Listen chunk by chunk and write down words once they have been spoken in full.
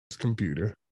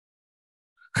computer.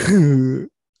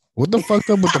 What the fuck's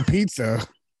up with the pizza?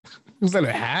 Was that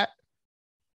a hat?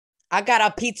 I got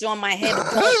a pizza on my head,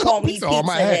 but don't call me pizza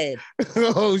head.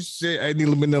 Oh shit! I need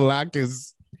them in the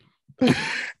lockers.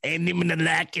 And him in the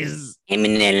lockers. Him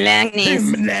in the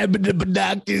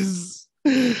lockers.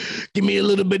 Give me a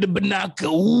little bit of banaka.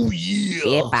 Oh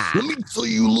yeah. Let me tell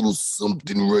you a little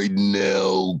something right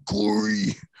now,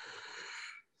 Corey.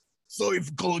 Sorry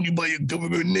for calling you by your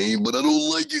government name, but I don't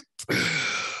like it.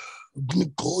 I'm gonna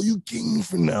call you King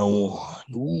from now on.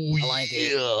 Oh I like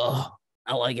it.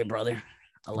 I like it, brother.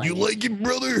 You like it,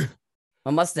 brother?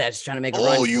 My mustache is trying to make a run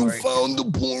for it. Oh, you found the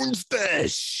porn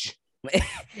stash.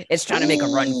 It's trying to make a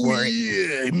run for it.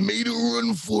 Yeah, it made a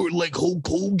run for it like Hulk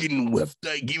Hogan after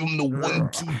I gave him the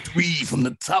 1, 2, 3 from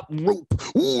the top rope.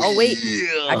 Oh wait,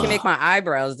 I can make my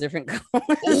eyebrows different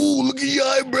colors. Oh, look at your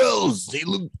eyebrows. They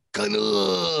look kind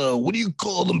of, what do you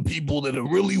call them people that are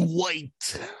really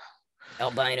white?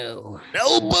 Albino,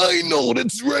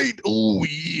 that's right. Oh,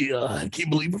 yeah. I can't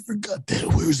believe I forgot that.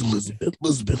 Where's Elizabeth?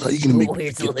 Elizabeth, how you going to make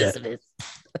me forget Elizabeth?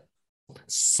 That?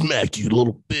 Smack you,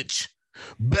 little bitch.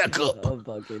 Back up. I'm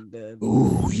fucking dead.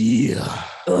 Oh, yeah.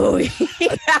 Oh, yeah.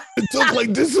 I talk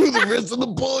like this for the rest of the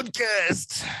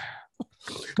podcast.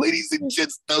 Ladies and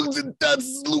gents, thugs and dots,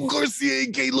 this is Lou Garcia,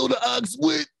 a.k.a. Loda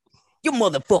Oxwood. You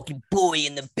motherfucking boy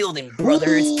in the building, brother.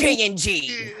 It's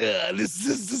KNG. Yeah, this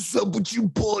is the Sup With You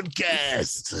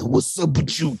podcast. What's up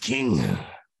with you, King?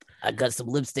 I got some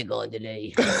lipstick on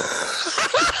today.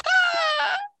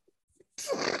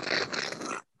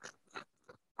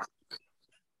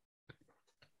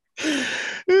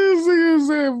 This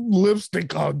have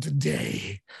lipstick on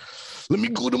today. Let me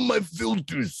go to my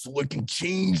filters so I can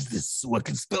change this, so I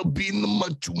can stop being the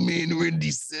macho man Randy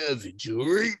Savage, all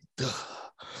right?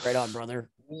 Right on, brother.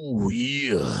 Oh,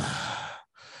 yeah.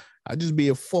 I just be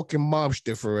a fucking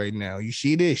mobster for right now. You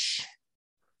see this?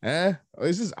 Huh?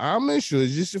 Is this Amish or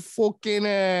is this a fucking,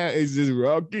 is this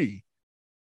Rocky?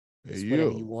 It's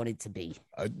whatever you want it to be.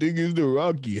 I think it's the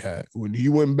Rocky hat when he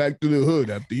went back to the hood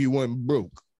after he went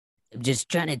broke. I'm just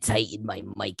trying to tighten my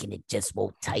mic and it just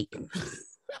won't tighten.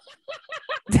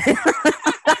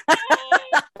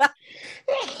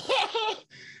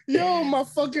 Yo, my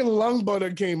fucking lung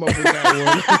butter came up with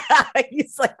that one.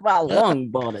 He's like my lung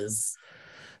butters.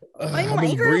 I've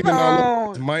been breathing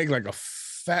on the mic like a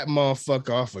fat motherfucker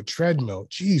off a treadmill.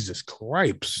 Jesus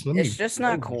Christ. It's just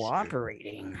not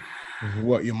cooperating.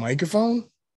 What, your microphone?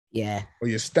 Yeah. Or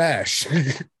your stash?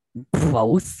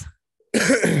 Both.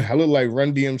 I look like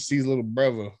Run DMC's little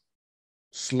brother.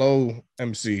 Slow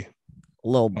MC.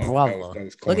 Little brother.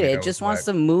 Look at it. It just wants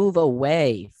to move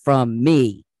away from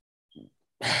me.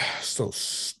 So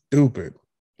stupid.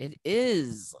 It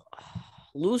is.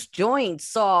 Loose joints,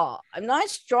 so I'm not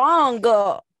strong.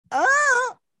 I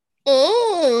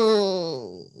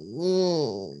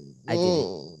did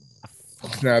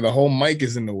it. Now the whole mic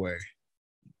is in the way.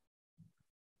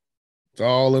 It's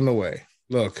all in the way.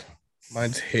 Look,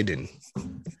 mine's hidden.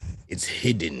 It's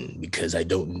hidden because I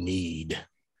don't need.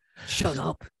 Shut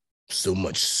up. So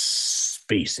much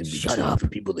space in between for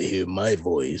people to hear my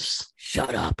voice.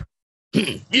 Shut up.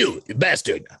 You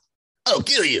bastard. I'll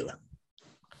kill you.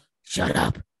 Shut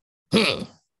up.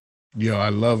 Yo, I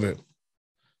love it.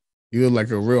 You look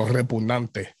like a real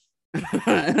repugnante. You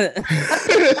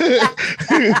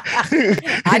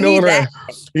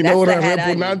know what a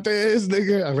repugnante is,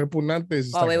 nigga? A repugnante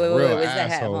is wait. Where's that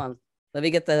hat? Hold on. Let me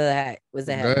get the hat. Where's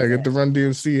the hat? Yeah, get the Run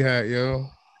DMC hat, yo.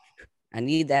 I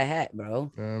need that hat,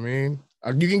 bro. You know what I mean?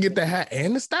 You can get the hat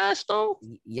and the stash, though?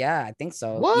 Yeah, I think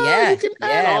so. What? Yeah, you can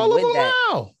add all of them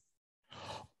now.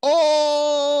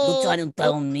 Oh! You trying to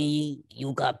tell me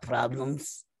you got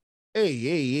problems?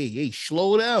 Hey,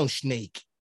 slow down, Snake.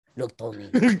 Look, Tony,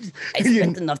 I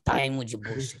spent enough time with your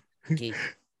bullshit. Okay?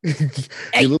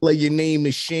 You look like your name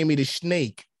is Shammy the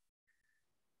Snake.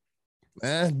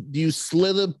 Do you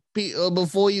slither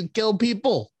before you kill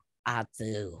people? I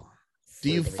do. Do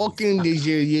you fucking, is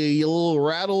your little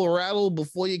rattle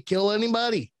before you kill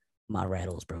anybody? My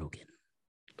rattle's broken.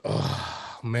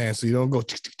 Oh, man, so you don't go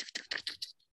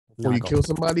before you kill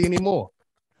somebody anymore.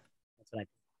 That's what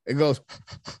it goes.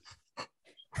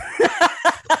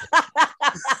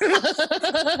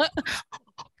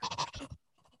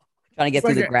 Trying to get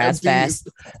through the grass fast.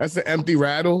 That's an empty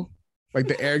rattle. Like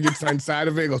the air gets inside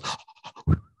of it. It goes.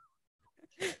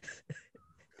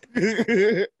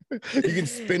 You can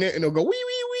spin it and it'll go wee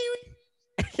wee wee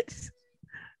wee.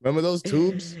 Remember those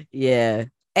tubes? Yeah.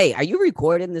 Hey, are you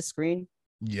recording this screen?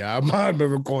 Yeah, man, I've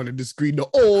been recording the screen the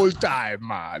whole time,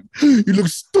 man. You look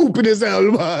stupid as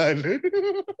hell, man.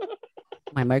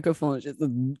 My microphone is just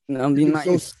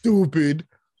so stupid.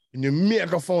 And your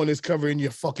microphone is covering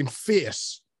your fucking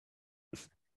face.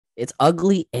 It's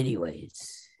ugly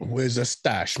anyways. Where's the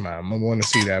stash, man? I want to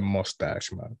see that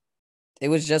mustache, man. It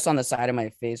was just on the side of my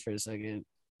face for a second.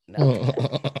 No.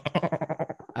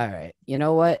 All right. You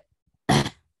know what?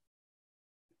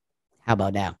 How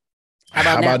about now?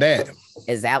 How about that?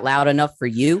 Is that loud enough for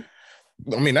you?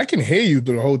 I mean, I can hear you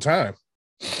through the whole time.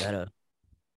 Better.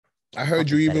 I heard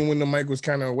you even when the mic was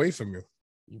kind of away from you.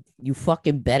 You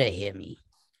fucking better hear me.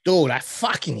 Dude, I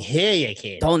fucking hear you,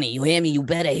 kid. Tony, you hear me? You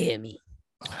better hear me.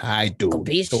 I do.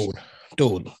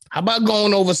 Dude, how about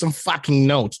going over some fucking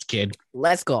notes, kid?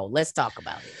 Let's go. Let's talk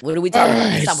about it. What are we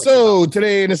talking about? So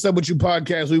today in the Sub With You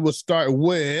podcast, we will start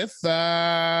with,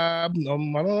 I don't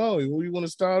know. What do you want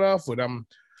to start off with?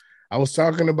 I was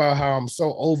talking about how I'm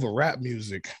so over rap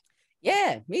music.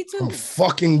 Yeah, me too. I'm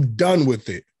fucking done with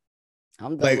it.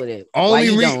 I'm done with it.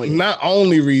 Not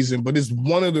only reason, but it's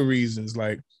one of the reasons.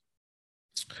 Like,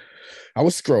 I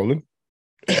was scrolling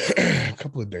a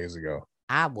couple of days ago.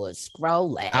 I was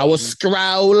scrolling.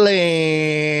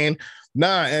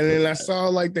 Nah, and then I saw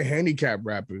like the handicap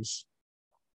rappers.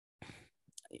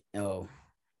 Oh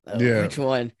yeah. Which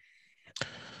one?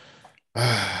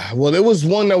 Well, there was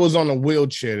one that was on a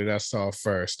wheelchair that I saw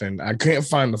first, and I can't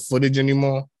find the footage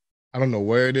anymore. I don't know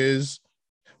where it is,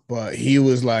 but he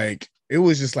was like, it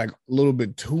was just like a little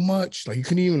bit too much. Like you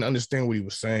couldn't even understand what he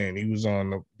was saying. He was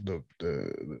on the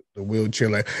wheelchair,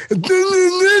 like, and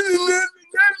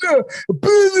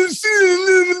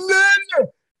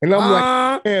I'm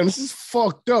like, damn, this is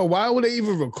fucked up. Why would they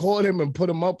even record him and put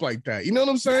him up like that? You know what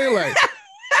I'm saying? Like,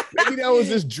 maybe that was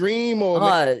his dream, or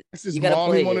it's his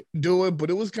mom he wanted to do it, but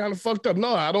it was kind of fucked up.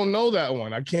 No, I don't know that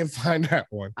one. I can't find that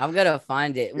one. I'm gonna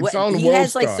find it. He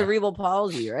has like cerebral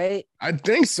palsy, right? I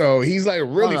think so. He's like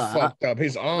really fucked up.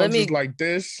 His arms is like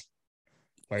this.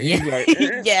 Like he's like,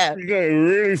 yeah, he's like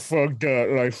really fucked up.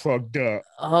 Like fucked up.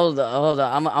 Hold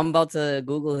on. I'm about to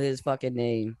Google his fucking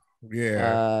name.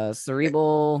 Yeah.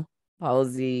 Cerebral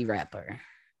palsy rapper.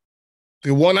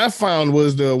 The one I found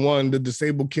was the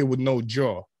disabled kid with no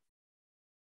jaw.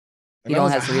 And I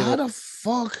was like, how the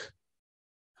fuck?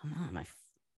 Come on,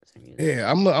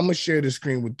 yeah, I'm gonna share the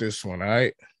screen with this one, all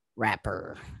right?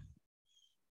 Rapper.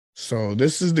 So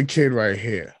this is the kid right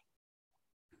here.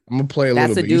 I'm gonna play a little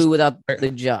bit. That's the dude without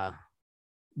the jaw.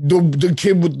 The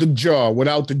kid with the jaw,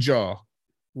 without the jaw.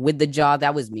 With the jaw,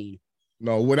 that was me.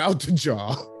 No, without the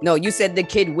jaw. No, you said the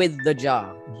kid with the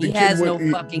jaw. He has no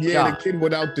fucking jaw. Yeah, the kid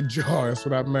without the jaw. That's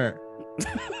what I meant.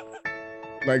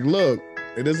 Like, look,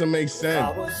 it doesn't make sense.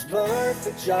 I was blurred,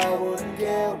 the jaw wouldn't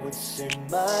get what's in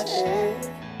my head.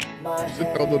 I'm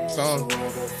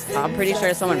pretty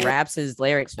sure someone raps his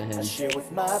lyrics for him.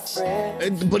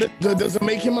 But it doesn't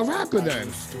make him a rapper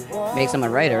then. Makes him a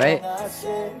writer, right? I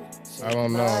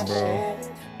don't know, bro.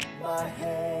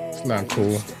 It's not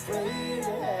cool.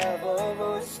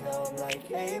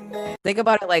 Think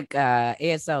about it like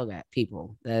ASL got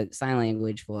people, the sign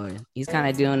language for it. He's kind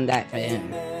of doing that for him.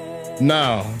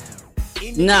 No.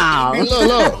 Hey,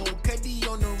 look.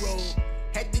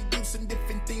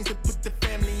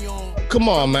 Come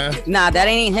on, man. Nah, that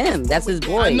ain't him. That's his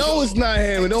voice. I know it's not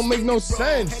him. It don't make no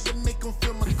sense.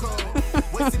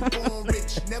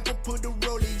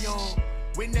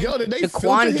 Yo, did they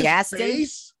filter his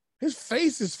face? His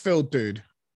face is filtered.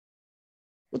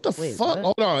 What the fuck? What?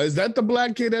 Hold on. Is that the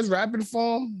black kid that's rapping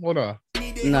for him? Hold on.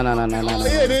 No. Oh,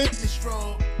 yeah, it is.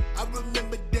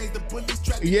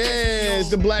 Yeah, it's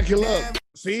the black kid. Look.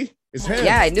 See? It's him.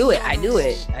 Yeah, I knew it.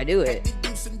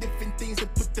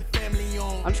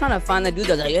 I'm trying to find the dude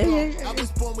that's like,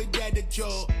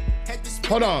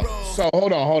 Hold on.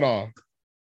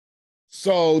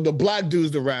 So the black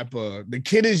dude's the rapper. The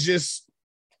kid is just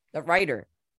the writer.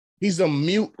 He's a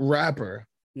mute rapper.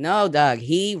 No, Doug.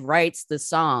 He writes the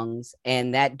songs,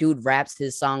 and that dude raps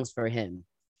his songs for him.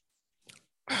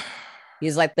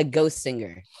 He's like the ghost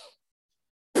singer,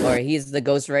 or he's the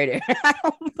ghost writer.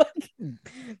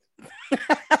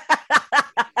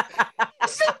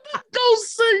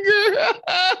 Ghost singer.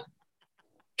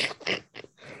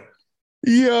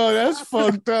 Yo, that's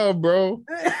fucked up, bro.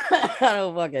 I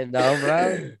don't fucking know,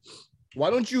 bro. Why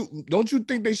don't you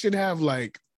think they should have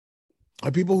like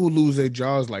people who lose their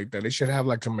jaws like that? They should have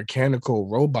like a mechanical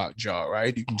robot jaw,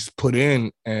 right? You can just put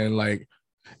in and like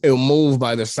it'll move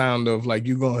by the sound of like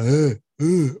you going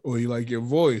or you like your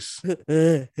voice,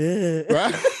 right?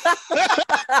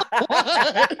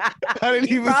 I didn't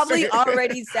even probably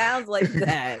already sounds like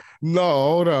that.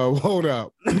 No, hold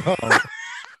up.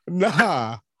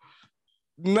 No.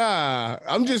 Nah.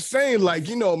 I'm just saying, like,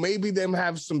 you know, maybe them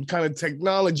have some kind of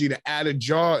technology to add a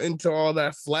jaw into all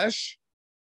that flesh.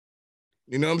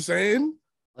 You know what I'm saying?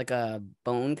 like a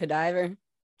bone cadaver.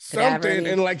 Something,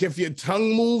 and like if your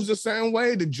tongue moves a certain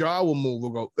way, the jaw will move. Will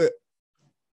go.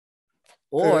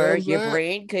 Or your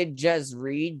brain could just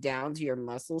read down to your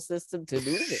muscle system to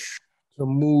move it. To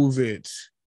move it.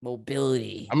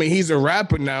 Mobility. I mean, he's a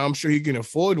rapper now. I'm sure he can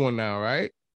afford one now,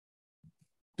 right?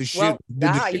 Did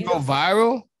the shit go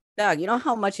viral? Dog, you know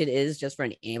how much it is just for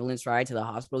an ambulance ride to the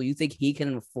hospital? You think he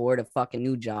can afford a fucking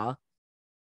new jaw?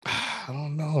 I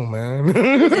don't know, man.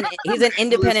 He's an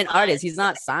independent artist. He's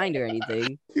not signed or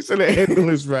anything. He said an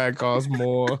ambulance ride costs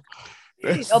more.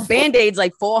 Band-Aid's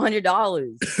like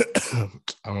 $400.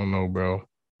 I don't know, bro.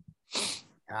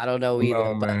 I don't know either.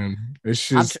 No, man. It's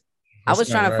just I was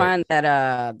trying to find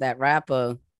that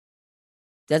rapper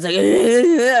that's like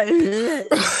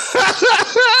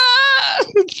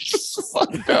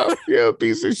fucked up. Yeah,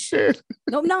 piece of shit.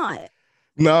 No, I'm not.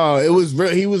 No, it was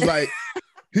real. He was like,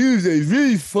 he was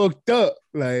really fucked up.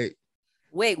 Like,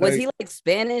 wait, was he like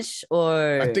Spanish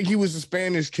or? I think he was a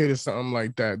Spanish kid or something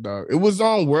like that, dog. It was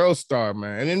on World Star,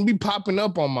 man, and then be popping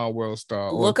up on my World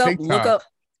Star. Look up.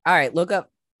 All right, look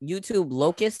up YouTube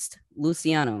Locust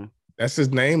Luciano. That's his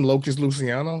name, Locust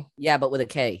Luciano. Yeah, but with a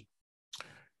K.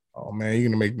 Oh man, you're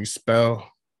gonna make me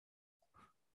spell.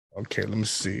 Okay, let me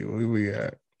see. Where we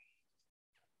at?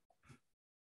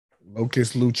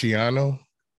 Locust Luciano.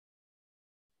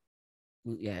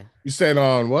 Yeah. You said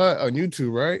on what? On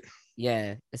YouTube, right?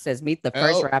 Yeah. It says meet the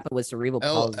first rapper with cerebral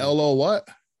palsy. L-O what?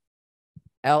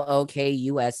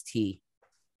 L-O-K-U-S-T.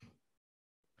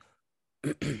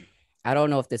 I don't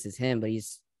know if this is him, but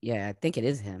I think it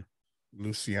is him.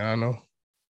 Luciano.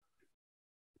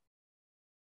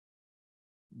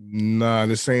 Nah,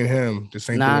 this ain't him. This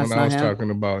ain't the one I was talking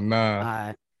about.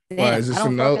 Nah. Why is this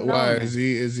another? Why is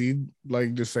he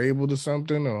like disabled or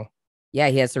something? Or yeah,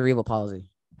 he has cerebral palsy.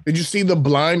 Did you see the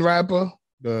blind rapper?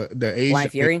 The Asian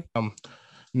Blind Fury?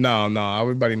 No.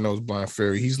 Everybody knows Blind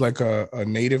Fury. He's like a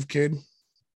native kid.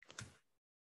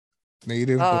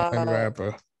 Native blind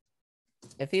rapper.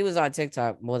 If he was on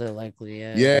TikTok, more than likely,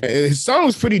 yeah. Yeah, his song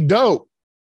was pretty dope.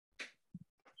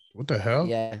 What the hell?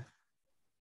 Yeah.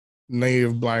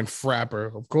 Native blind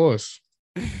frapper, of course.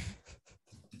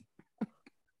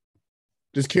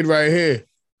 This kid right here.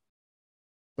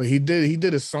 But he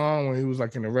did a song when he was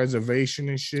like in a reservation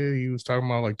and shit. He was talking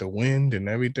about like the wind and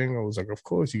everything. I was like, of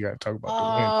course you gotta talk about the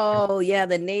wind. Oh, yeah,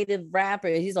 the native rapper.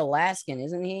 He's Alaskan,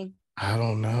 isn't he? I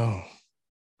don't know.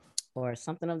 Or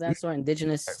something of that sort,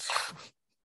 indigenous.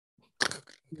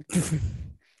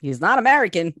 He's not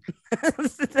American.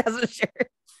 That's for sure.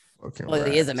 Well,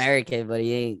 he is American, but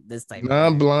he ain't this type.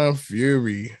 Not Blind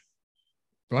Fury.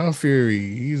 Blind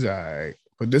Fury, he's all right.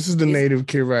 But this is the native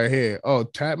kid right here. Oh,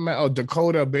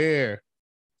 Dakota Bear.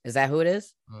 Is that who it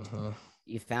is? Uh-huh.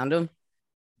 You found him?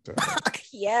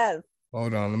 Yes.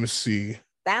 Hold on, let me see.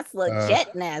 That's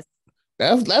legitness.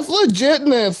 That's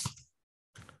legitness.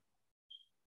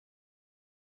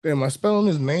 Damn, am I spelling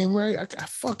his name right? I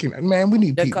fucking, man, we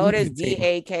need Dakota's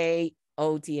Dakota.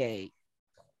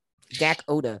 Dak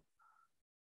Oda.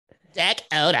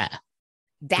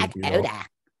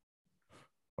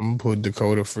 I'm gonna put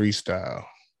Dakota Freestyle.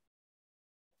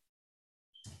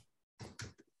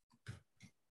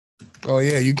 Oh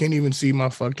yeah, you can't even see my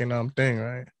fucking thing,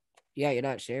 right? Yeah, you're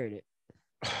not sharing it.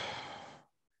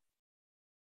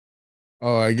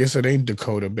 Oh, I guess it ain't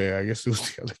Dakota Bear. I guess it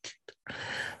was the other kid.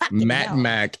 Matt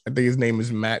Mac. I think his name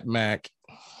is Matt Mac.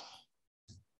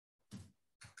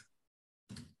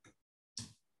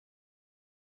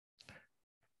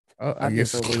 Oh, I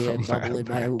guess.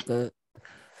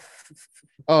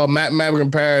 Oh, Matt Maverick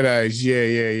in Paradise.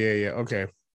 Yeah. Okay.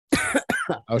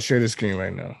 I'll share the screen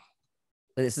right now.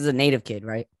 This is a native kid,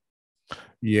 right?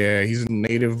 Yeah, he's a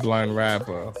native blind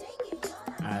rapper.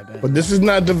 But this is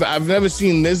not the. I've never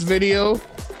seen this video.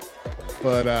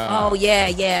 But oh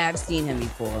yeah, I've seen him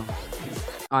before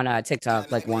on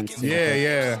TikTok like once.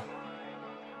 Yeah.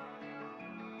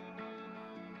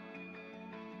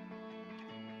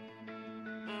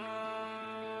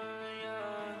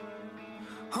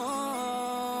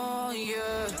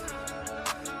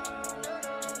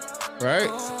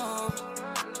 Right?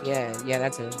 Yeah,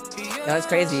 that's it. That's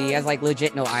crazy. He has like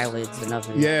legit no eyelids or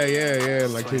nothing. Yeah.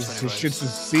 Like his shit's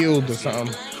is sealed or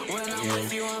something. Yeah.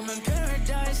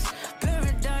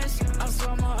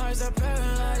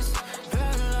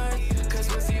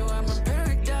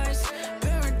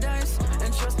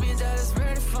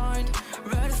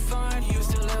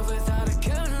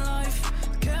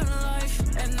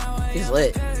 He's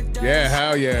lit. Yeah,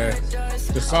 hell yeah.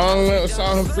 The song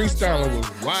freestyling was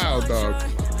wild, dog.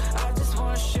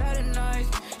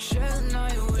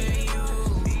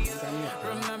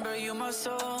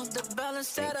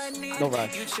 No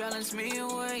rush. You challenge me in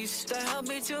ways that help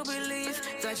me to believe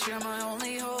that you're my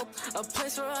only hope. A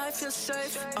place where I feel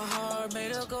safe. A heart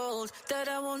made of gold that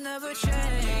I will never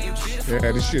change.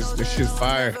 Yeah, this shit's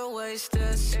fire.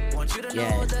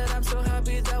 Yeah.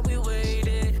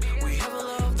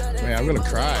 Man, I'm gonna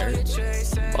cry.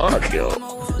 Fuck you.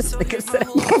 What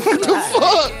the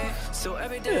fuck? So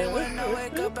every day when I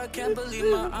wake up, I can't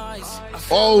believe my eyes.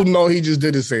 Oh no, he just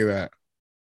didn't say that.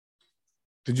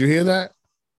 Did you hear that?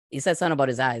 He said something about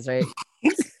his eyes, right?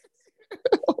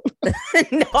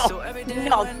 No.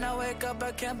 When I wake up,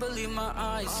 I can't believe my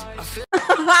eyes.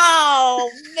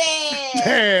 Oh man.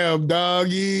 Damn,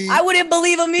 doggy. I wouldn't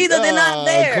believe him either. They're not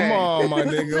there. Come on, my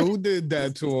nigga. Who did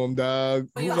that to him, dog?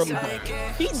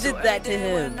 He did that to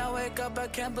him.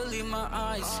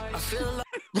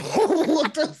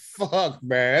 What the fuck,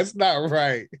 man? That's not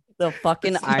right. The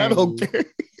fucking irony. Okay.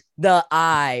 The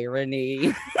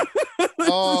irony.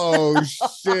 Oh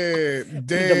shit.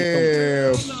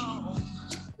 Damn.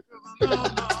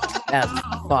 That's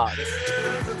fucked.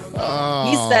 Oh,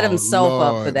 he set himself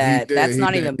Lord. up for that. That's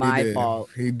not even my did. fault.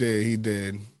 He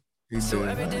did.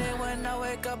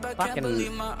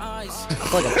 Fucking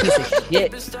like a piece of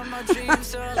shit.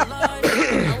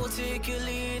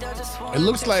 It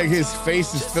looks like his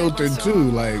face is filtered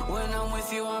too. Like,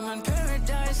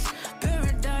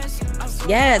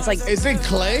 yeah, it's like. Is it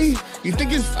clay? You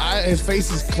think his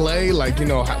face is clay? Like, you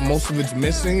know, most of it's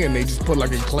missing, and they just put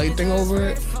like a clay thing over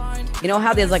it. You know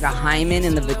how there's like a hymen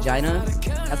in the vagina?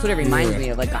 That's what it reminds me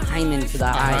of, like a hymen to the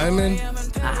eye. Hymen?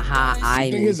 Hymen.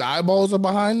 You think his eyeballs are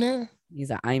behind there?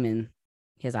 He's a hymen.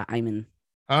 He has a hymen.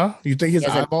 Huh? You think his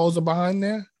eyeballs are behind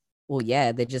there? Well,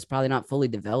 yeah, they're just probably not fully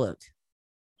developed.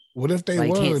 What if they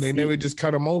were? They never just cut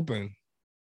them open.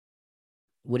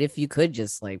 What if you could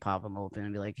just like pop them open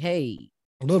and be like, hey.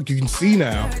 Look, you can see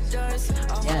now.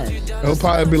 Yeah. He'll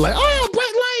probably be like, oh,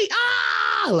 bright light.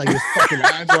 Ah! Like his fucking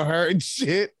eyes will hurt and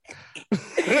shit.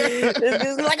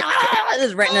 Like, ah!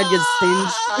 His retina just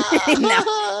singed. Now,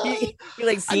 he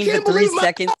like seen for 3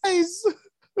 seconds.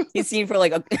 He's seen for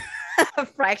like a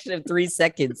fraction of 3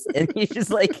 seconds. And he's just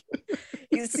like,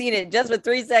 he's seen it just for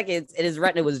 3 seconds. And his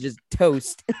retina was just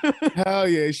toast. Hell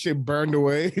yeah, shit burned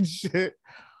away and shit.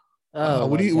 Oh,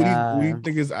 what do you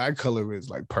think his eye color is?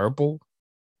 Like purple?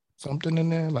 Something in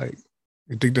there? Like,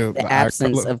 you think the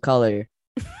absence of color.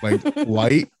 Like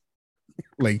white?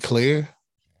 Like clear?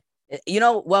 You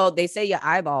know, well, they say your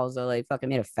eyeballs are like fucking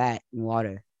made of fat and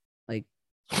water. Like,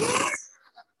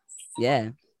 yeah.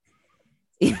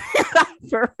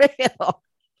 For real.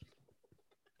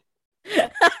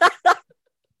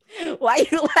 Why are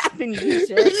you laughing?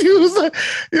 You was like,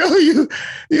 you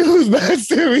was mad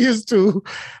serious too.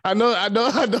 I know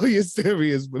you're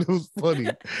serious, but it was funny.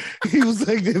 He was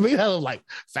like, they made out of like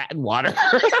fat and water.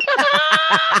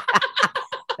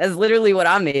 That's literally what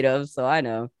I'm made of, so I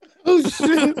know. Oh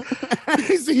shit!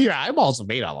 You see, your eyeballs are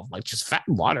made out of like just fat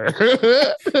and water.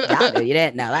 You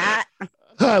didn't know that.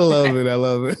 I love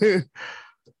it.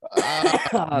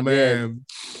 Oh, man,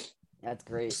 that's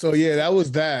great. So yeah, that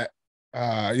was that.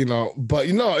 You know, but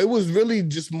you know, it was really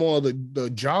just more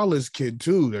the jawless kid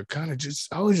too. That kind of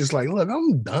just, I was just like, look,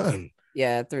 I'm done.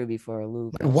 Yeah, I threw before a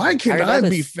loop. Why can't I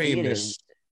be famous?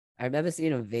 I remember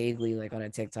seeing him vaguely like on a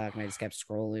TikTok, and I just kept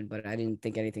scrolling, but I didn't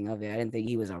think anything of it. I didn't think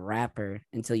he was a rapper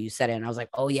until you said it, and I was like,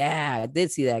 oh yeah, I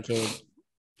did see that kid.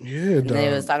 Yeah, and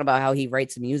then it was talking about how he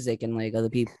writes music and like other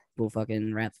people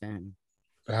fucking rap for him.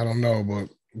 I don't know, but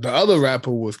the other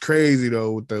rapper was crazy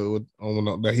though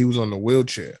that he was on the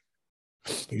wheelchair.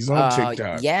 He's on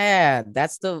TikTok. Yeah,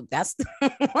 that's the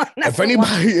one.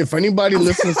 If anybody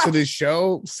listens to this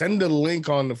show, send a link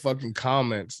on the fucking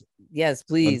comments. Yes,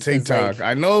 please. On TikTok.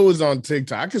 I know it was on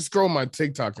TikTok. I can scroll my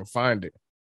TikTok and find it,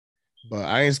 but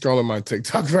I ain't scrolling my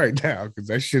TikTok right now because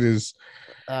that shit is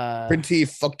pretty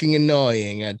fucking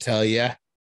annoying. I tell you,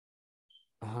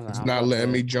 it's not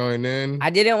letting me join in. I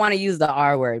didn't want to use the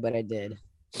R word, but I did.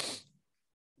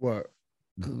 What?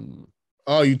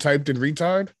 Oh, you typed in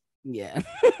retard? Yeah,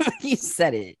 you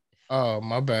said it. Oh,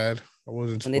 my bad. I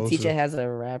wasn't when supposed the teacher to. Has a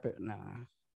rapper. Nah,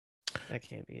 that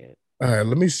can't be it. All right,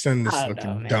 let me send this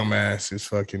fucking dumbass his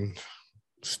fucking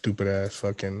stupid ass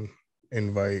fucking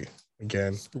invite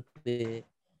again. Stupid.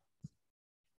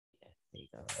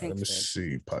 Let me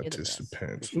see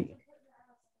participants.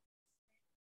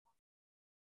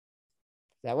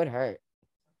 That would hurt.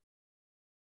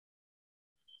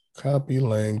 Copy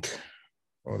link.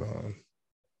 Hold on.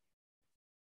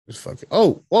 Just fucking.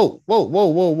 Oh,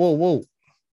 whoa.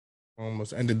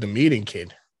 Almost ended the meeting,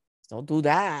 kid. Don't do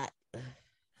that.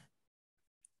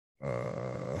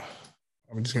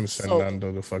 I'm just gonna send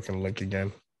Nando the fucking link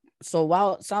again. So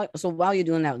while you're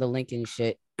doing that with the Lincoln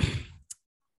shit,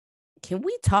 can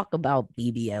we talk about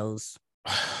BBLs?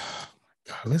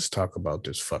 God, let's talk about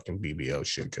this fucking BBL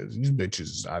shit because these bitches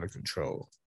is out of control.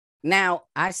 Now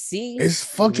I see it's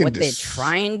fucking what they're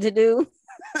trying to do,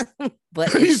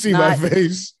 but you see not... my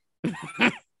face.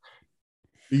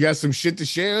 You got some shit to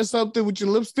share or something with your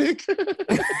lipstick?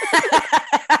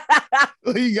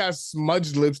 You got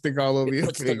smudged lipstick all over your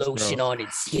face. Puts the lotion on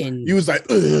its skin. You was like,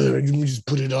 let me just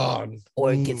put it on.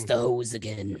 Or it gets the hose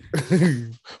again.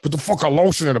 Put the fucking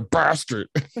lotion in a bastard.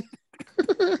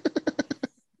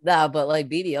 Nah, but like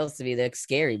BBLs to me, they're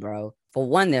scary, bro. For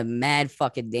one, they're mad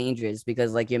fucking dangerous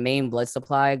because like your main blood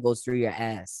supply goes through your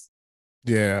ass.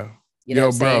 Yeah. You know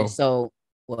what I'm saying? Bro. So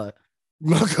what?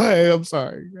 No, go ahead. I'm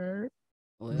sorry.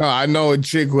 What? No, I know a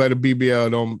chick who had a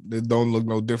BBL don't look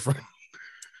no different.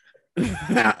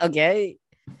 Okay.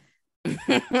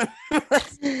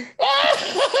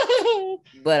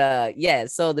 But yeah,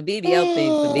 so the BBL thing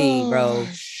for me, bro,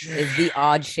 is the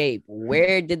odd shape.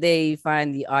 Where did they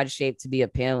find the odd shape to be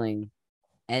appealing?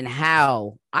 And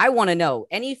how? I want to know.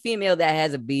 Any female that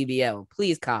has a BBL,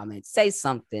 please comment. Say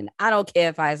something. I don't care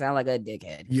if I sound like a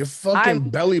dickhead. Your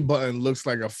fucking belly button looks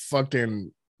like a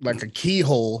fucking like a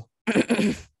keyhole.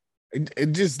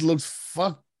 It just looks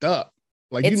fucked up.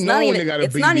 Like it's you know when they got a BBL,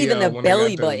 it's not even the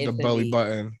belly button. The belly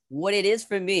button. What it is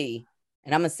for me,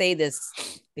 and I'm gonna say this: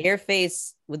 bare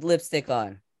face with lipstick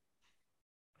on.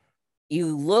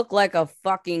 You look like a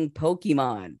fucking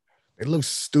Pokemon. It looks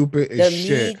stupid as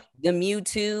shit. The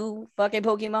Mewtwo fucking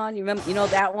Pokemon. You remember? You know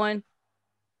that one?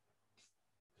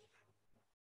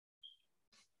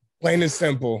 Plain and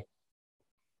simple.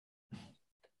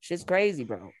 Shit's crazy,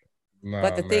 bro. Nah,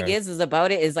 but the thing is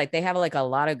about it is like they have like a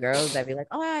lot of girls that be like,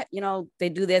 oh, you know, they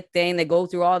do their thing. They go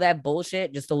through all that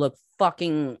bullshit just to look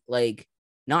fucking like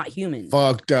not human.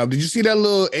 Fucked up. Did you see that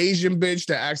little Asian bitch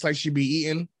that acts like she be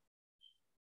eating?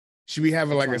 She be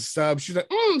having like a sub. She's like,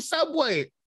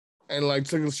 Subway. And like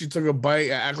she took a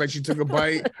bite. I act like she took a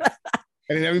bite.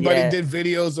 And then everybody did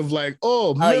videos of like,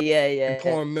 milk, and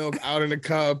pouring milk out in the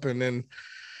cup. And then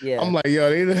I'm like,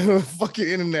 yo, the fucking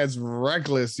internet's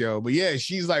reckless, yo. But yeah,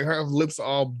 she's like, her lips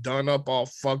all done up, all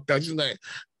fucked up. She's like,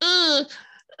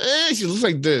 she looks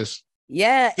like this.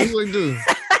 Yeah. She looks like this.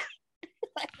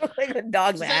 Like a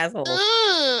dog's asshole.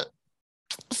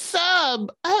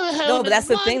 Sub. I haven't had no, but that's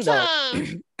the thing, though.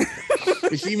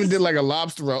 She even did like a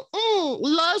lobster roll.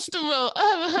 Lobster roll. I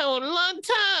haven't had one in a long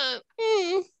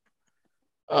time.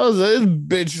 I was like,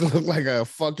 this bitch looked like a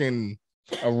fucking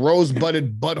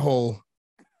rose-budded butthole.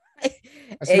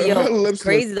 Hey, yo, it's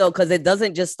crazy though, because it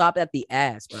doesn't just stop at the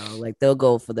ass, bro. Like they'll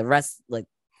go for the rest, like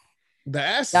the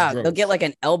ass. They'll get like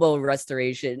an elbow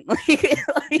restoration.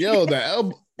 Yo, the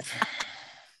elbow.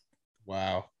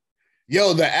 Wow.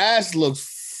 Yo, the ass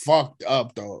looks fucked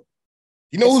up though.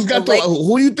 You know who's got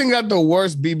who do you think got the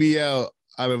worst BBL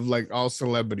out of like all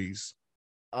celebrities?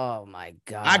 Oh my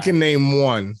god. I can name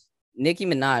one. Nicki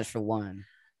Minaj for one.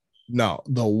 No,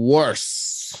 the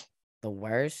worst. The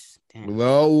worst? Damn.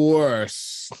 The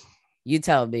worst. You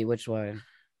tell me which one.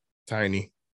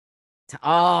 Tiny.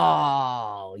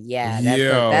 Oh, yeah.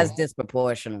 That's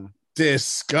disproportional.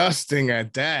 Disgusting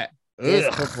at that.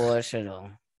 Disproportional.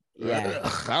 Ugh. Yeah.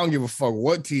 Ugh. I don't give a fuck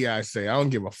what T.I. say. I don't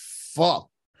give a fuck.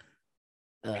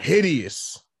 Ugh.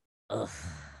 Hideous. Ugh.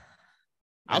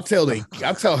 I'll tell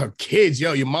her kids,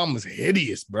 yo, your mom was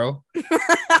hideous, bro.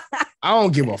 I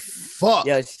don't give a fuck.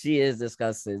 Yo, she is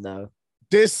disgusting, though.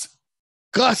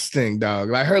 Disgusting, dog.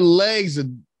 Like her legs are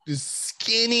just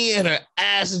skinny and her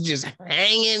ass is just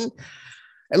hanging.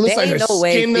 It looks like her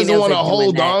skin doesn't want to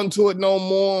hold on to it no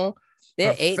more.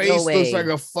 Her face looks like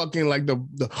a fucking like the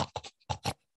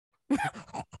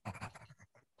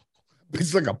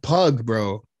it's like a pug,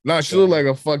 bro. Nah, she look like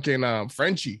a fucking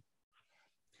Frenchie.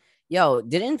 Yo,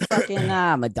 didn't fucking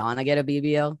Madonna get a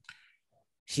BBL?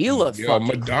 She looks fucking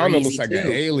Madonna crazy looks like an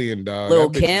alien, dog. Lil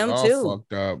Kim too.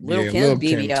 Fucked up. Lil Kim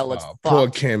BBL looks fucked. Poor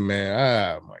Kim,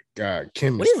 man. Oh my god,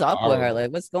 Kim. What is up with her?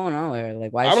 Like, what's going on with her?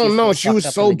 Like, why? I don't know. She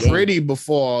was so pretty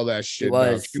before all that shit.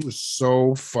 She was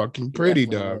so fucking pretty,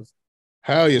 dog.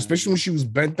 Hell yeah, especially when she was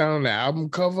bent down on the album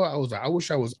cover. I was like, I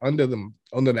wish I was under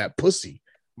that pussy.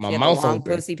 My mouth the long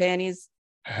open. Pussy panties.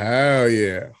 Hell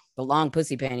yeah. The long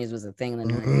pussy panties was a thing in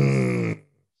the 90s.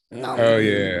 No. Hell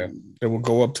yeah. They would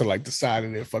go up to like the side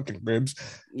of their fucking ribs.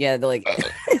 Yeah, they're like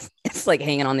it's like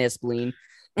hanging on their spleen.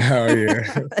 Hell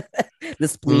yeah. The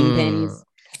spleen panties.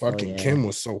 Fucking Kim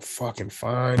was so fucking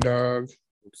fine, dog.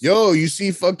 Yo, you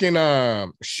see fucking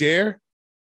Cher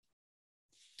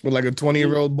with like a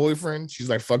 20-year-old boyfriend? She's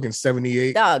like fucking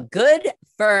 78. Dog, good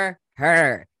for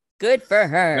her. Good for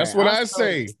her. That's what I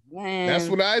say. That's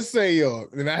what I say, yo.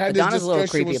 And I had this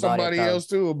discussion with somebody else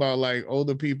too about like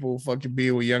older people fucking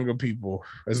being with younger people.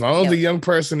 As long as the young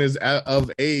person is of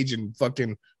age and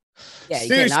fucking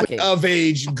seriously of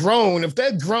age, grown. If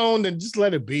they're grown, then just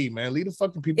let it be, man. Leave the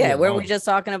fucking people alone. Were we just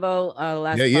talking about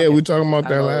last? Yeah, we talking about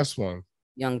that last one.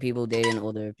 Young people dating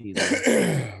older people.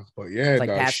 But yeah, like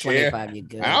past 25, you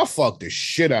good. I'll fuck the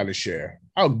shit out of Cher.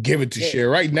 I'll give it to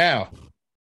Cher right now.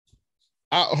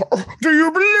 Do you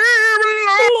believe in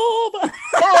love?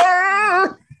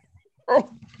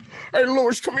 Hey,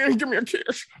 Louis, come here and give me a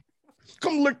kiss.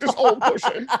 Come lick this old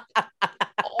pussy.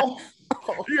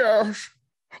 Yes.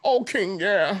 Oh, King,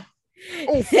 yeah.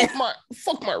 Oh,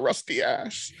 fuck my rusty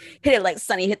ass. Hit it like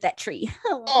Sonny hit that tree.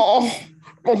 Oh,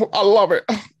 I love it.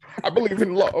 I believe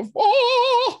in love.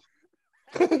 Oh,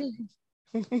 King.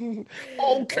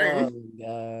 Oh,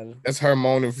 God. That's her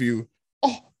moaning for you.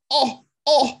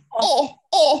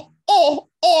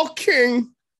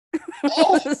 King.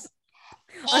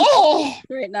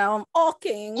 Right now, I'm all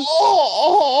King.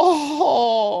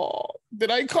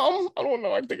 Did I come? I don't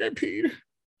know. I think I peed.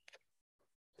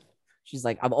 She's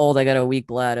like, I'm old. I got a weak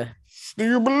bladder. Do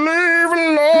you believe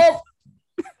in love?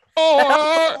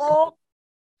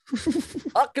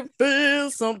 I can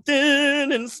feel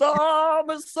something inside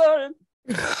my son.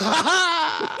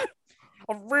 I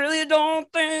really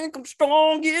don't think I'm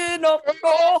strong enough.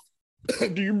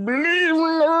 Do you believe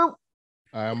in love?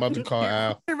 I'm about to call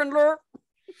Al.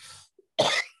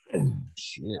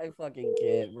 Shit. I fucking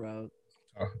can't, bro.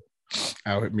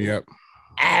 Al hit me up.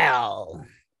 Al.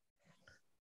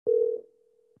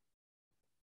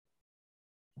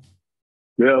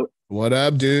 Yeah. What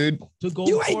up, dude?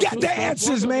 You ain't got the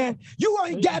answers, man. You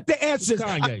ain't got the answers.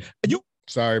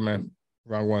 Sorry, man.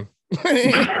 Wrong one. What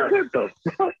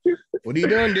are you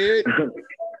doing, dude?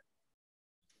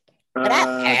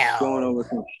 Going over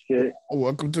some shit.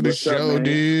 Welcome to the show,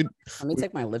 dude. Let me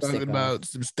take my lipstick Talking about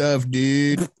some stuff,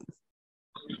 dude.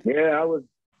 Yeah, I was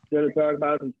gonna talk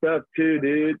about some stuff too,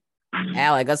 dude.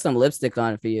 Al, I got some lipstick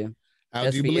on for you.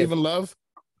 Al, do you believe in love?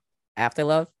 After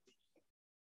love?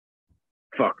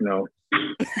 Fuck no.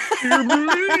 You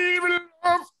believe in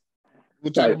love?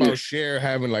 We're talking about Cher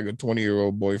having like a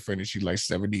 20-year-old boyfriend and she's like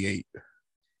 78.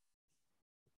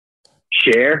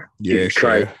 Cher? Yeah,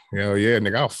 Cher. Hell yeah,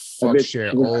 nigga. I'll fuck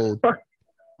Cher old.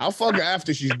 I'll fuck her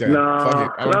after she's dead. No,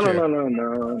 fuck it.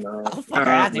 No. I'll fuck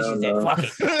her after she's dead. Fuck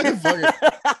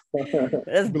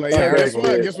it. Be like, yeah, guess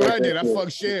what? Guess what I did? I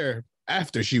fucked Cher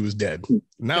after she was dead.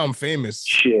 Now I'm famous.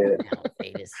 Shit.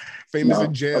 Famous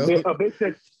in jail. A bit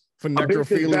for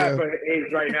necrophilia. For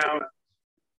age right now.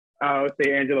 I would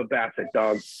say Angela Bassett,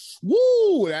 dog.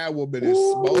 Woo, that woman is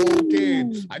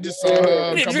smoking. I just saw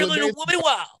her a couple of days.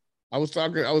 I was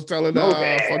telling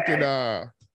fucking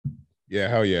yeah,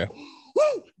 hell yeah.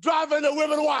 Woo, driving the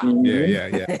women wild. Yeah.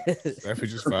 That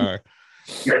was just fine.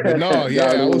 But no,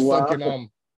 yeah,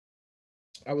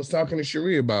 I was talking to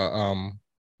Cherie about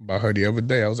her the other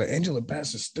day. I was like, Angela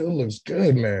Bassett still looks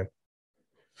good, man.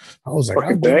 I was like,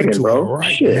 I'll give it to her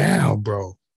right now,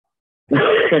 bro.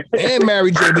 And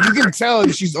Mary J, but you can tell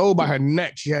that she's old by her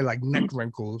neck. She had like neck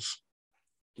wrinkles,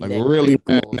 like really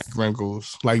bad neck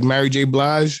wrinkles, like Mary J.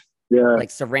 Blige. Yeah, like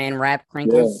Saran wrap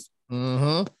wrinkles. Yeah.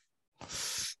 Mm-hmm.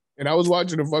 And I was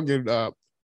watching a fucking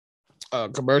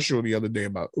commercial the other day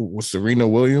about with Serena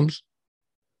Williams,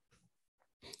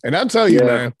 and I'll tell you,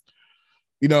 man,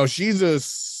 you know she's a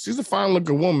fine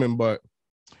looking woman, but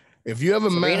if you ever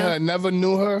met her and never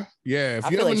knew her, if I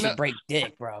you feel ever like she'd break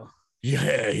dick, bro.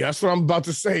 Yeah, that's what I'm about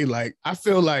to say. Like, I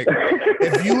feel like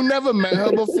if you never met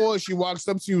her before, she walks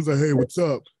up to you and like, "Hey, what's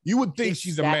up?" You would think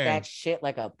she's a man. That shit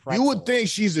like a pretzel. You would think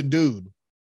she's a dude.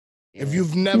 Yeah. If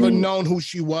you've never known who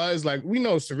she was, like we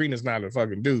know Serena's not a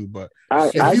fucking dude, but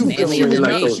if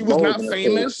she was not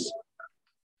famous.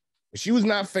 If she was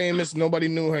not famous, nobody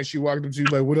knew her. And she walked up to you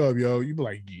like, "What up, yo?" You'd be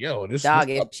like, "Yo, this dog."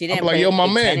 If she didn't like, "Yo, my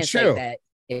man, chill." Like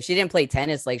if she didn't play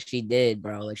tennis like she did,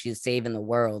 bro, like she's saving the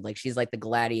world. Like she's like the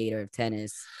gladiator of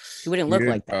tennis. She wouldn't look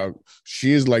like that.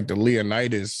 She is like the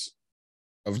Leonidas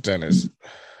of tennis.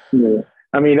 Yeah.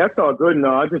 I mean, that's all good and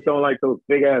all. I just don't like those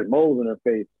big ass moles in her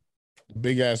face.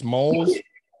 Big ass moles?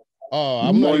 Oh,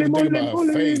 I'm not even thinking about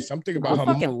her face. I'm thinking about her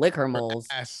fucking lick her moles.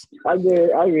 Ass. I get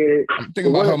it. I'm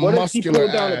thinking about her muscular ass. What if she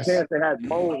pulled down the pants and had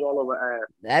moles all over her ass?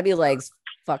 That'd be like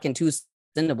fucking 2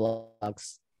 cinder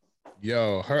blocks.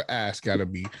 Yo, her ass gotta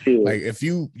be like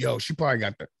she probably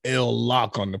got the ill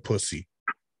lock on the pussy.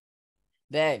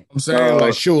 Dang. I'm saying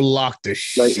like she'll lock the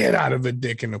shit out of a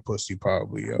dick in the pussy,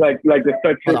 probably. Yo. Like the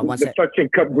suction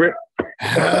cup grip.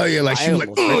 Hell yeah, like she's like,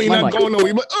 oh, you're not going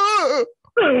nowhere. Like,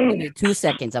 Give me 2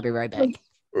 seconds, I'll be right back.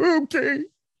 Okay.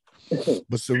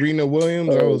 But Serena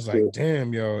Williams, I was like,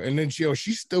 damn, yo. And then she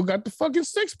still got the fucking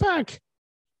 6-pack.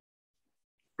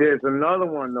 There's another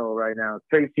one though right now.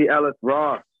 Tracy Ellis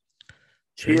Ross.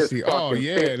 Tracy, oh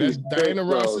yeah, that's Diana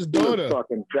Ross's daughter.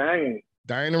 Fucking banging.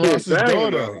 Diana Ross's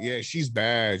daughter. Bro. Yeah, she's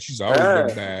bad. She's always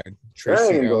been bad.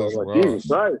 Tracy Ellis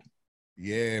Ross.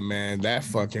 Yeah, man, that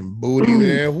fucking booty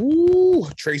there. Woo,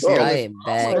 Tracy Ellis.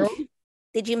 Back.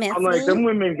 Did you miss I'm like, them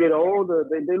women get older.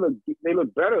 They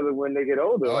look better than when they get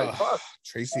older. Like, fuck.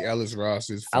 Tracy Ellis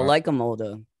Ross is fun. I like them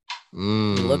older. They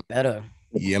look better.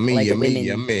 Yummy, like yummy.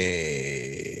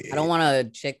 I don't want a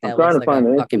chick that looks like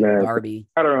a fucking Barbie.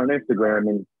 I got her on Instagram,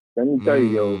 and let me tell you,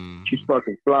 yo, she's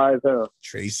fucking fly as hell.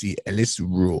 Tracy Ellis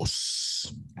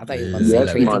Ross. I thought you were going to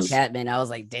say Tracy Chapman. I I was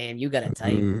like, damn, you got a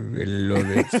type. I love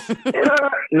it.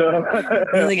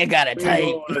 You think I got a type?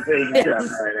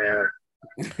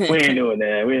 We ain't doing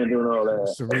that. We ain't doing all that.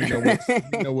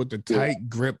 Serena with the tight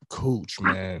grip cooch,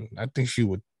 man. I think she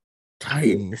would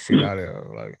tighten the shit out of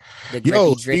her. Like,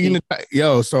 speaking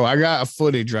of, so I got a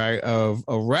footage, right, of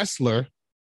a wrestler,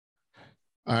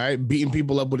 all right, beating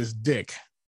people up with his dick.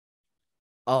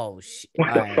 Oh shit!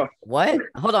 What?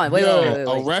 Hold on, wait.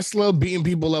 A wrestler beating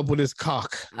people up with his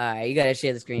cock. All right, you gotta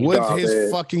share the screen with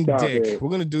his fucking dick. We're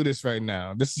gonna do this right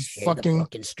now. This is fucking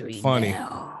funny.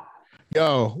 Now.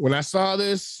 Yo, when I saw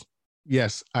this,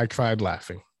 yes, I cried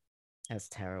laughing. That's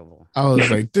terrible. I was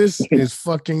like, this is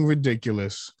fucking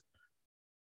ridiculous.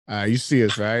 You see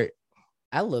us, right?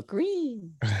 I look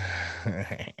green.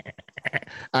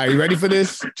 Are you ready for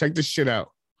this? Check this shit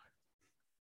out.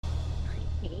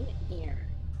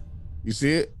 You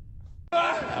see it?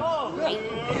 Oh,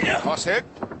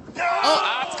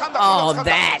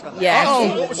 that. Yeah.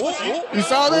 Oh, you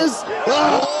saw this? He's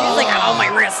like, oh, my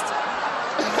wrist.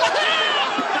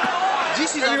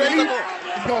 You ready?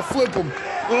 He's gonna flip him.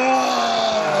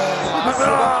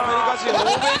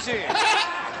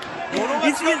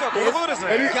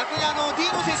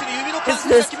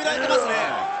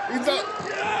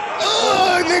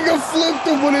 Nigga flipped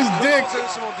him with his dick.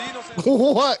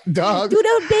 What, dog? Do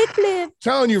the big flip.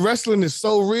 Telling you, wrestling is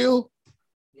so real.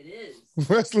 It is.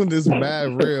 Wrestling is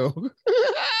mad real.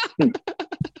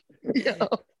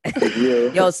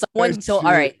 Yo, someone told.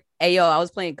 All right. Hey, yo, I was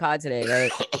playing COD today,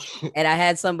 right? And I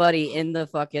had somebody in the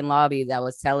fucking lobby that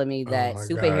was telling me that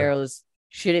superheroes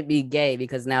shouldn't be gay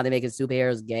because now they're making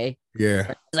superheroes gay.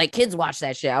 Yeah. Like, kids watch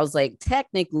that shit. I was like,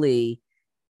 technically,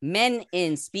 men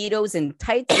in Speedos and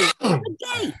tights is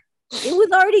gay. It was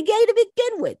already gay to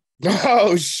begin with.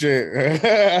 Oh, shit.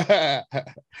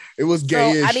 It was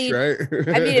gayish, right?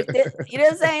 I mean, you know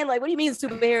what I'm saying? Like, what do you mean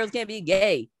superheroes can't be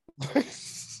gay?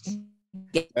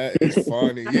 That is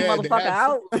funny. Yeah, motherfucker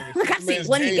out. I see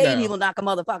 20 gay people knock a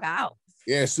motherfucker out.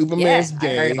 Yeah, Superman's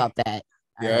gay. I heard about that.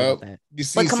 Yep. You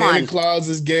see, Santa Claus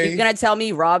is gay. You're gonna tell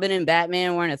me Robin and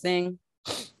Batman weren't a thing?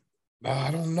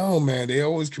 I don't know, man. They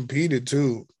always competed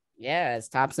too. Yeah, it's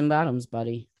tops and bottoms,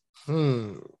 buddy.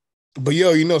 But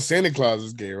yo, you know Santa Claus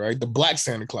is gay, right? The black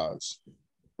Santa Claus.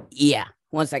 Yeah.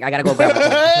 One sec, I gotta go grab my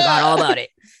phone. I forgot all about it.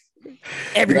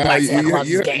 Every black Santa Claus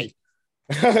is gay.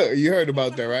 You heard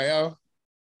about that, right, Al?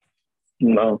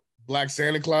 No. Black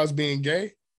Santa Claus being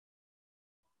gay?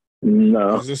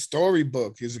 No. It's a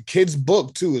storybook. It's a kid's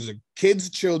book, too. It's a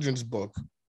kid's children's book.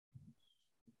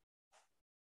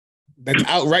 That's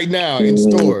out right now in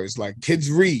stores. Like,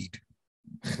 kids read.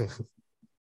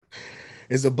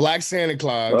 It's a black Santa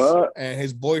Claus, and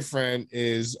his boyfriend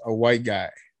is a white guy.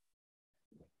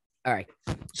 All right.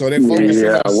 So they're focusing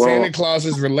on Santa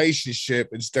Claus's relationship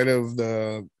instead of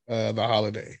the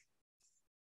holiday.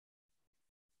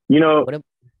 You know,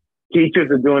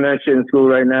 teachers are doing that shit in school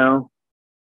right now.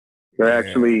 They're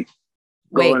actually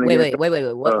wait.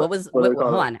 What was? Hold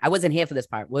on, I wasn't here for this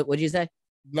part. What did you say?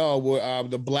 No,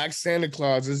 the black Santa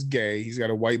Claus is gay. He's got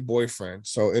a white boyfriend.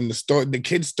 So in the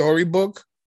kid's storybook,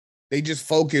 they just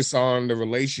focus on the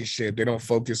relationship. They don't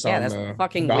focus on the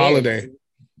holiday.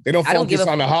 They don't focus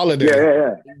on the holiday.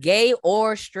 Yeah. Gay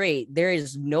or straight, there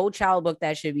is no child book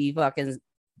that should be fucking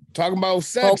talking about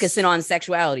sex. Focusing on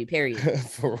sexuality, period.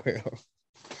 For real.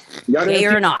 Y'all gay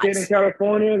or not. Kid in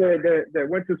California that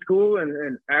went to school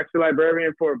and asked the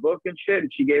librarian for a book and shit,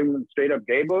 and she gave him a straight up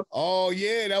gay book. Oh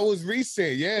yeah, that was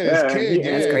recent. Yeah, that's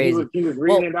crazy. He was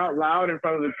reading it out loud in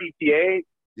front of the PTA.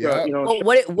 Yeah.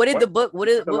 What did the book? What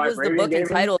was the book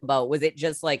entitled about? Was it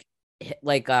just like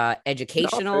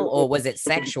educational, or was it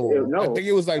sexual? I think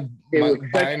it was like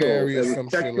binary or some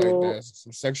shit like that.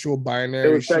 Some sexual binary.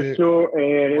 It was sexual,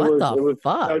 and it was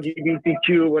fuck?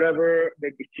 LGBTQ, whatever.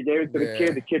 She gave it to the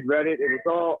kid. The kid read it. It was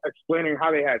all explaining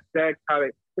how they had sex.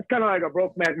 It's kind of like a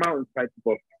Brokeback Mountain type of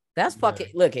book. That's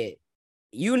fucking. Look it.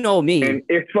 You know me. And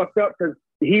it's fucked up because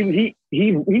he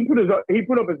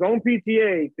put up his own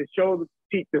PTA to show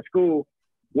the school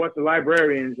what the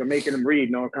librarians are making them read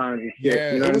and all kinds of shit.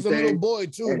 Yeah, you know it was a saying? little boy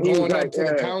too And he was going like, up to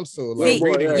the council. See,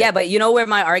 Like, reading. yeah, but you know where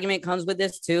my argument comes with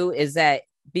this too is that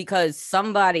because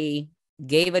somebody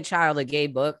gave a child a gay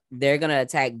book, they're gonna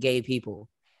attack gay people.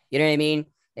 You know what I mean?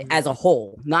 As a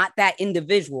whole, not that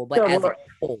individual, but as a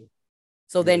whole.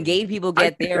 So then gay people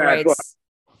get their rights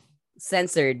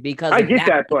censored because I get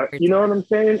that, but you know what I'm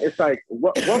saying? It's like,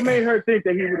 what made her think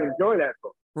that he would enjoy that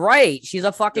book? Right. She's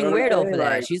a fucking You know what I'm weirdo saying? for that.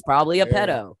 Like, She's probably a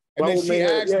pedo. And then What she made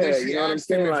her- asked, yeah, you know what I'm him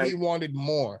saying? if he wanted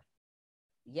more.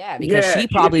 Yeah, because she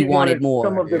probably if wanted more.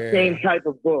 Some of the same type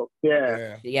of book.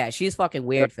 Yeah. Yeah, she's fucking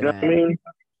weird for You know that. what I mean?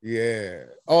 Yeah.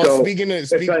 Oh, So, speaking of,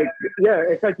 it's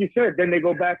like you said. Then they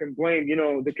go back and blame,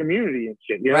 the community and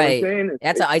shit. You know Right. what I'm saying?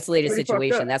 That's an isolated pretty fucked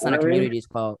situation. up, That's you not a know what I mean? community's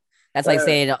fault. That's like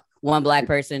saying one black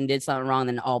person did something wrong,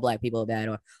 then all black people are bad,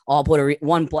 or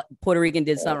one Puerto Rican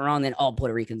did something wrong, then all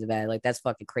Puerto Ricans are bad. Like that's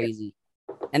fucking crazy.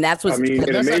 And that's what's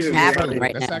that's actually happening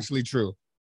right That's now. actually true.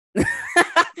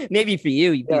 Maybe for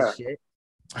you piece of shit.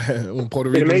 When Puerto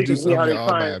It Ricans do amazes me something, they're all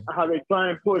bad. how they try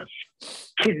and push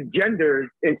kids' genders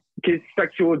and kids'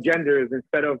 sexual genders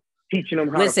instead of teaching them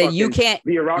how Listen, to you can't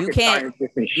be a rocket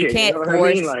scientist and shit. You can't know what I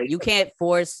force mean? Like, you can't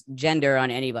force gender on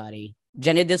anybody.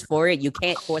 Gender dysphoria, you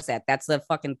can't force that. That's the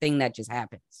fucking thing that just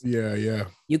happens. Yeah.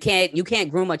 You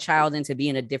can't groom a child into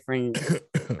being a different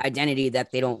identity that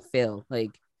they don't feel.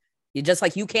 Like you just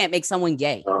like you can't make someone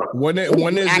gay. When do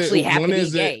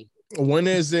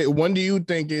you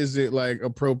think is it like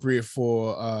appropriate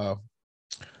for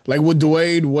like with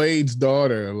Dwayne Wade's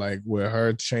daughter, like with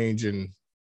her changing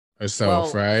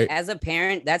herself, right? As a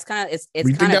parent, that's kind of it's You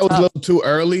think kind of that was a little too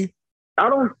early?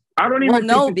 I don't even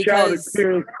think the child because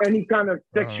experienced any kind of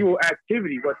sexual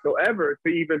activity whatsoever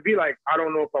to even be like, I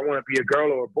don't know if I want to be a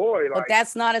girl or a boy. Like, but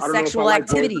that's not a I don't know if I sexual like boys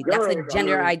activity. or That's a girls.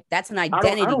 gender. That's an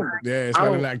identity. Yeah, it's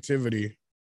not an activity.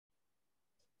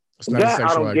 It's not a That I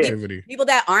sexual don't get. activity. People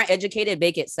that aren't educated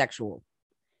make it sexual.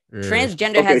 Yeah.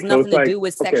 Transgender has nothing to do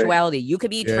with okay. sexuality. You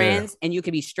could be trans and you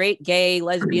could be straight, gay,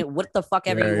 lesbian, what the fuck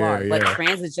ever you are. But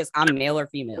trans is just I'm male or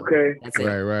female. Okay. That's it.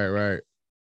 Right.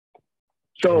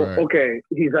 So, Right. okay,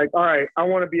 he's like, all right, I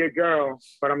want to be a girl,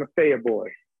 but I'm going to stay a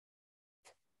boy.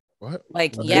 What?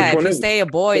 Like, Which yeah, if one you is stay a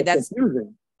boy, that's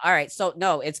confusing. all right. So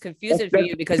no, it's confusing for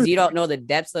you because you don't know the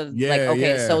depths of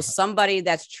so somebody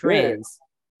that's trans,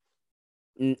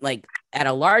 like at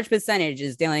a large percentage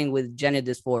is dealing with gender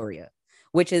dysphoria,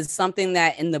 which is something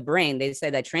that in the brain, they say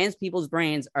that trans people's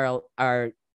brains are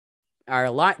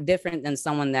a lot different than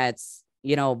someone that's,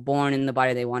 born in the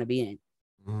body they want to be in.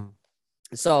 Mm-hmm.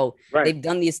 So they've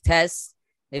done these tests,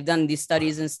 they've done these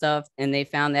studies and stuff, and they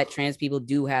found that trans people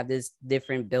do have this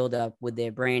different buildup with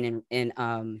their brain and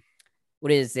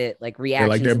what is it, like reactions,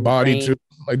 like their body too,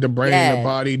 like the brain and the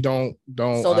body don't.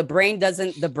 So the brain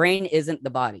isn't the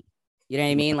body. You know what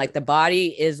I mean? Like the body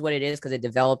is what it is because it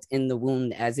developed in the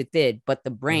womb as it did, but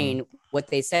the brain, what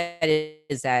they said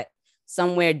is that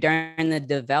somewhere during the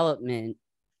development,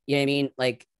 you know what I mean?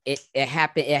 Like it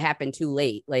happened too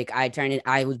late. Like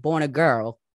I was born a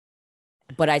girl,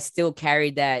 but I still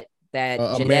carried that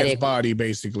a genetic man's body,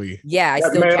 basically. Yeah, I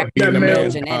still carried the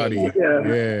man's genetic. body.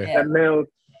 Yeah. That male.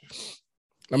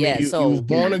 I mean, you was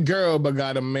born a girl, but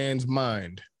got a man's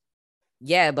mind.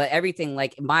 Yeah, but everything,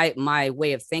 like my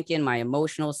way of thinking, my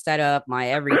emotional setup, my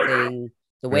everything,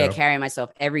 the way I carry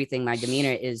myself, everything, my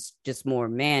demeanor is just more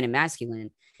man and masculine.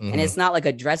 And it's not like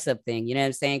a dress up thing, you know what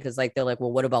I'm saying? Because like they're like,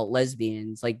 well, what about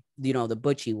lesbians? Like, the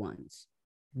butchy ones.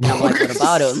 And I'm like, what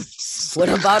about them? What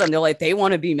about them? They're like, they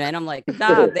want to be men. I'm like,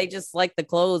 nah, they just like the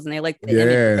clothes and they like the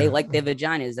image. They like their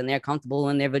vaginas and they're comfortable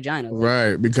in their vaginas. Like,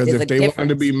 right, because if they wanted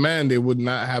to be men, they would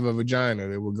not have a vagina.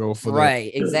 They would go for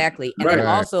exactly. And then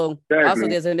also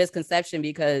there's a misconception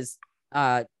because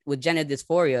with gender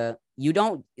dysphoria,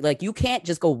 you can't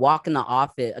just go walk in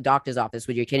a doctor's office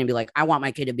with your kid and be like, I want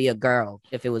my kid to be a girl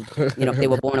if it was, if they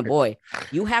were born a boy.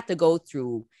 You have to go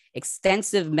through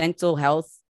extensive mental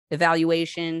health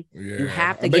evaluation. You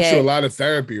have to get a lot of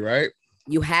therapy, right?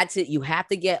 You have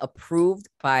to get approved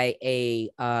by a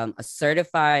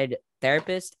certified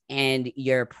therapist and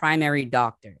your primary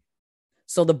doctor.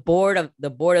 So the board of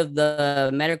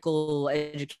the medical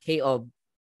educate or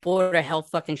board of health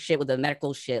fucking shit with the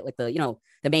medical shit, like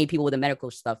the main people with the medical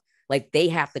stuff, like they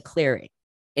have to clear it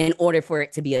in order for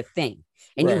it to be a thing.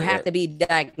 And you have to be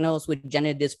diagnosed with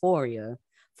gender dysphoria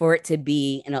for it to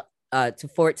be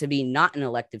for it to be not an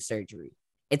elective surgery.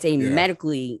 It's a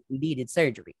medically needed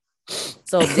surgery.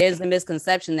 So there's a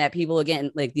misconception that people are getting,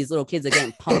 like these little kids are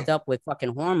getting pumped up with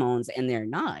fucking hormones, and they're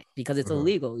not, because it's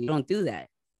illegal. You don't do that.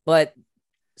 But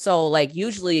so like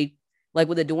usually like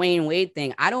with the Dwayne Wade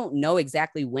thing, I don't know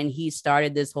exactly when he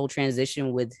started this whole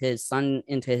transition with his son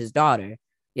into his daughter.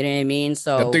 You know what I mean?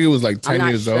 So I think it was like 10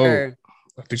 years old.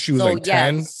 I think she was like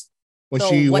 10 when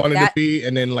she wanted to be,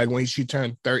 and then like when she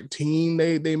turned 13,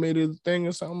 they made a thing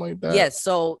or something like that. Yeah.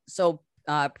 So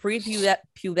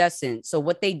prepubescent. So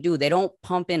what they do, they don't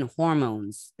pump in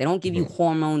hormones. They don't give you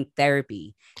hormone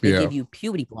therapy. They give you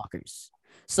puberty blockers.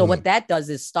 So what that does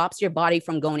is stops your body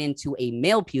from going into a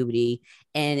male puberty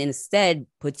and instead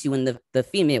puts you in the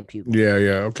female puberty.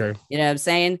 Yeah, okay. You know what I'm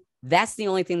saying? That's the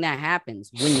only thing that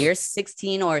happens. When you're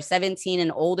 16 or 17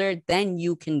 and older, then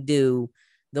you can do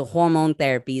the hormone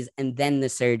therapies and then the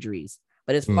surgeries.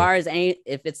 But as far as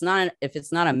if it's not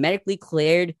a medically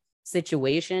cleared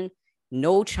situation,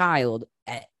 no child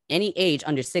at any age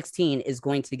under 16 is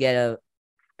going to get a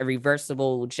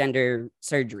reversible gender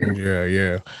surgery.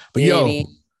 Yeah.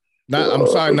 But I'm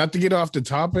sorry, not to get off the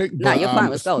topic. No, you're fine.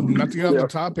 Let's go. Not to get off the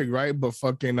topic, right? But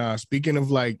fucking speaking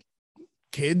of like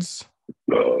kids,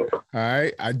 all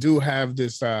right, I do have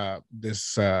this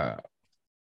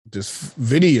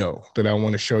video that I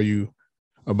want to show you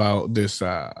about this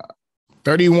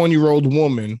 31-year-old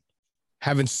woman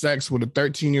having sex with a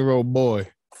 13-year-old boy.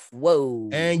 Whoa.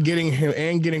 And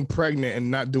getting pregnant and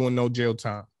not doing no jail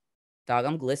time. Dog,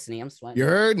 I'm glistening. I'm sweating. You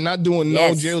heard? Not doing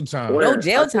no jail time. No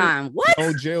jail time. What?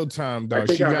 No jail time,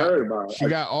 dog. She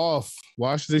got off.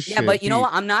 Watch this shit. Yeah, but you know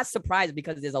what? I'm not surprised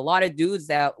because there's a lot of dudes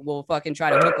that will fucking try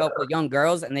to hook up with young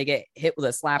girls and they get hit with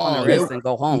a slap on the wrist and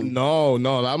go home. No,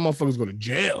 that motherfuckers go to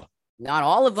jail. Not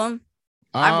all of them.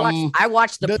 I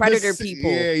watched the Predator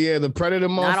people. Yeah, the Predator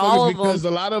motherfuckers, because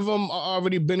a lot of them are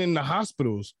already been in the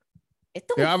hospitals.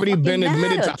 They already been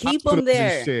admitted to keep them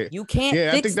there. Shit. You can't fix that.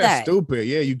 I think that's stupid.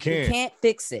 Yeah, you can't. You can't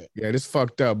fix it. Yeah, this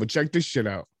fucked up. But check this shit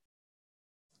out.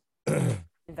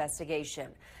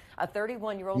 Investigation. A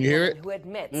 31-year-old woman who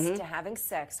admits to having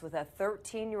sex with a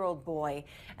 13-year-old boy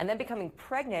and then becoming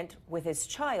pregnant with his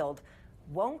child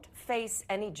won't face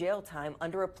any jail time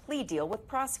under a plea deal with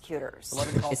prosecutors.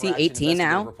 Is he 18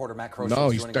 now? No,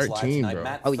 he's 13,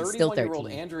 bro. Oh, he's still 13.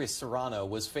 31-year-old Andrea Serrano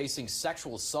was facing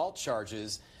sexual assault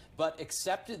charges, but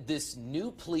accepted this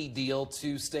new plea deal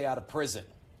to stay out of prison.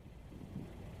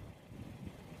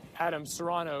 Adam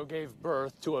Serrano gave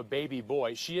birth to a baby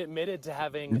boy. She admitted to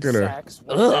having sex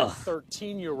with a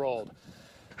 13-year-old.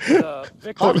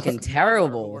 Fucking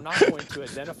terrible. We're not going to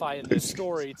identify in this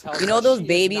story. You know those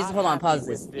babies? Hold on, pause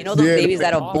this. You know those babies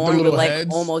that are born with like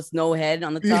almost no head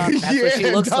on the top? That's what she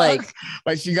looks like.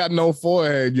 Like she got no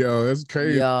forehead, yo. That's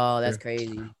crazy. Yo, that's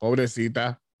crazy.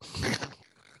 Pobrecita.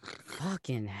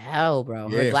 Fucking hell, bro.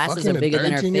 Her glasses are bigger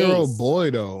than her face. 13-year-old boy,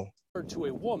 though. To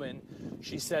a woman,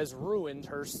 she says ruined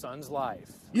her son's life.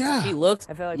 Yeah. She looks,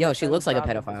 I feel like yo, she looks like a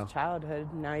pedophile.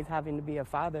 Childhood, now he's having to be a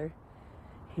father.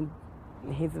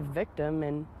 He's a victim,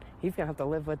 and he's gonna have to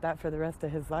live with that for the rest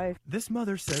of his life. This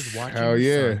mother says watching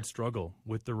her son struggle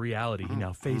with the reality he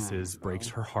now faces breaks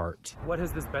her heart. What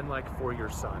has this been like for your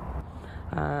son?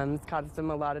 It's caused him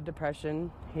a lot of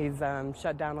depression. He's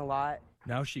shut down a lot.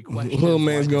 Now she questions little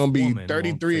man's gonna be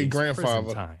 33 and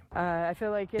grandfather. I feel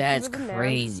like if that's he was a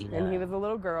crazy. man and he was a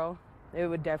little girl, it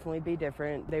would definitely be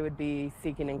different. They would be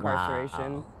seeking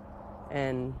incarceration. Wow.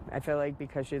 And I feel like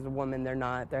because she's a woman, they're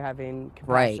having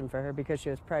compassion for her because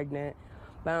she was pregnant.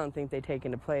 But I don't think they take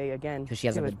into play again because she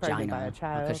has a vagina by a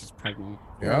child. Because she's pregnant.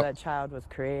 Yeah, that child was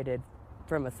created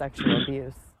from a sexual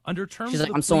abuse. Under terms she's like,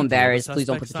 of I'm so embarrassed. Please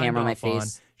don't put the suspect camera on my signed off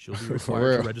face. She'll be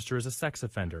required to register as a sex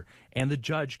offender, and the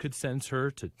judge could sentence her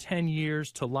to 10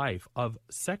 years to life of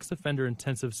sex offender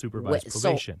intensive supervised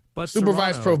probation. But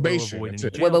supervised probation.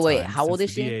 Wait. How old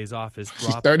is she? DA's office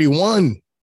She's 31.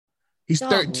 He's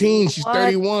 13. She's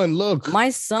 31. Look, my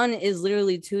son is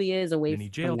literally 2 years away from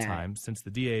jail that. time since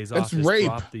the DA's office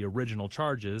dropped the original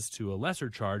charges to a lesser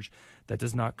charge that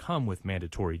does not come with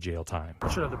mandatory jail time.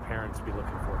 What should other parents be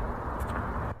looking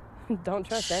for? Don't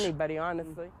trust anybody,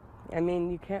 honestly. I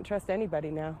mean, you can't trust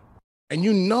anybody now. And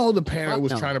you know the parent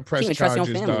was trying to press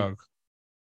charges, dog.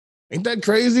 Ain't that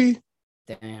crazy?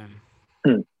 Damn.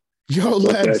 Yo,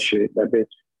 that shit, that bitch.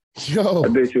 Yo.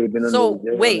 That bitch would been so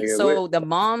wait, so the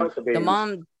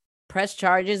mom pressed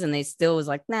charges and they still was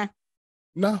like, nah.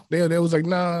 No, they was like,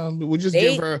 nah,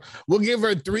 we'll give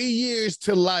her 3 years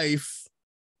to life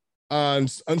on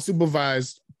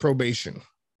unsupervised probation.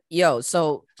 Yo,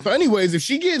 so anyways, if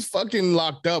she gets fucking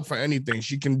locked up for anything,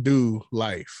 she can do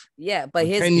life. Yeah, but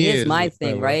here's my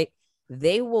thing, right?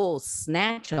 They will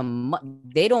snatch them.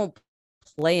 They don't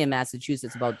play in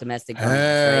Massachusetts about domestic violence.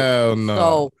 Hell no.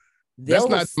 So they'll that's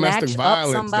not snatch domestic up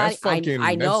violence. somebody. That's fucking,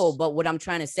 I know, but what I'm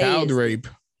trying to say child is rape.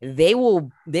 They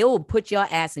will put your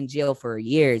ass in jail for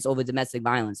years over domestic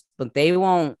violence, but they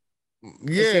won't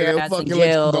Yeah, they'll fucking let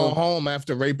you go home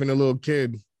after raping a little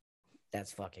kid.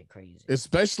 That's fucking crazy.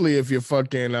 Especially if you're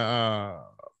fucking a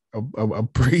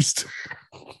priest.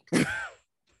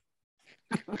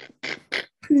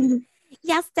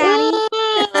 Yes, daddy.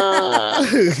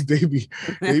 they be.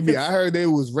 I heard they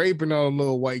was raping all them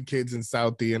little white kids in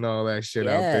Southie and all that shit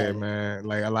out there, man.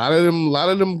 Like a lot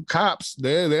of them cops,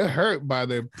 they're hurt by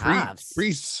the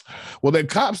priests. Well, they're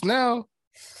cops now.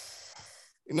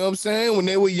 You know what I'm saying? When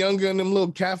they were younger in them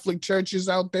little Catholic churches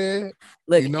out there,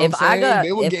 look, you know what I'm saying?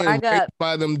 They were getting raped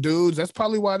by them dudes. That's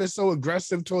probably why they're so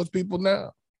aggressive towards people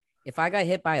now. If I got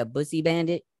hit by a bussy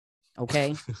bandit,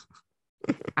 okay,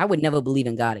 I would never believe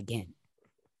in God again.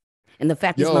 And the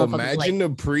fact, imagine the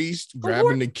priest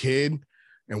grabbing the kid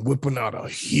and whipping out a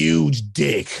huge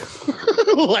dick.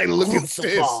 Like, look at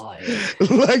this.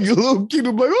 Like a little kid,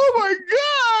 I'm like, oh my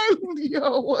God.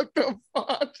 Yo, what the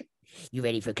fuck? You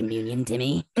ready for communion,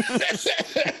 Timmy?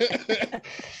 The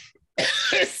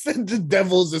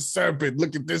devil's a serpent.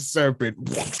 Look at this serpent.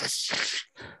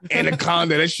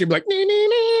 Anaconda. That shit be like.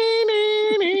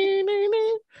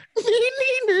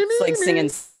 It's like singing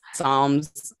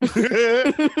Psalms.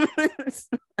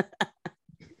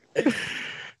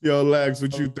 Yo, Lex,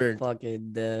 what you think?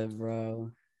 Fucking dead,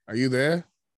 bro. Are you there?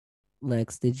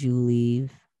 Lex, did you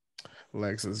leave?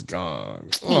 Lex is gone.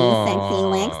 Hey, sexy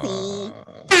Lexi.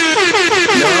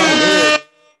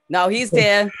 No, he's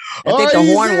there. I think the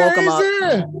horn woke him up.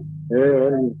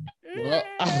 Well,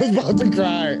 I was about to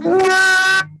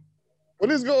cry.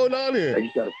 What is going on here?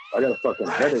 I got a fucking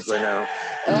headache right now.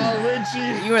 Oh,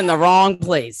 Richie. You're in the wrong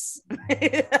place.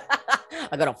 I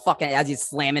got a fucking, as he's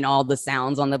slamming all the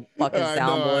sounds on the fucking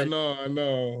soundboard. I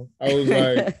know. I was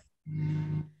like,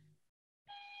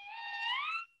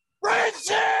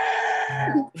 Richie!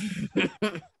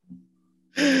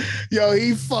 Yo,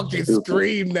 he fucking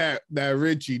screamed that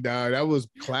Richie, dog. That was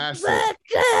classic.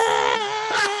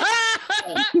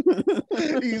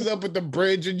 He's up at the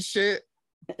bridge and shit.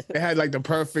 They had like the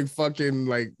perfect fucking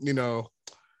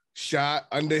shot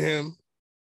under him.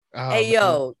 Hey,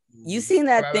 yo, you seen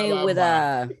that thing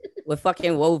with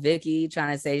fucking Woe Vicky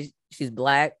trying to say she's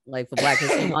black, like for Black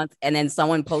History Month, and then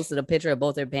someone posted a picture of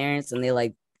both their parents and they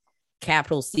like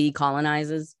capital C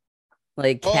colonizers,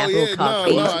 like capital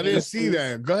Caucasian. No, I didn't see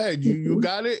that. Go ahead, you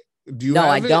got it? Do you? No,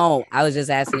 have I it? don't. I was just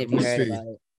asking if you heard about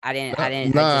it. I didn't.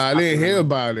 I didn't hear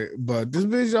about it. But this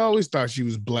bitch always thought she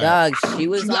was black. Doug, she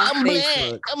was on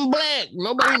Facebook. I'm black.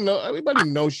 Nobody know. Everybody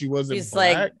knows she wasn't. She's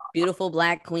black. Like beautiful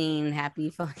black queen.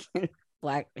 Happy fucking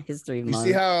Black History Month.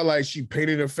 You see how like she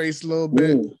painted her face a little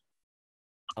bit?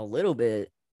 A little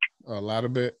bit. A lot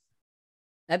of bit.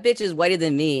 That bitch is whiter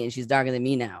than me, and she's darker than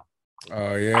me now.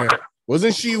 Oh yeah.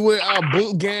 Wasn't she with our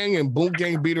Boot Gang and Boot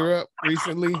Gang beat her up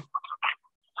recently?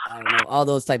 I don't know. All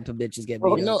those type of bitches get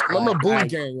beat up. Remember Boot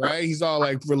Gang, right? He's all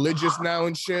like religious now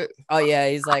and shit. Oh yeah,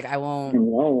 he's like, I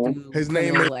won't. His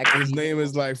name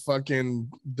is like fucking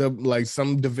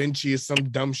some Da Vinci or some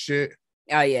dumb shit.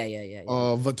 Oh yeah.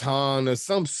 Vuitton or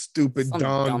some stupid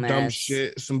dumb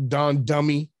shit. Some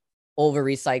dummy. Over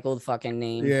recycled fucking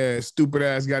name. Yeah, stupid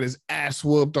ass got his ass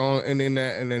whooped on and then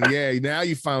now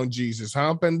you found Jesus,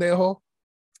 huh, pendejo?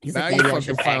 Now you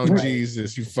fucking found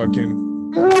Jesus, you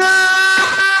fucking.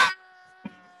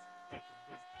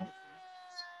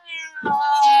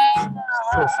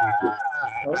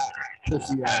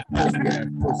 Pussy.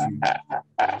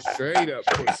 Straight up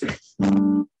pussy.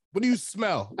 What do you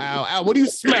smell? Al, what do you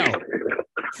smell?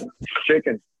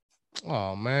 Chicken.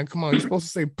 Oh man, come on. You're supposed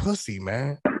to say pussy,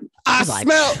 man. I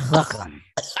smell.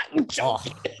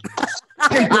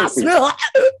 I smell.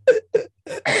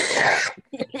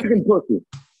 Chicken pussy.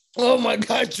 Oh my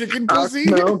God, chicken pussy.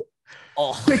 Chicken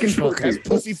pussy. That's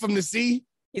pussy from the sea.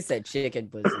 He said chicken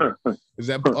pussy. Is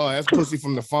that? Oh, that's pussy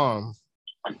from the farm.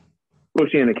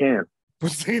 Pussy in a can.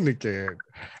 Pussy in the can.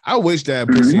 I wish that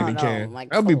pussy in the can. Like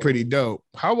that'd be pretty dope.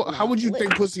 How would you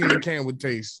think pussy in the can would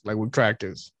taste? Like with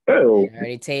crackers? Ew.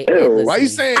 Ew. Why are you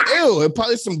saying ew? It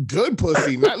probably some good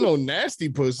pussy, not no nasty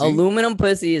pussy. Aluminum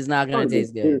pussy is not gonna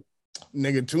taste good.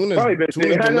 Nigga, tuna's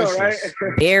delicious. Know, right?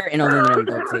 Beer and aluminum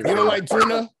don't taste good. You don't like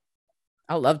tuna?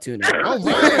 I love tuna. Oh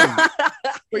man.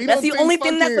 That's the only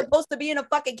thing that's supposed to be in a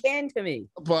fucking can to me.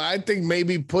 But I think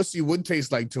maybe pussy would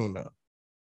taste like tuna.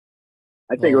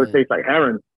 I think it would taste like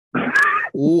herring.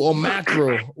 Ooh, or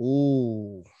mackerel.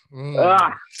 Ooh.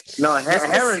 No,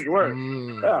 herring's worse.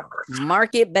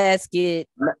 Market basket.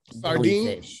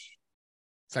 Sardine?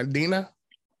 Sardina?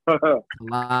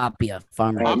 Tilapia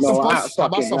farmer. Octopus? How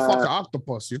about some fucking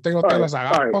octopus? You think that's an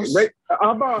octopus?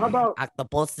 How about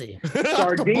octopusy?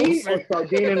 Sardine or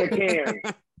sardine in the can?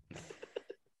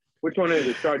 Which one is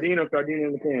it? Sardine or sardine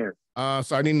in the can?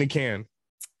 Sardine in the can.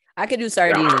 I could do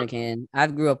sardines in a can. I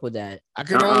grew up with that. I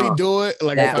could only do it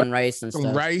like that on rice and some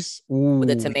stuff. rice with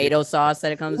the tomato sauce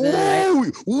that it comes in.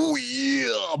 Right? Ooh, yeah.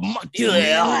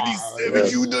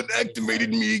 You done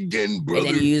activated me again, brother.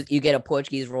 And then you get a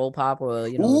Portuguese roll pop or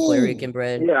Puerto Rican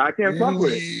bread. Yeah, I can't fuck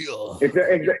with it.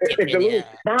 It's a little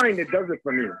spine that does it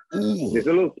for me. There's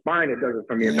a little spine that does it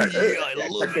for me. It's like, I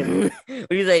love it.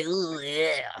 He's like, ooh,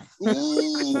 yeah.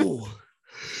 Ooh.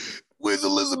 Where's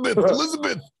Elizabeth?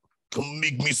 Elizabeth, come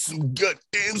make me some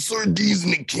goddamn sardines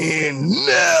in a can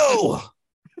now.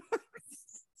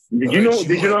 Did you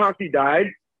know how she died?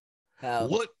 How?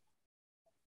 What?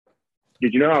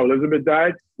 Did you know how Elizabeth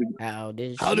died? How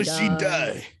did she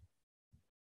die?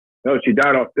 No, she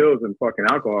died off pills and fucking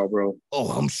alcohol, bro.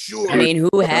 Oh, I'm sure. I mean,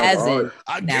 who hasn't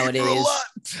nowadays?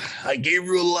 I gave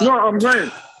her a lot. No, I'm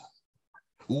saying.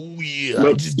 Oh yeah,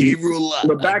 I just gave her a lot.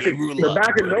 But back in those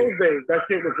days, that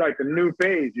shit was like the new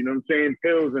phase. You know what I'm saying?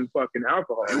 Pills and fucking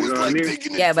alcohol. You know what I mean?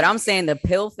 Yeah, but I'm saying the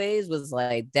pill phase was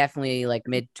like definitely like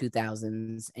mid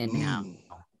 2000s and now.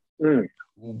 Oh,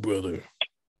 brother.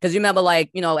 Because you remember,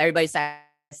 like, everybody started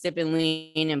sipping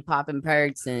lean and popping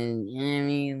perks and, you know what I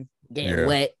mean, getting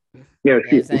wet. Yeah,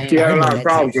 she had a lot of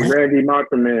problems with Randy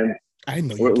Macho Man. I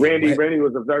know. Randy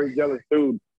was a very jealous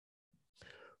dude.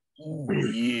 Oh,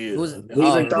 yeah.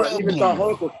 Even thought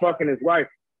Hulk was fucking his wife.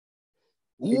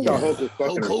 He thought Hulk was fucking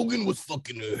Hulk Hogan was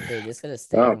fucking her. Hey, this could have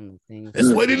stayed on the thing.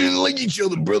 That's why they didn't like each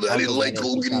other, brother. I didn't like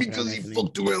Hogan because he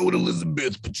fucked around with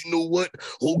Elizabeth. But you know what?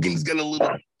 Hogan's got a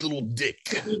little dick.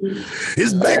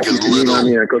 His dick is little.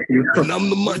 And I'm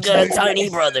the much. Got a tiny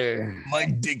brother. My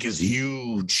dick is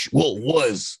huge. Well, it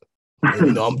was.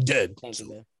 I'm dead. Thank you,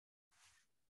 man.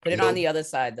 Put it on the other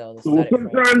side, though.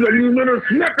 Sometimes I use little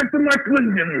snap into my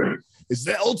clinton. Is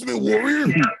that Ultimate Warrior?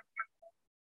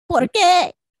 ¿Por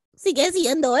qué? Sigue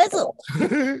siendo eso.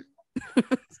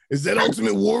 Is that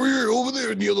Ultimate Warrior over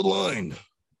there in the other line?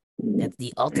 That's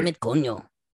the ultimate coño.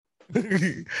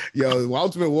 Yo,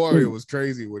 Ultimate Warrior was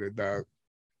crazy with it, dog.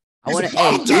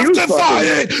 I'm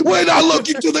justifying when I look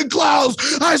into the clouds.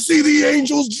 I see the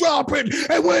angels dropping,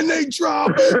 and when they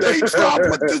drop with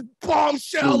the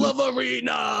bombshell of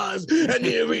arenas, and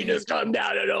the arenas come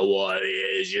down to the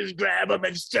warriors, just grab them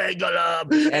and strangle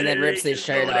them, and then rips his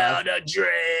shirt off. Down the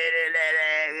drain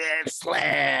and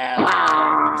slam.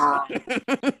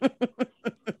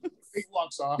 He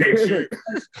walks off.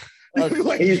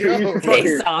 Like, he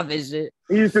takes off his shit.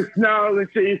 He used to snarl and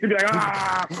shit. He used to be like,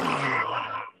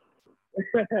 ah.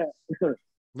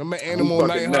 I'm an animal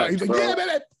night high. He's like, yeah,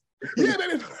 baby. Yeah,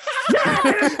 baby.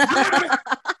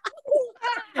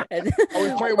 I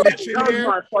was playing with his chin That was hair.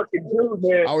 my fucking dude,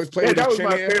 man. I was playing with his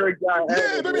chin hair. That was my favorite guy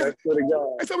ever. Yeah, baby. I swear to God.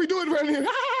 That's how we do it around here.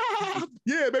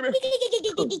 Yeah, baby.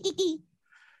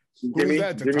 Jimmy,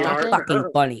 That's fucking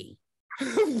funny.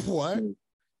 What?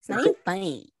 It's not even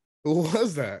funny. Who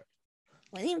was that?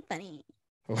 It wasn't even funny.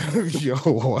 Yo,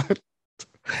 what?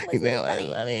 It was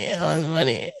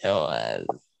funny. It was.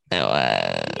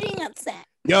 I'm getting upset.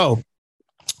 Yo,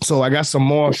 so I got some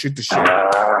more shit to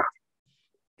share.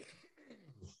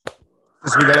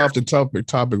 Since we got off the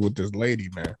topic with this lady,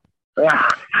 man.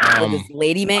 This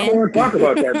lady, man? I want to talk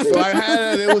about that.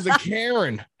 So there was a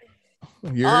Karen.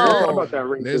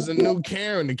 There's a new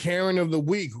Karen, the Karen of the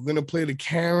week. We're gonna play the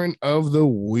Karen of the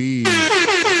week.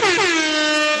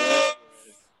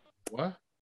 What?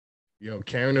 Yo,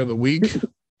 Karen of the week.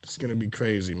 It's gonna be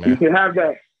crazy, man. You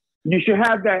should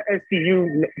have that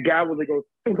SCU gavel that goes.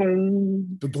 Let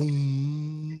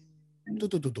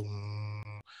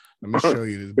me show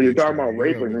you this. But you're talking about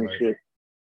raping and shit.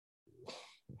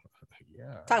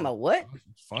 Yeah. Talking about what?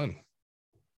 It's fun.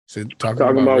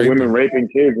 Talking about women raping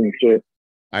kids and shit.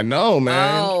 I know,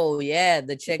 man. Oh yeah,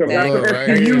 the chick that.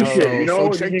 Right? You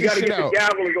know, so you gotta get the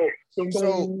gavel and go.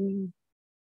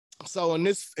 So in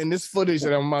this footage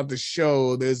that I'm about to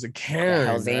show, there's a Karen,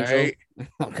 Hell's right? Angel.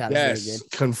 Oh, God, yes,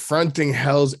 confronting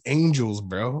Hell's Angels,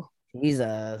 bro. He's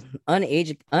a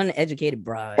uneducated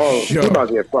bride. Oh, she's about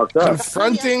to get fucked up.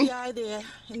 Confronting. There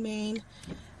in Maine,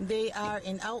 they are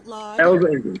an outlaw. Hell's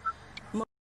Angels.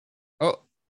 Oh,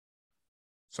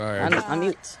 sorry. I'm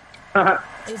mute.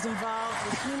 Is involved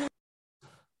with human.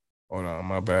 Hold on,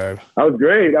 my bad. That was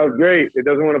great. It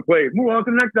doesn't want to play. Move on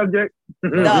to the next subject.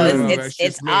 No,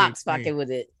 it's Ox fucking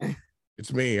with it.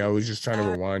 It's me. I was just trying to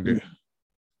rewind it.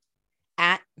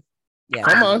 Yeah.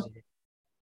 Come on.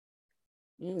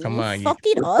 Fuck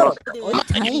it up.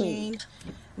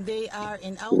 They are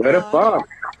an What the fuck?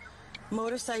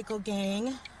 Motorcycle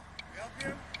gang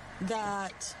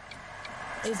that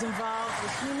is involved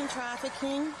with human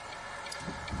trafficking,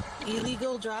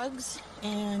 illegal drugs,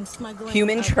 and smuggling.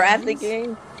 Human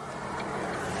trafficking?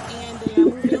 And they We are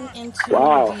moving into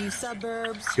the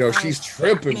suburbs. Yo, she's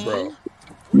tripping, bro.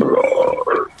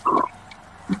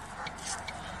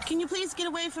 Can you please get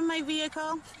away from my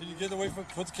vehicle? Can you get away from?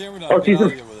 Put the camera down. Get out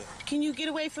of here with it. Can you get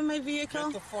away from my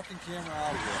vehicle? Get the fucking camera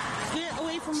out of here. Get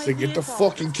away from my vehicle. Get the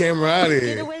fucking camera out of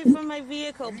here. Get away from my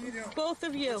vehicle, both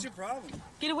of you. What's your problem?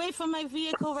 Get away from my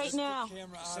vehicle right now.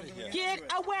 Get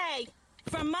away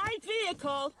from my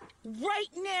vehicle right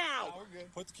now.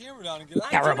 Put the camera down and get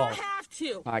out. I do not have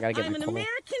to. Oh, I gotta get I'm my an color.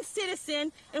 American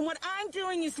citizen, and what I'm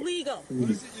doing is legal.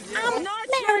 I'm not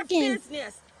American. your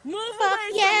business. Move away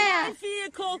from my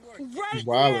vehicle right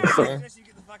Wow, now. son.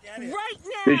 Right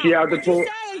now. Did she have to pull?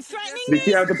 Threatening Did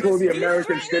she me? have to pull the You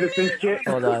American threatening citizen me? shit?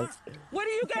 Hold on. What are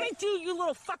you gonna do, you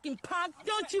little fucking punk?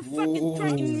 Don't you fucking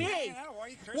threaten me.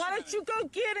 Why don't you go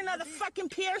get another fucking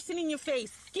piercing in your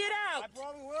face? Get out.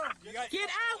 Get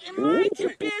out and mind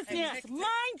your business.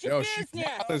 Mind your Yo, she's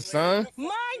business. wild, son.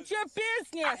 Mind your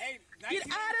business. Get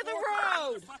out of the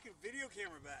road.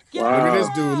 Look at this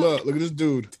dude. Look at this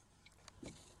dude.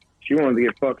 She wanted to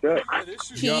get fucked up.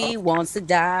 She wants to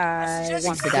die.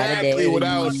 Wants to die today. Exactly what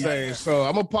I was saying. So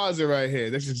I'm gonna pause it right here.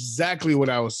 That's exactly what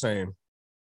I was saying.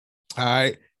 All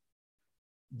right.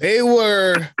 They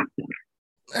were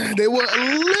a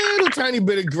little tiny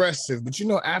bit aggressive, but you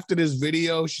know, after this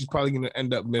video, she's probably gonna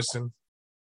end up missing.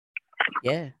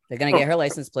 Yeah, they're gonna get her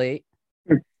license plate.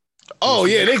 Oh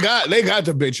yeah, they got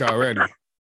the bitch already.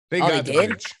 They got the did?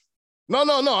 bitch. No,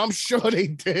 I'm sure they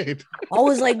did. I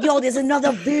was like, yo, there's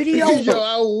another video. Yo,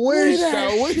 I wish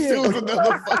there was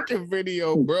another fucking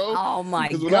video, bro. Oh my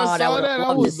God. When I saw that,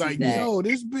 I was like, yo,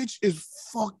 this bitch is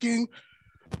fucking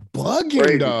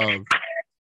bugging, dog.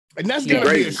 And that's gonna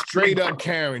be a straight up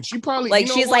Karen. She probably like,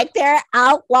 she's like, they're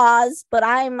outlaws, but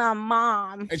I'm a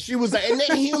mom. And she was like, and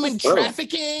they're human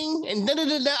trafficking and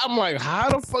da-da-da-da. I'm like, how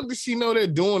the fuck does she know they're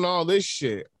doing all this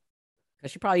shit?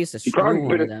 Because she probably used to She probably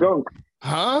bit a skunk.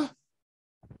 Huh?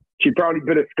 She probably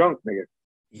bit a skunk, nigga.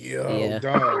 Yo,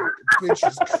 dog. Bitch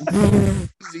is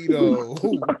crazy, though.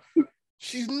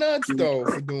 She's nuts, though,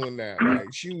 for doing that.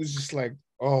 Like, she was just like,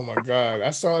 oh, my God. I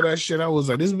saw that shit. I was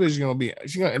like, this bitch is going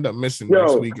to end up missing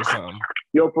next week or something.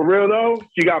 Yo, for real, though,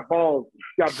 she got balls.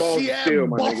 She got balls. She had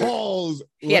balls.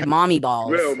 She had mommy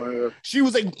balls. Real, man. She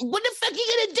was like, what the fuck you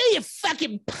gonna do, you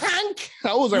fucking punk?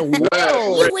 I was like,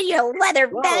 whoa. You with your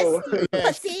leather vest,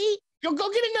 pussy. Go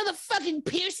get another fucking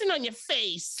piercing on your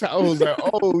face. I was like,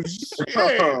 oh, shit.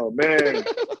 Oh, man.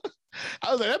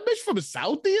 I was like, that bitch from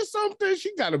Southie or something?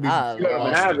 She gotta be Let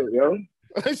him have it, yo.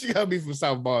 She gotta be from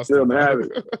South Boston. Let him have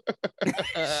it.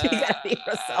 She gotta be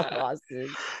from South Boston.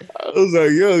 I was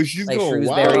like, yo, she's Like going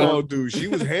Shrewsbury. wild, dude. She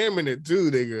was hamming it too,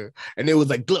 nigga. And it was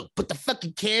like, look, put the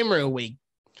fucking camera away.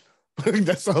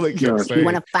 That's all they kept saying. You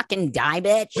want to fucking die,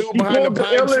 bitch? Dude behind the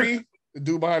pine tree. The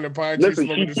dude behind the pine tree Listen,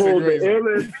 smoking she the pulled the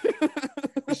cigarettes.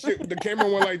 illest. Shit, the camera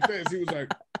went like this. He was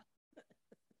like,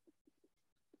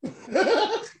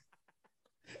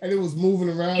 and it was moving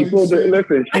around. She pulled the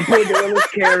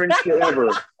illest Karen shit ever.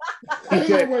 She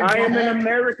said, I am an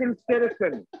American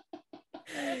citizen.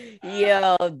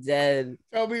 Yo, I'm dead.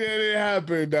 Tell me that it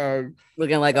happened, dog.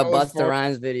 Looking like That a was Busta fun.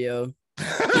 Rhymes video.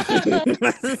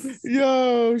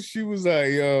 Yo, she was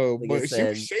like, yo, Like I but she said,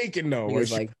 was shaking though he when was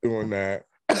she like- was doing that.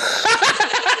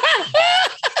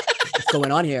 What's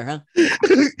going on here, huh?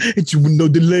 And you would know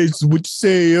the last what you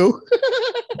say, yo.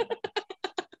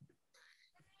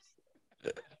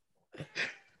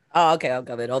 Oh, okay, I'm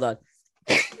coming. Hold on.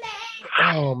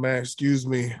 Oh man, excuse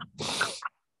me.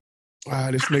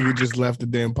 This nigga just left the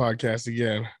damn podcast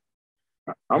again.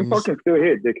 I'm fucking still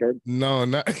here, dickhead. No,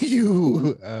 not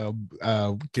you.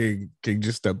 King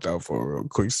just stepped out for a real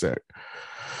quick sec.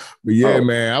 But yeah,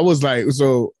 man, I was like,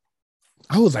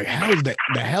 how's the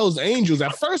Hell's Angels?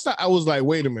 At first, I was like,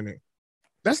 wait a minute,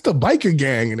 that's the biker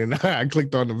gang. And then I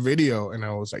clicked on the video, and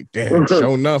I was like, damn,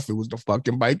 sure enough, it was the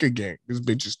fucking biker gang. This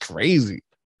bitch is crazy.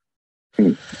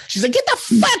 She's like, get the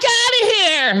fuck out of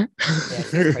here.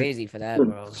 Yeah, she's crazy for that,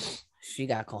 bro. She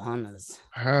got cojones.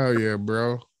 Hell yeah,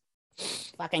 bro.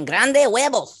 Fucking grande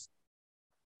huevos.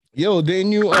 Yo,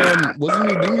 didn't you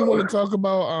didn't you want to talk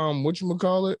about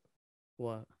whatchamacallit?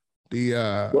 What?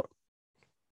 The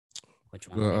Which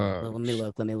one? Let me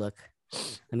look. Let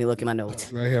me look at my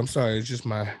notes. right here. I'm sorry, it's just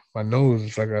my nose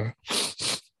is like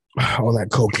all that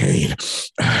cocaine.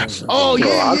 Oh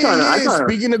yeah,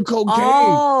 Speaking of cocaine.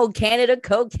 Oh, Canada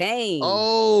cocaine.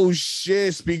 Oh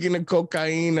shit. Speaking of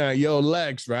cocaine, yo,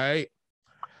 Lex, right?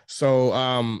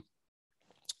 So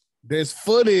there's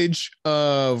footage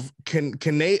of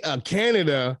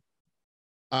Canada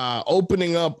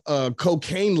opening up a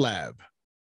cocaine lab.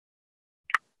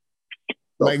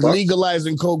 Like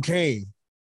legalizing cocaine.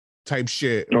 type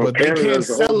shit, but they can't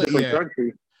sell it yet.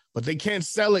 But they can't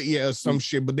sell it yet or some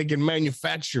shit, but they can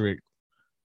manufacture it.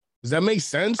 Does that make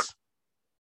sense?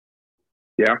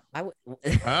 Yeah.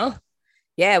 Huh?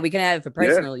 Yeah, we can have it for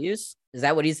personal use. Is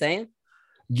that what he's saying?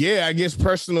 Yeah, I guess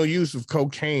personal use of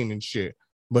cocaine and shit.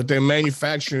 But they're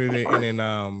manufacturing it in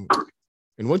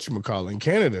whatchamacallit, in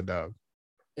Canada, dog.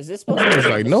 Is this supposed to be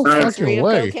like no fucking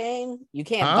way? Cocaine? You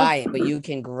can't buy it, but you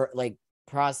can like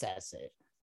process it.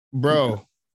 Bro,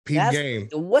 game.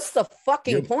 What's the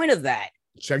fucking point of that?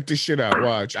 Check this shit out.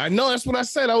 Watch. I know that's what I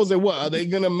said. I was like, what? Are they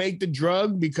gonna make the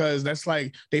drug? Because that's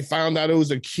like they found out it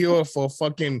was a cure for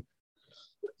fucking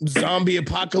zombie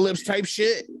apocalypse type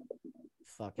shit.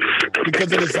 Fucking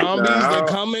because of the zombies, they're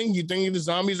coming. You think the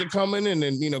zombies are coming, and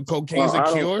then cocaine's a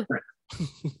cure?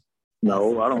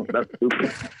 No, I don't. That's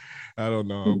stupid. I don't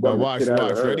know. But watch.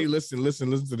 Ready? Listen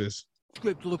to this.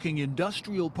 Script-looking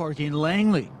industrial park in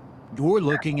Langley. You're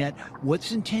looking at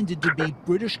what's intended to be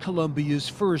British Columbia's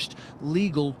first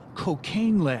legal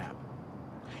cocaine lab.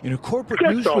 In a corporate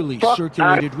news release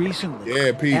circulated recently,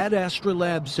 Ad Astra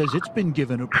Labs says it's been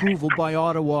given approval by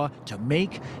Ottawa to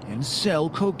make and sell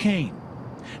cocaine,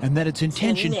 and that its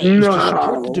intention is to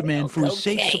support the demand for a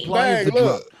safe supply of the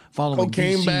drug, following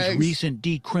BC's recent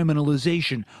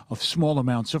decriminalization of small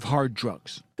amounts of hard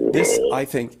drugs. This, I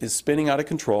think, is spinning out of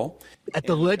control. At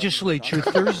the legislature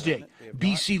Thursday,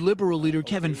 BC Liberal leader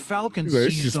Kevin Falcon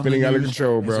seized on the news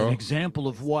as an example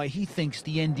of why he thinks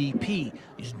the NDP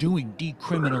is doing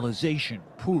decriminalization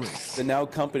poorly. The now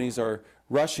companies are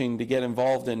rushing to get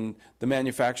involved in the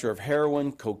manufacture of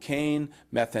heroin, cocaine,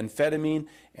 methamphetamine,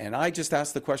 and I just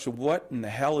asked the question, what in the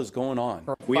hell is going on?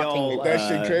 We all that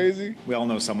shit crazy. We all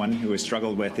know someone who has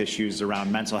struggled with issues around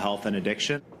mental health and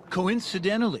addiction.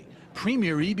 Coincidentally,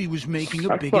 Premier Eby was making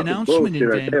a big announcement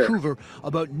in Vancouver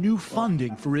about new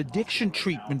funding for addiction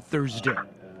treatment Thursday.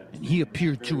 And he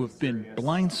appeared to have been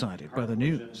blindsided by the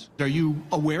news. Are you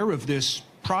aware of this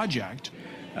project?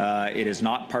 It is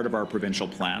not part of our provincial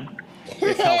plan.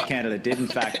 If Health Canada did in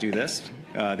fact do this,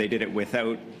 they did it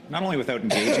not only without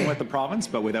engaging with the province,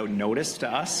 but without notice to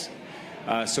us.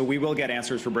 So we will get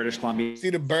answers for British Columbia. See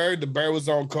the bird? The bird was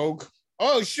on coke.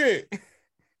 Oh, shit.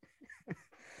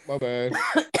 My bad.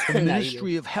 The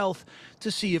Ministry of Health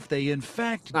to see if they in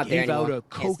fact gave out a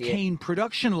cocaine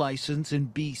production license in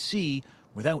BC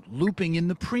without looping in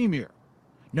the Premier.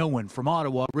 No one from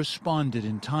Ottawa responded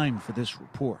in time for this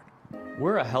report.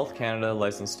 We're a Health Canada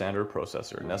licensed standard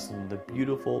processor nestled in the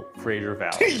beautiful Fraser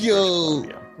Valley. Yo.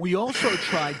 We also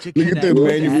tried to connect with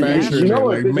manufacturing. You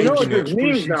know what this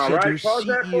means now, right?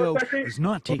 CEO is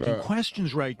not taking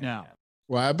questions right now.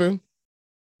 What happened?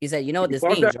 He said, you know what this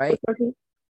means, right?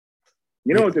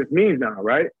 You know what this means now,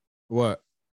 right? What?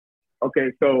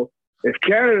 Okay, so if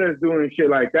Canada's doing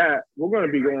shit like that, we're going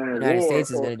to be going to war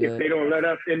if they don't let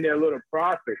us in their little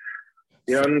profit.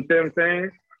 You know what I'm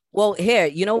saying? Well, here,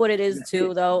 you know what it is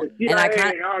too, though?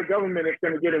 And our government is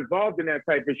going to get involved in that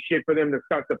type of shit for them to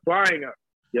start supplying us.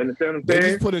 You understand what I'm saying? They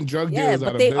just putting drug deals out of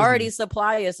business. Yeah, but they already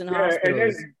supply us in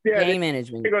hospitals. Pain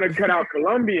management. They're going to cut out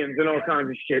Colombians and all kinds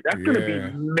of shit. That's going to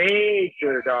be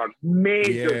major, dog.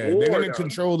 Major war, they're going to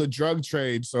control the drug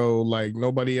trade, so like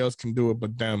nobody else can do it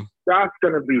but them. That's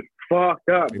going to be fucked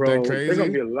up, bro. Ain't that crazy? There's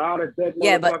going to be a lot of dead.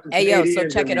 Yeah, but hey, yo, so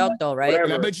check it out though, right?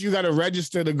 And I bet you got to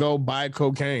register to go buy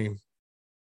cocaine.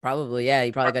 Probably, yeah.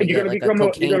 You probably got to get like a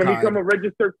cocaine You're card. become a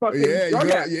registered fucking drug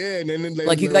addict. And then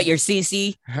like you got your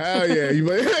CC. Hell yeah, you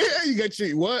got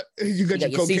your what? You got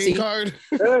your cocaine CC card.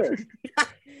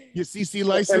 Your CC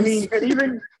license. I mean,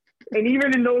 and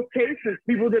even in those cases,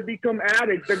 people that become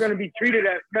addicts, they're going to be treated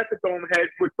as methadone heads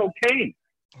with cocaine.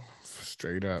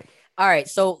 Straight up. All right,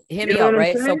 so hear me out,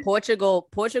 right? So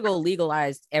Portugal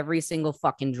legalized every single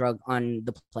fucking drug on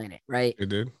the planet, right? It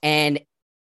did, and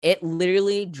it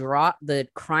literally dropped the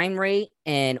crime rate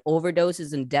and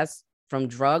overdoses and deaths from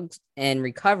drugs, and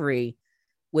recovery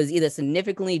was either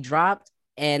significantly dropped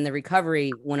and the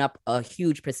recovery went up a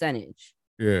huge percentage.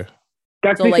 Yeah.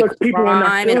 That's so because like people are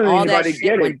not and all that get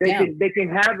shit it. They can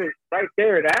have it right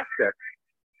there at access.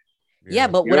 Yeah,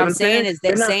 but what I'm saying is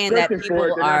they're saying that people are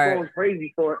not going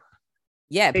crazy for it.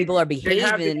 Yeah, people are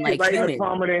behaving like right humans. in the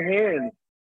palm of their hands.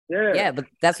 Yeah, but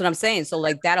that's what I'm saying. So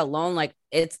like that alone, like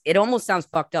it almost sounds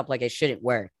fucked up, like it shouldn't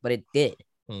work, but it did.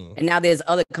 And now there's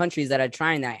other countries that are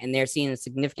trying that, and they're seeing a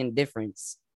significant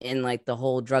difference in like the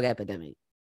whole drug epidemic.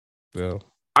 Yeah,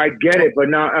 I get it, but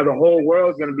now the whole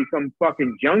world's gonna become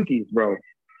fucking junkies, bro.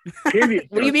 What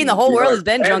do you mean the whole world has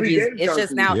been junkies? It's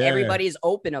just now everybody's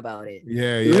open about it.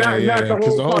 Not the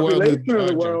whole population of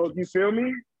the world. You feel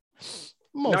me?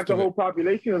 Not the whole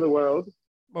population of the world.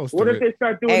 What if they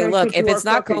start doing? Hey, look, if it's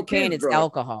not cocaine, it's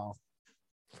alcohol.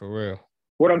 For real.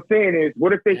 What I'm saying is,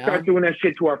 what if they start doing that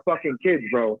shit to our fucking kids,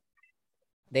 bro?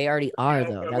 They already are,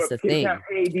 though. That's the thing. Have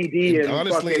ADD and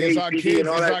honestly, it's our kids. It's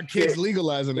our kids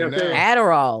legalizing it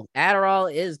now.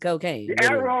 Adderall is cocaine.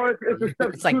 Adderall is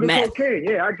it's like meth. Cocaine.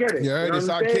 Yeah, I get it. Yeah, it's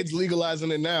our kids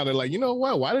legalizing it now. They're like, you know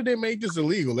what? Why did they make this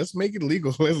illegal? Let's make it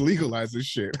legal. Let's legalize this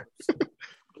shit.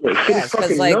 Yeah,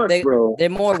 because like they're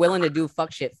more willing to do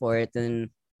fuck shit for it than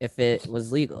if it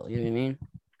was legal. You know what I mean?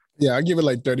 Yeah, I give it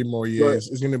like 30 more years.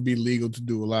 It's gonna be legal to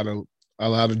do a lot of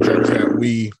drugs that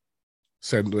we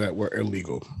said that were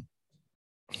illegal.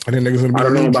 And then there's gonna be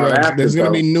new drugs. There's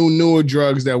gonna be newer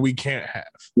drugs that we can't have.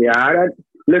 Yeah,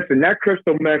 listen, that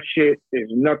crystal meth shit is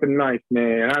nothing nice,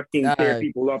 man. I've seen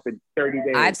people up in 30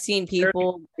 days. I've seen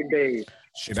people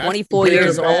 24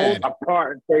 years old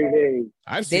apart in 30 days.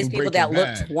 There's people that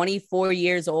look 24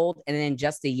 years old, and then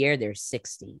just a year they're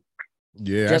 60.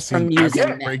 Yeah, just from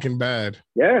using Breaking Bad.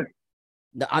 Yeah,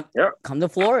 come to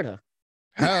Florida.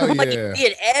 Hell yeah. Like, you see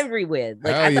it everywhere.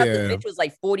 Like, I thought the bitch was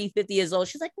like 40, 50 years old.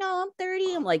 She's like, no, I'm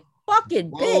 30. I'm like,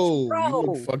 fucking bitch,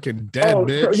 bro. You fucking dead,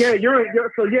 bitch.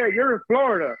 So you're in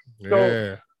Florida.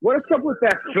 So what's up with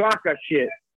that Flocka shit?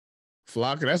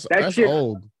 Flocka, that's shit,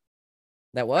 old.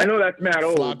 That what? I know that's mad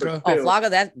old. Flocka. Flocka,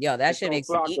 that shit makes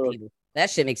you eat people. That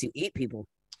shit makes you eat people.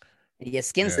 Your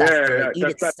skin starts to eat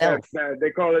itself.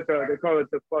 They call it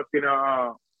the fucking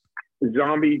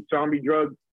zombie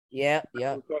drug. Yeah.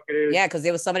 Yeah, because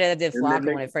there was somebody that did Flocka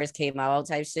when it first came out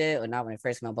type shit. Or not when it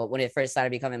first came out, but when it first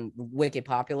started becoming wicked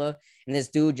popular. And this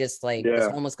dude just like, this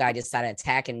homeless guy just started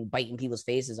attacking, biting people's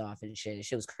faces off and shit.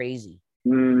 Shit was crazy.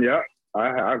 Yeah,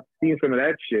 I've seen some of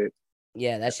that shit.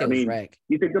 Yeah, that shit was wreck.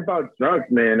 You think about drugs,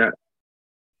 man.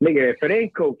 Nigga, if it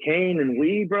ain't cocaine and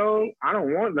weed, bro, I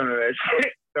don't want none of that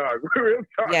shit, dog. Real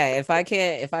talk. Yeah, if I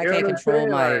can't control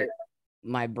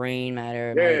my brain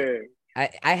matter, I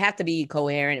have to be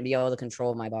coherent and be able to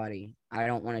control my body. I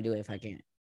don't want to do it if I can't.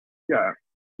 Yeah.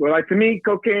 Well, like to me,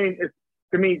 cocaine is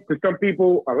to some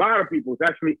people, a lot of people, it's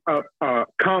actually a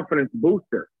confidence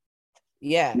booster.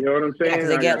 Yeah. You know what I'm saying? Yeah, because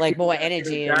they get like more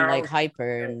energy and like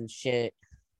hyper and shit.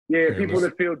 Yeah, people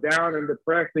that feel down and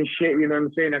depressed and shit, you know what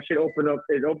I'm saying? That shit opens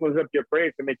up your brain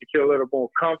to make you feel a little more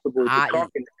comfortable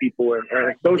talking to people and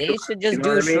social. They should just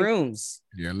do shrooms.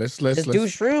 Yeah, let's do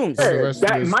shrooms.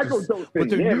 But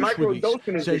their news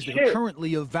release says they're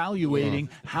currently evaluating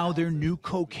how their new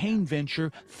cocaine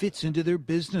venture fits into their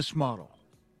business model.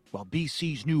 While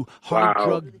BC's new hard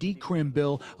drug decrim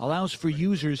bill allows for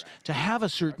users to have a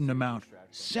certain amount,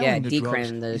 selling the drugs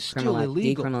is still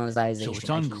illegal. So it's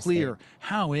unclear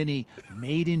how any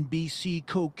made in BC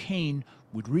cocaine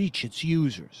would reach its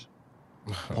users.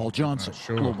 Paul Johnson,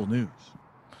 Global News.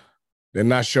 They're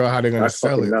not sure how they're going to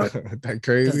sell it. That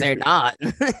crazy? Because they're not.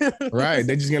 Right.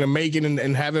 They're just going to make it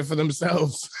and have it for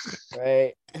themselves.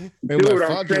 Right. They're like,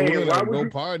 fuck it, we're going to go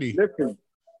party.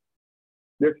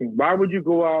 Listen, why would you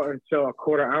go out and sell a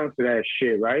quarter ounce of that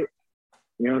shit, right?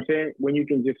 You know what I'm saying? When you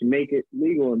can just make it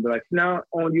legal and be like, no,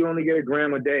 you only get a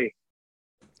gram a day.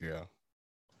 Yeah.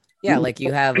 Yeah, like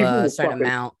you have a certain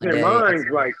amount a day. Their minds,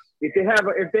 like if they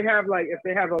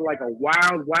have a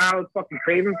wild fucking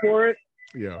craving for it,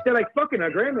 they're like, fucking a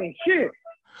gram ain't shit.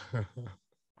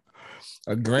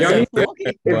 A gram.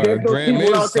 If there's those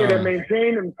people out there that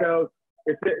maintain themselves,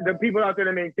 if the people out there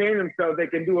that maintain themselves, they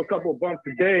can do a couple bumps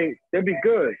a day, they'd be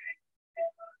good.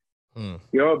 But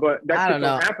that shit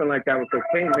don't happen like that with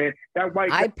cocaine, man. That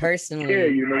white I personally scare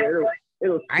you, man.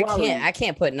 It'll I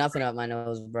can't put nothing up my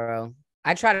nose, bro.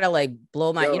 I try to like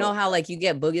blow my, you know how like you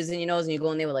get boogers in your nose and you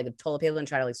go in there with like a toilet paper and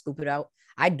try to like scoop it out.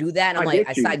 I do that and I'm like,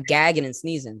 I start gagging and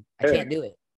sneezing. I can't do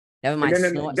it. Never mind.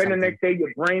 Then the next day,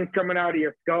 your brain's coming out of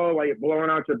your skull, like you're blowing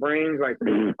out your brains, like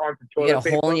onto toilet you get a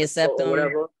hole in your septum or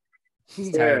whatever.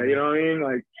 Yeah, you know what I mean?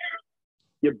 Like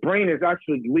your brain is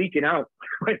actually leaking out.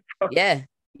 Yeah,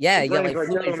 you get like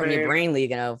fluid from your brain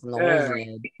leaking out from the holes in your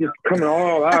head. It's just coming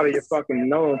all out of your fucking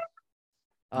nose.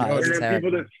 And then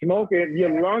people that smoke it,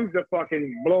 your lungs are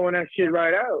fucking blowing that shit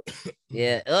right out.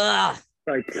 Yeah. Ugh.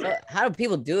 Like, how do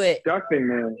people do it? Disgusting,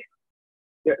 man.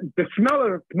 Yeah, the smell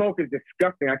of smoke is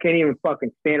disgusting. I can't even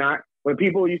fucking stand it. When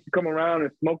people used to come around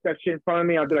and smoke that shit in front of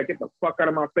me, I'd be like, get the fuck out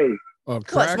of my face.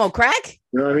 What, smoke crack?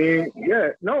 You know what I mean? Yeah.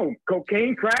 No,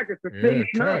 cocaine, crack, it's the same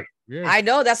smell. Yeah. I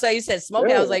know. That's why you said smoke.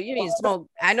 I was like, you mean smoke.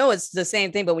 I know it's the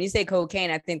same thing, but when you say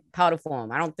cocaine, I think powder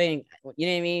form. I don't think, you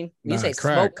know what I mean? When you say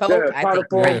crack. smoke coke, I think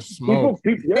crack.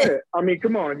 People, I mean,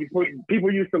 come on.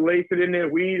 People used to lace it in their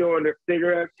weed or their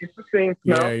cigarettes. It's the same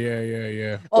smell.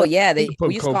 Yeah. Oh, yeah. We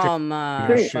used to call them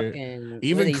fucking...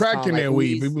 Even crack in their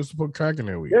weed. People used to put crack in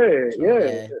their weed.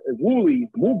 Yeah. Woolies,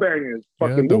 woo bangers,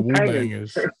 fucking the woo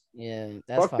bangers. Yeah,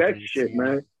 that's fuck that shit,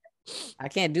 man. I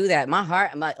can't do that. My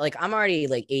heart, I'm already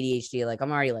like ADHD. Like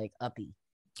I'm already like uppy.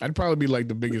 I'd probably be like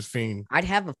the biggest fiend. I'd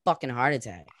have a fucking heart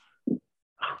attack.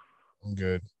 I'm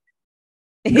good.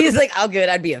 He's like, I'm good.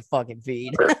 I'd be a fucking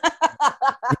fiend. If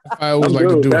I was like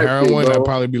to do heroin, I'd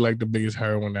probably be like the biggest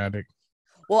heroin addict.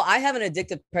 Well, I have an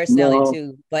addictive personality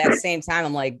too, but at the same time,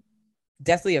 I'm like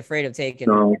definitely afraid of taking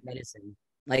medicine.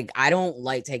 Like I don't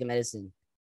like taking medicine.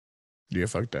 Yeah,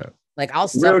 fuck that. Like I'll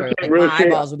suffer. Like my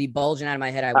eyeballs will be bulging out of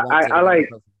my head.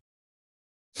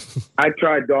 I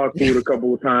tried dog food a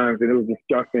couple of times and it was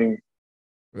disgusting.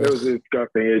 It was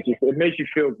disgusting. It makes you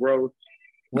feel gross.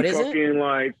 What is it?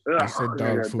 Like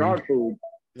dog food.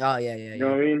 Oh yeah. You know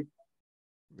what I mean?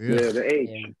 Yeah, the H.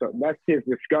 Yeah. So that shit's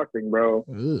disgusting, bro.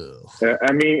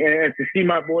 I mean, and to see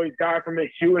my boys die from it,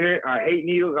 shooting it. I hate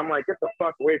needles. I'm like, get the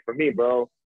fuck away from me, bro.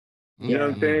 You know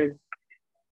what I'm saying?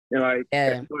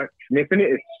 And like, sniffing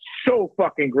it is so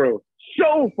fucking gross.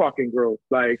 So fucking gross.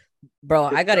 Like, bro,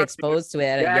 I got exposed to it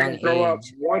at a young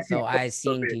age. So I've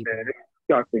seen people. It's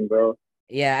disgusting, bro.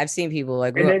 Yeah, I've seen people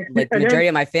like the majority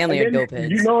of my family are dope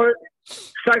heads. You know it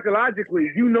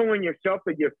psychologically. You know in yourself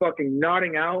that you're fucking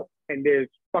nodding out and there's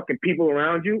fucking people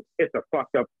around you. It's a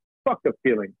fucked up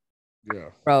feeling. Yeah,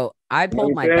 bro. I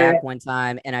pulled my back one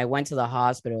time and I went to the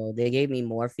hospital. They gave me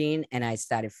morphine and I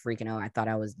started freaking out. I thought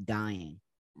I was dying.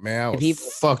 Man, I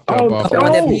was fucked up.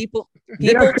 People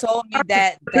told me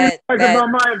that about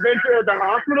my adventure at the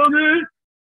hospital, dude.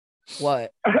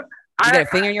 What? You got a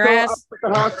finger in your ass? At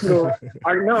the hospital.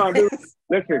 I know, dude.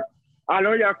 Listen, I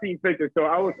know y'all seen pictures. So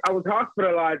I was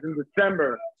hospitalized in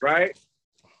December, right?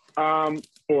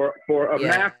 For a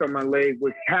mass on my leg,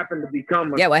 which happened to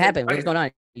become what happened? What's going on?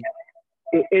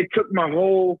 It took my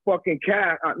whole fucking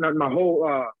calf, not my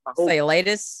whole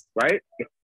cellulitis, right?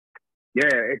 Yeah,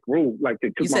 it grew like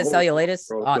it took. You said cellulitis?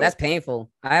 Oh, that's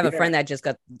painful. I have a friend that just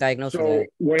got diagnosed with it.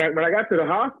 When I got to the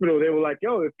hospital, they were like,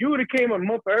 "Yo, if you would have came a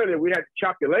month earlier, we'd have to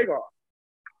chop your leg off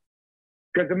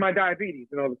because of my diabetes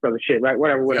and all this other shit, right?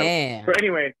 Whatever." Damn. So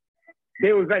anyway,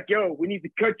 they was like, "Yo, we need to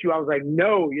cut you." I was like,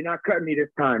 "No, you're not cutting me this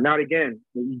time. Not again.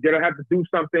 You're gonna have to do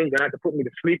something. You're gonna have to put me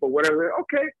to sleep or whatever."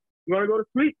 Okay, you want to go to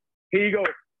sleep? Here you go.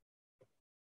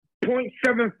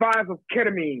 0.75 of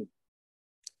ketamine.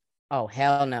 Oh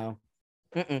hell no.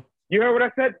 Mm-mm. You heard what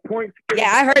I said?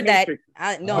 Yeah, I heard that.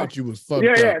 No, I thought you was fucked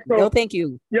up. So, no, thank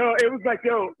you. Yo, it was like,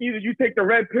 either you take the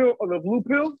red pill or the blue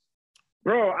pill.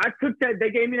 Bro, I took that. They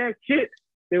gave me that shit.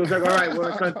 It was like, all right, we're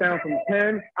gonna cut down from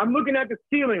 10. I'm looking at the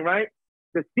ceiling, right?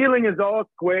 The ceiling is all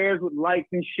squares with lights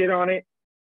and shit on it.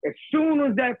 As soon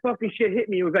as that fucking shit hit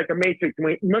me, it was like the Matrix.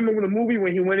 Remember when the movie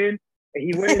when he went in and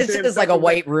he went into it's just like a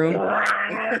white room.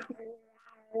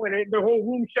 When the whole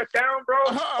room shut down, bro.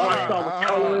 All I saw was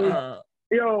colors.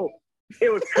 Yo, it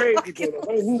was crazy, bro. The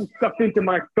whole room sucked into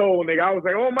my soul, nigga. I was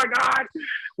like, oh my God,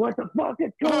 what the fuck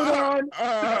is going on?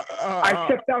 I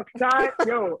stepped outside.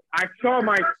 Yo, I saw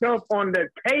myself on the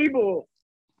table.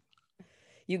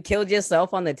 You killed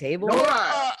yourself on the table? No,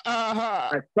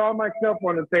 I saw myself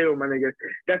on the table, my nigga.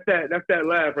 That's that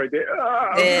laugh right there.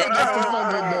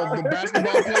 The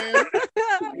basketball player?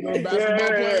 You know the basketball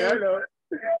player? I know.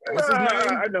 What's his name?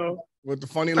 I know. With the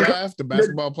funny laugh, the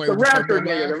basketball player. The rapper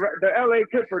nigga, the LA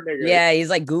Clipper nigga. Yeah, he's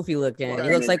like goofy looking.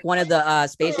 He looks like one of the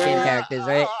Space Jam characters,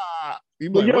 right?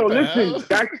 Like, yo, listen,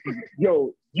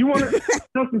 you want to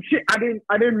know some shit? I didn't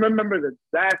remember the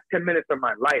last 10 minutes of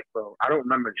my life, bro. I don't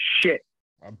remember shit.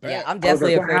 Yeah, I'm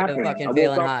definitely afraid of fucking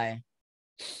feeling high.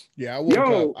 Yeah, I woke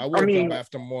up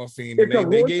after morphine. It's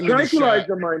they gave me the shot.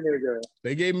 My nigga.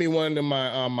 They gave me one in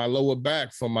my lower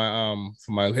back for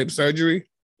my hip surgery.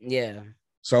 Yeah.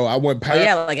 So I went paralyzed.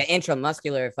 Yeah, like an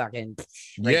intramuscular fucking.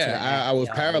 I was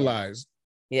paralyzed.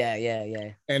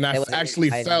 Yeah. And I actually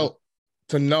felt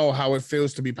to know how it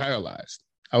feels to be paralyzed.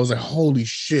 I was like, holy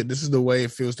shit, this is the way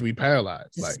it feels to be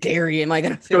paralyzed. It's like, scary. Am I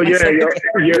gonna feel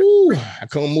I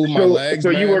couldn't move my legs.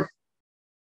 So man.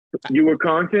 you were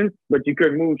conscious, but you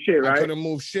couldn't move shit, right? I couldn't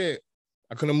move shit.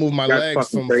 I couldn't move my legs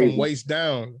from waist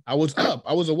down. I was up.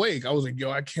 I was awake. I was like,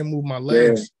 yo, I can't move my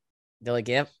legs. Yeah. They're like,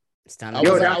 yep, it's time. I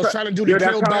was trying to do the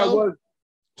kill bell.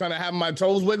 Trying to have my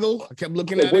toes wiggle. I kept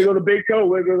looking at wiggle the big toe,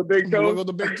 wiggle the big toe. Wiggle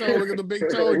the big toe, wiggle the big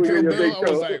toe. Kill Bill. I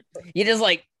was like, you just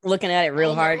like looking at it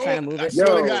real hard, trying to move it. I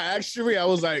swear to God, actually, I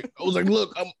was like,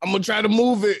 look, I'm gonna try to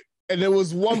move it. And there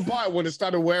was one part when it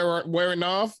started wearing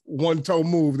off, one toe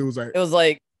moved. It was like I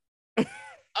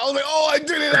was like, oh, I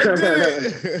did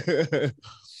it.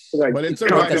 But it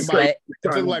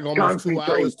took like almost 2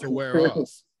 hours to wear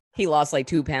off. He lost like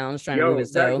 2 pounds trying to move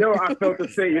his toe. I felt the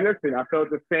same. Listen, I felt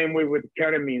the same way with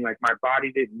ketamine. Like my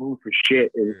body didn't move for shit.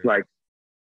 It was like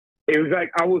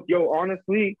I was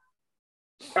honestly,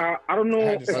 I don't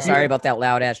know. Sorry about that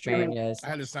loud ass train, guys. I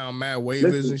had to sound mad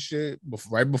waivers and shit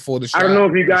right before the shot. I don't know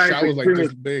if you guys the shot was like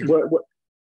this big.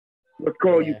 What's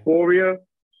called euphoria.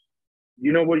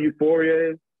 You know what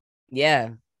euphoria is?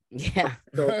 Yeah. Yeah.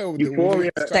 So,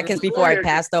 euphoria. Seconds before I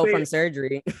passed out from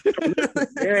surgery.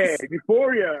 Yeah,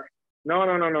 euphoria.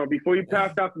 No. Before you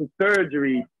passed out from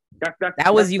surgery,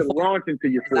 that was the launch into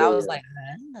euphoria. I was like,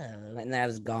 and that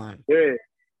was gone. Yeah.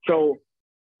 So,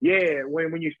 yeah,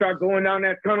 when you start going down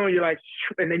that tunnel, you're like,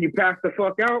 and then you pass the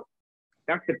fuck out.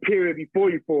 That's the period before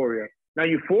euphoria. Now,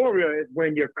 euphoria is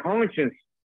when your conscience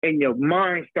and your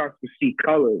mind starts to see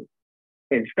colors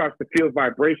and starts to feel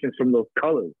vibrations from those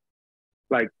colors.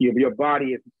 Like your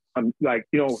body is like,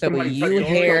 you know, so you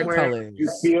hear colors. You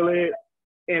feel it.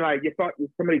 And like you thought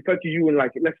somebody touches you and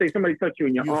like, let's say somebody touched you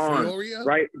in your arm,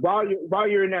 right? While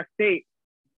you're in that state,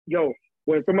 yo,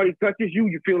 when somebody touches you,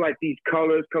 you feel like these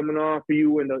colors coming off of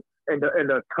you and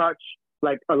the touch,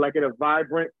 like in a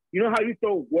vibrant. You know how you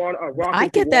throw a rock I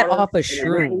into get that water off of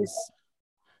shrooms.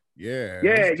 Yeah.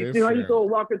 You see how you throw a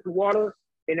rock into water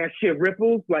and that shit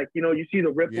ripples? Like, you know, you see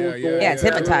the ripples. Yeah, it's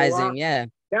hypnotizing. Yeah.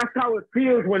 That's how it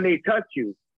feels when they touch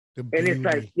you. And it's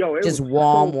like, yo, it just was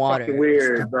warm so water. fucking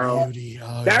weird, bro.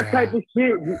 That type of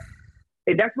shit.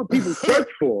 And that's what people search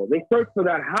for. They search for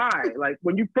that high. Like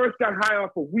when you first got high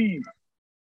off of weed,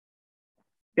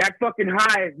 that fucking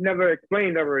high is never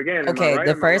explained ever again. Okay, right?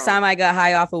 the first time I got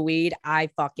high off of weed, I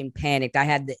fucking panicked. I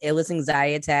had the illest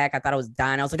anxiety attack. I thought I was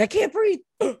dying. I was like, I can't breathe.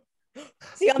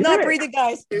 See, I'm not breathing,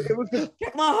 guys. It was just,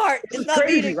 check my heart. It's not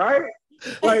crazy, beating. Right?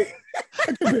 Like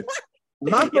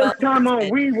my first time on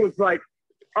weed was like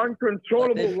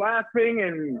uncontrollable laughing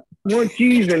and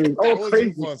munchies and all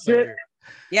crazy shit.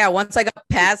 Yeah, once I got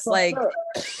past like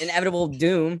inevitable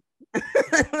doom. As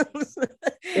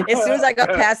soon as I got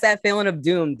past that feeling of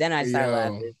doom, then I started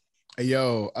laughing.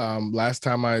 Yo, last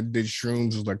time I did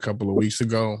shrooms was like a couple of weeks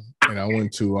ago, and I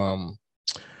went to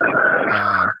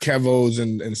Kevo's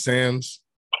and Sam's.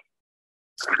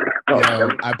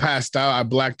 Yo, I passed out. I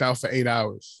blacked out for 8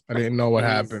 hours. I didn't know what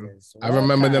happened. I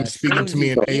remember them speaking to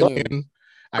me in Alien.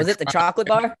 Was it the chocolate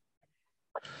bar?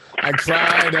 I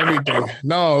tried everything.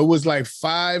 No, it was like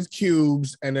 5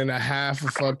 cubes and then a half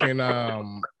of fucking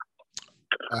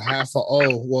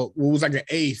what was like an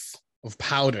eighth of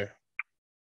powder.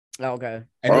 Okay.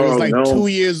 And it was like 2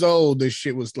 years old. This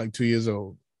shit was like 2 years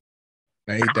old.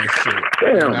 I ate that shit.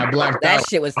 Damn. And I blacked that out.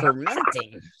 Shit was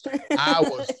fermenting. I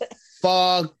was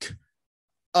fucked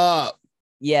up.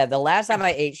 Yeah, the last time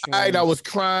I ate shrooms, I was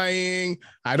crying.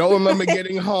 I don't remember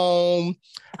getting home.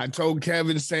 I told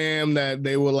Kevin Sam that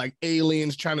they were like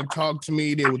aliens trying to talk to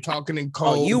me. They were talking in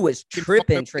code. Oh, you was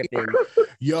tripping.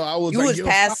 Yo, I was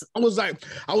I was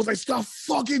like, stop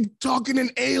fucking talking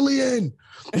in alien.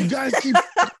 You guys keep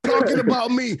talking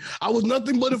about me. I was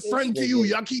nothing but a friend to you.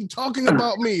 Y'all keep talking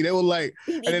about me. They were like,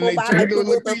 and then they turned to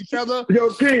look at each other.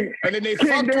 Yo, King. And then they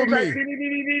fucked with me.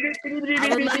 I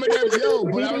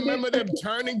remember them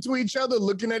turning to each other,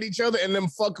 looking at each other, and them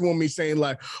fucking with me, saying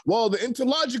like, well, the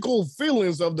interlogical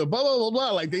feelings of the blah, blah, blah,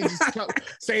 blah. Like they just kept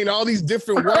saying all these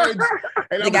different words.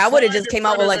 And I would have just came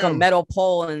out with like a metal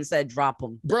pole and said, drop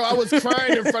them. Bro, I was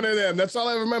crying in front of them. That's all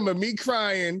I remember. Me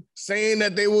crying, saying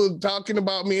that they were talking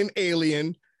about me in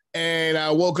Alien. And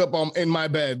I woke up in my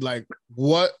bed like,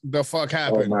 what the fuck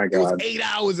happened? Oh my God. It was 8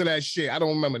 hours of that shit. I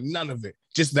don't remember none of it.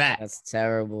 Just that. That's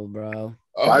terrible, bro.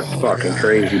 That's fucking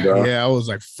crazy, bro. Yeah, I was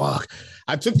like, fuck.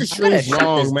 I took the shrooms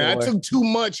wrong, man. I took too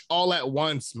much all at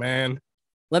once, man.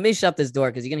 Let me shut this door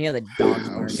because you can hear the dogs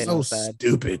barking. So outside.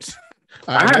 stupid.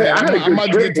 I'm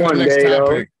about to get to the next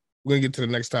topic. We're gonna get to the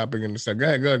next topic in a second. Go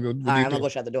ahead. All right, I'm gonna go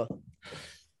shut the door.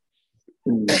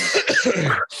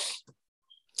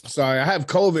 Sorry, I have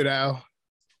COVID, Al.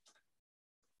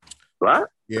 What?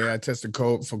 Yeah, I tested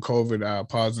for COVID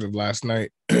positive last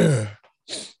night. So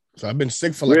I've been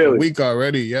sick for like a week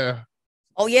already. Yeah.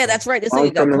 Oh yeah, that's right. This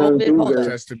thing got COVID. Hold up.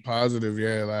 Tested positive,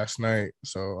 last night.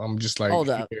 So I'm just like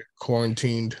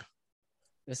quarantined.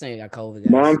 This nigga got COVID.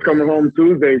 Guys. Mom's coming home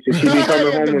Tuesday. Should she be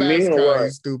coming home with me or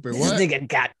what? Stupid. This nigga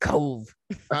got COVID.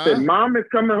 I said,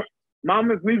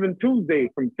 Mom is leaving Tuesday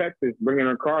from Texas, bringing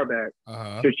her car back.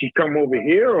 Should she come over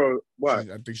here or what?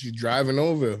 I think she's driving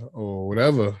over or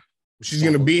whatever. She's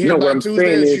gonna be here by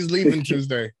Tuesday. She's leaving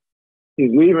Tuesday.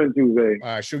 She's leaving Tuesday. All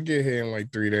right, she'll get here in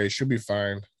like 3 days. She'll be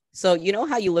fine. So you know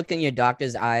how you look in your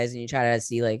doctor's eyes and you try to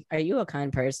see like, are you a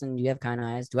kind person? Do you have kind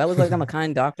eyes? Do I look like I'm a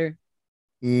kind doctor?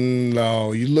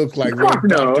 No, you look like Dr.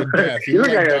 Death. You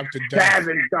look like a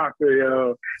savage doctor,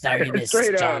 yo. Sorry, Miss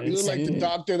Johnson. You look like the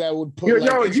doctor that would put.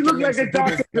 Yo, you look like a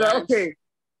doctor. Okay.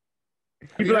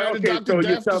 You like, okay, so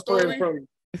you're suffering from.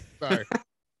 Sorry.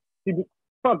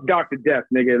 Fuck Dr. Death,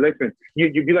 nigga. Listen,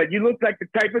 you'd be like, you look like the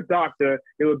type of doctor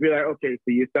that would be like, okay, so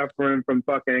you're suffering from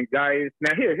fucking anxiety.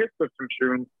 Now here's some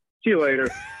shrooms. See you later.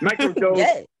 Microdose,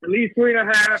 at least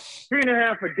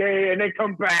 3.5 a day, and then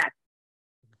come back.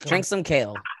 Drink some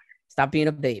kale. Stop being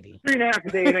a baby. 3.5 a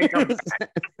day, and then come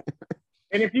back.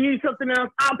 And if you need something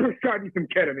else, I'll prescribe you some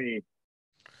ketamine.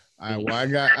 All right, well,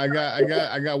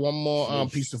 I got one more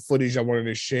piece of footage I wanted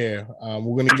to share.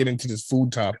 We're gonna get into this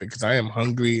food topic because I am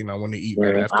hungry and I want to eat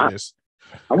right after this.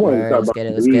 I want to talk about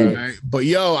let's get it. Right, but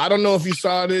yo, I don't know if you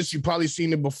saw this. You probably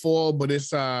seen it before, but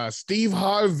it's Steve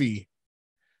Harvey.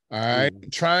 All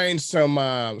right, trying some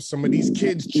of these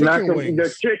kids' chicken wings. The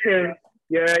chicken.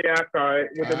 Yeah, I saw it.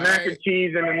 With the mac and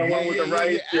cheese and then the one with the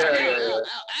rice. Yeah.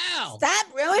 Ow. Stop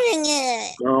ruining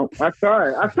it. No, I saw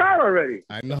it. I saw it already.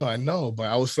 I know, but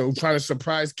I was so trying to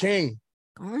surprise King.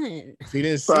 If he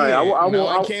didn't see Sorry, it,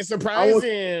 I can't surprise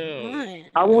him.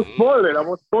 I won't spoil it.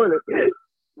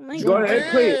 Go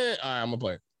ahead, play it. All right, I'm gonna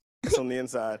play it. It's on the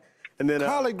inside. And then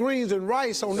collard greens and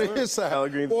rice on the inside.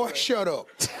 Collard greens. Boy, shut up.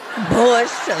 Boy,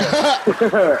 shut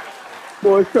up.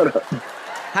 Boy, shut up.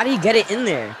 How do you get it in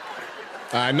there?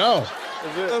 I know.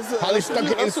 Probably stuck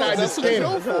it inside the skin.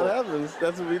 That's how it happens.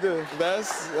 That's what we do.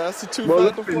 That's the two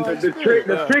factor fly. The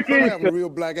trick is to real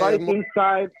black slide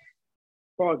inside.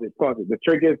 Pause it. The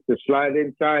trick is to slide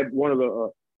inside one of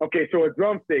the. Okay, so a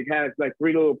drumstick has like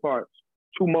 3 little parts,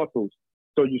 2 muscles.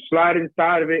 So you slide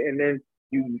inside of it, and then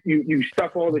you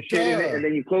stuff all the shit in it, and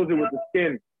then you close it with the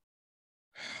skin.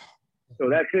 So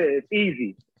that's it. It's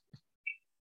easy.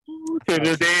 To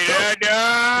the day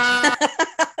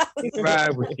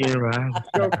ride with you, right?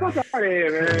 Yo, fuck out of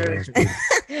here,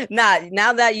 man. Nah,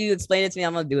 now that you explain it to me,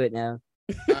 I'm gonna do it now.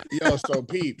 Yo, so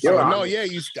peeps.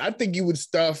 I think you would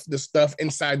stuff the stuff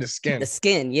inside the skin. The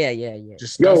skin, yeah.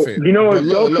 Just stuff it. You know what's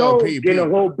loco? Get a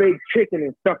whole baked chicken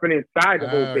and stuff it inside the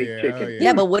whole baked chicken.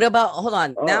 Yeah, but what about? Hold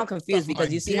on, now I'm confused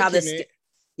because you see how this.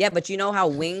 Yeah, but you know how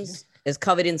wings is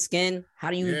covered in skin. How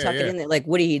do you tuck it in there? Like,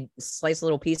 what do you slice a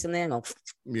little piece in there? And go,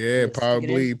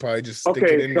 probably just stick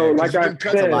it in there. Like I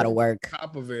said, a lot of work.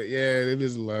 Top of it, yeah, it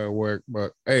is a lot of work.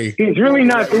 But hey, he's really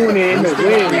not doing it in the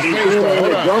wings. He's doing it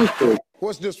in the drumstick.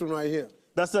 What's this one right here?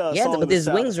 That's but there's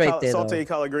wings right there. Sauteed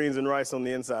collard greens and rice on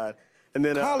the inside, and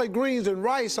then collard greens and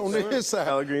rice on the inside.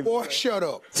 Collard greens. Boy, shut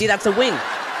up. See, that's a wing.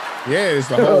 Yeah, it's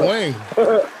the whole wing.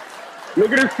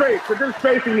 Look at his face. Look at his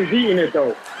face when he's eating it,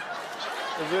 though.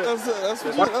 That's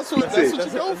what you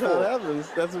go for. That happens.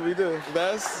 That's what we do.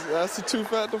 That's the two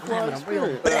factor fly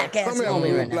experience. Black ass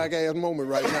moment right now. Black ass moment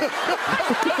right now.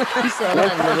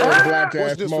 Black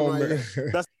ass moment.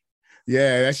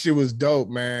 Yeah, that shit was dope,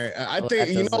 man. I think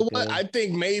you know what? I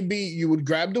think maybe you would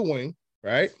grab the wing,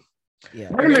 right?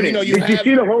 Yeah. Wait a minute. Did you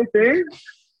see the whole thing?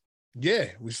 Yeah,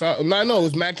 we saw. No, it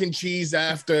was mac and cheese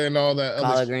after and all that.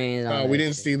 Collard greens. No, we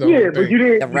didn't see the whole thing. But you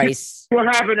didn't. The rice. What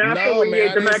happened after when you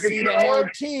ate the mac and cheese? The whole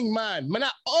thing, man. Man,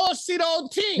 I all see the whole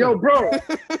thing. Yo, bro,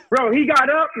 he got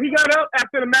up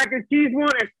after the mac and cheese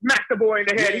one and smacked the boy in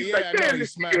the head. He's like, damn, he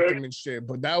smacked him and shit.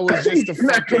 But that was just the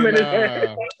fucking.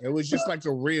 It was just like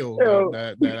a reel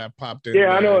that I popped in. Yeah,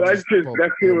 I know. That shit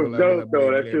was dope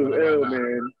though. That shit was ill,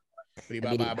 man.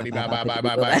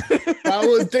 I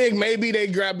would think maybe they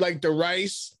grabbed like the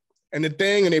rice and the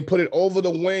thing and they put it over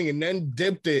the wing and then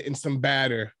dipped it in some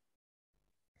batter.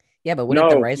 Yeah, but wouldn't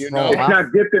the rice roll off? It's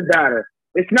not dipped in batter.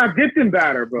 It's not dipped in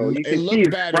batter, bro. You can see it's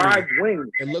fried wings.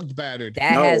 It looked battered.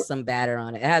 That has some batter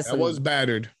on it. That was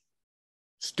battered.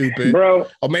 Stupid, bro.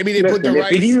 Or maybe they put the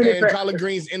rice and collard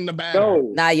greens in the batter.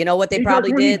 No. Nah, you know what they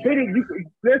probably did?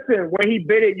 Listen, when he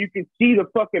bit it, you can see the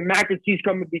fucking mac and cheese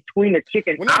coming between the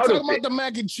chicken. We're not talking about the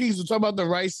mac and cheese. We're talking about the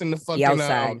rice and the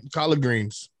fucking collard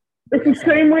greens. It's the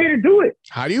same way to do it.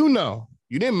 How do you know?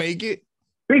 You didn't make it.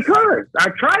 Because I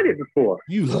tried it before.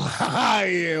 You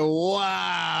liar.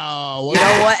 Wow. You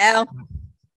know what, Al?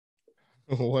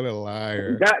 What a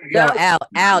liar.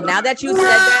 Al, now that you said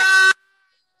that.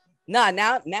 No,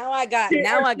 now I got it.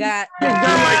 Al.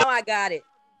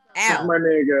 My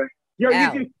nigga. Yo,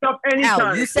 Al. You can stuff anytime.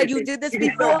 Al, you said you did this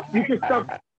before? You can stuff.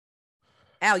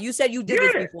 Al, you said you did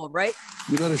this before, right?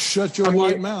 You better shut your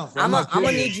white mouth. I'm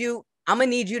gonna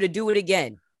need you to do it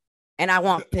again. And I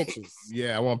want pictures.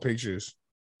 Yeah, I want pictures.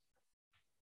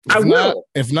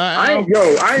 If not, you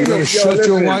better shut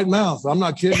your white mouth. I'm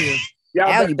not kidding you.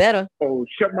 Al, you better. Oh,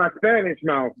 shut my Spanish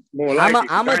mouth. More like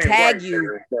I'm gonna tag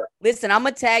you. Listen, I'm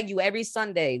gonna tag you every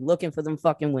Sunday looking for them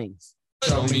fucking wings.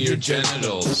 Show me your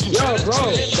genitals. Yo,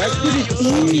 bro, that's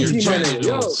pretty easy, man.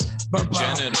 Yo. Genitals.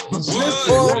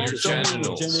 Show me your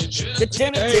genitals. The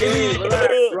genitals.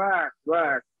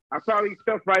 Relax. I probably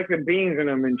stuff rice and beans in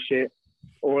them and shit.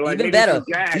 Or like even better.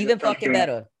 Even fucking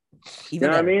better. You know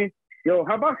what I mean? Yo,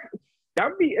 how about that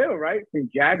would be ill, right? Some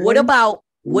jaguar.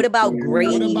 What about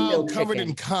gravy? What about covered chicken?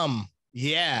 in cum?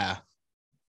 Yeah.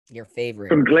 Your favorite.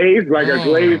 Some glaze, like a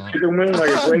glazed chicken wing, like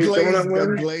a glazed donut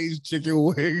wing. Glazed chicken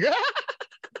wing.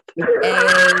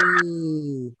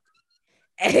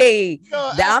 Hey,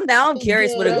 now I'm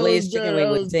curious what a glazed chicken wing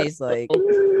would taste like.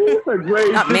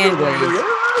 Not man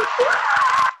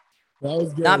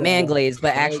glaze. Not man glaze,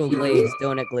 but actual glaze,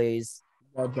 donut glaze.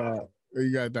 Got that.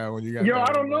 You got that one. You got Yo, that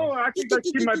I don't know. I think that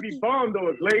shit might be bomb though.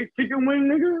 A glazed chicken wing,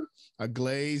 nigga. A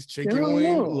glazed chicken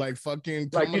wing, like fucking,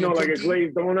 like like a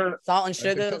glazed donut, salt and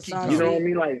sugar. You know what I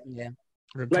mean? Like yeah.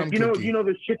 Like you know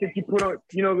the shit that you put on,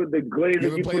 the glaze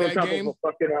that you put on top of a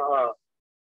fucking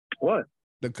what?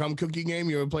 The cum cookie game.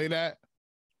 You ever play that?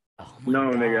 Oh no,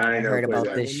 nigga, I ain't heard about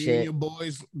that. this You shit. and your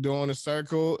boys doing a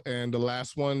circle, and the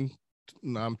last one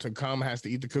to come has to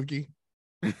eat the cookie.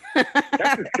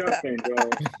 That's disgusting, bro.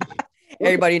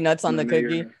 Everybody nuts on the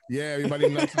cookie. Yeah, everybody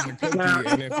nuts on the cookie,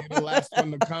 and if you're the last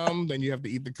one to come, then you have to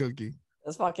eat the cookie.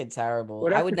 That's fucking terrible.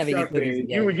 Well, I would never eat cookies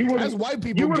again. That's white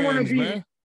people games, man.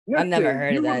 I've never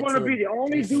heard of that. You would want to be the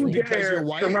only dude there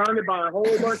surrounded by a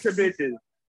whole bunch of bitches.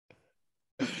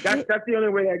 That's the only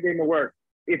way that game will work.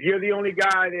 If you're the only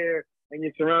guy there and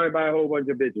you're surrounded by a whole bunch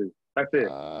of bitches, that's it.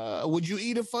 Would you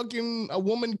eat a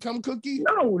woman cum cookie?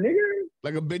 No, nigga.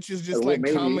 Like a bitch is just like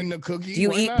cum in the cookie. Do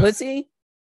you eat pussy?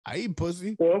 I eat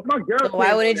pussy. Well, if my girl, so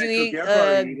why wouldn't you eat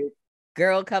a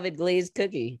girl covered glazed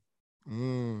cookie?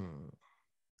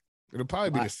 It'll probably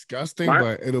be disgusting,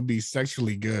 but it'll be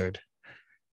sexually good.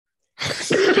 What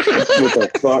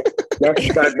the fuck?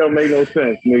 That don't make no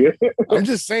sense, nigga. I'm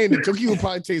just saying the cookie will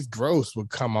probably taste gross with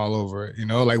cum all over it. You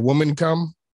know, like woman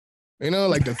cum. You know,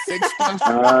 like the thick stuff.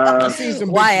 I've seen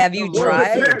some. Why have you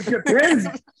tried? It depends.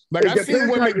 Like I've seen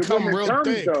women your come woman real comes,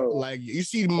 thick. though. Like you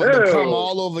see the cum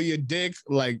all over your dick.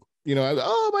 Like, you know,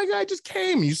 oh my God, I just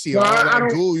came. You see all that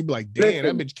goo. You be like, damn,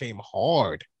 that bitch came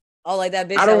hard. Oh, like that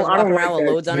bitch that was walking around with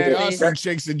loads on her face. Some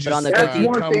chicks that just on the that's cookie.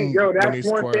 one thing, yo. That's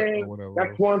one thing.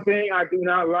 That's one thing I do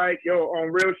not like, yo.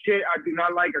 On real shit, I do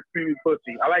not like a creamy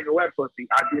pussy. I like a wet pussy.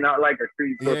 I do not like a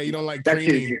creamy pussy. Yeah, you don't like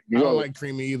creamy. I don't like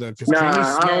creamy either.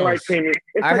 Nah, I don't like creamy.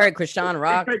 I heard Krishan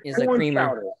Rock is a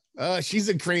creamer. She's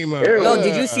a creamer. Yo,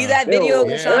 did you see that video?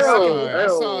 Yeah, I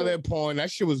saw that porn. That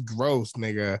shit was gross,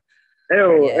 nigga.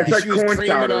 Ew, yeah. It's like corn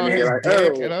chowder. On his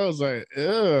dick, and I was like, ew.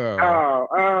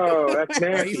 Oh, that's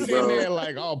nasty, He's sitting there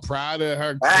like all proud of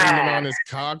her creaming on his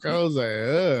cock. I was like,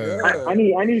 ew.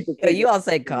 I need to. Yo, you all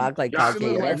say cock like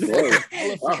Caucasian.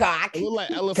 Cock. It looked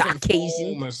like elephant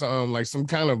foam or something, like some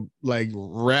kind of like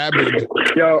rabid.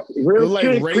 Yo, real like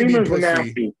creamers are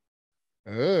nasty.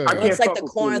 It looks like the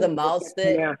corner of the mouth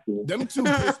stick. Them two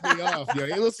pissed me off.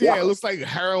 Yeah, it looks like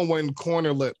heroin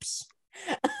corner lips.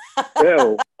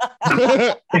 Ew.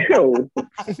 Ew.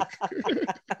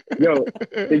 Yo,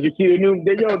 did you see the new?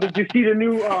 Did you see the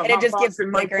new? And it just gets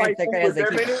thicker and thicker as they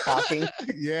keep talking.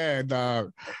 Yeah,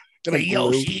 dog. Like,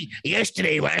 yo, see,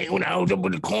 yesterday, right, when I was up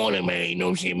in the corner, man, you know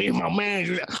what I'm saying? Me and my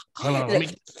man, hold on, let me.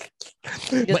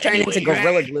 Just turn into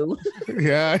Gorilla Glue.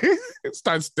 Yeah, it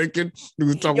starts sticking.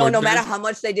 Yo, no matter how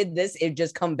much they did this, it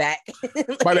just come back.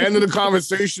 By the end of the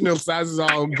conversation, the size is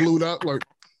all glued up, like.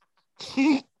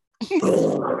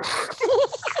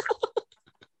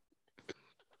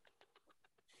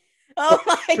 Oh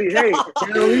my God.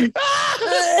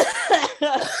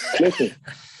 Listen.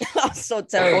 I'm so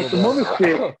terrible. Some other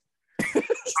shit.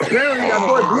 Apparently, that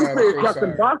boy Blueface got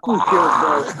some boxing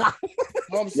skills,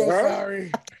 bro. I'm so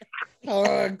sorry.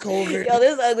 COVID. Yo,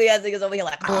 this ugly ass nigga's over here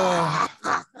like.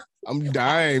 I'm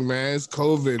dying, man. It's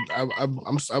COVID.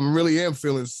 I'm really am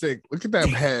feeling sick. Look at that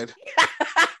head.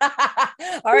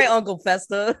 All right, Uncle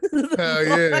Festa. Hell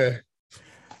yeah.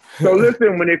 So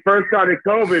listen, when they first started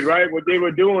COVID, right, what they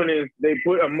were doing is they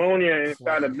put ammonia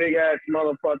inside a big ass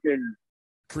motherfucking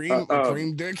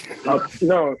cream dick.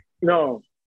 No.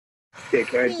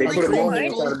 Dickhead. They put ammonia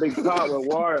inside a big pot with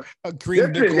water.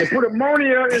 Listen, they put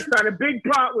ammonia inside a big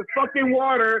pot with fucking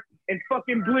water and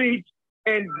fucking bleach,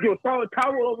 and you'll throw a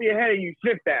towel over your head and you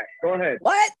sip that. Go ahead.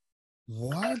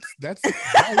 What? That's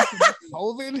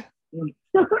COVID?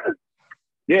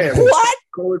 Yeah. What?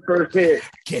 COVID first hit.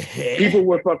 People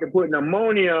were fucking putting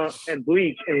ammonia and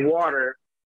bleach in water,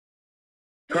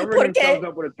 covering themselves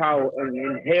up with a towel and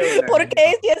inhaling. ¿Por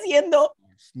qué estoy haciendo?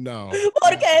 No.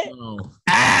 ¿Por qué? No.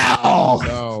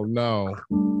 Ow! No.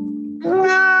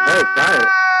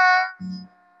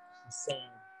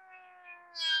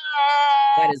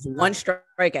 That is one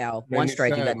strike, Al. One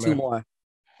strike. You got two more.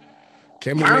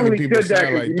 Can't be I making only people said that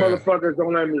sound because like you that. motherfuckers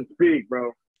don't let me speak,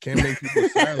 bro. Can't make people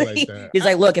sound like that. He's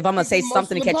like, look, if I'm gonna say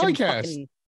something to Most catch of him, the podcast. fucking...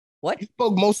 what? He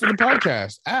spoke most of the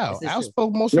podcast. Al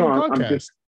spoke most of the podcast.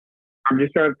 I'm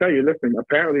just trying to tell you. Listen,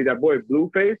 apparently that boy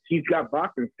Blueface, he's got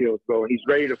boxing skills, bro. He's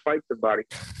ready to fight somebody.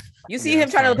 You see him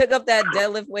trying to pick up that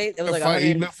deadlift weight? It was like 100,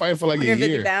 he's been fighting for like 150 a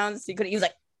year. pounds. He was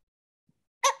like,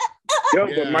 yo,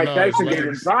 but Mike Tyson gave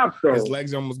him props, though. His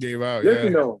legs almost gave out.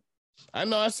 Listen, though. I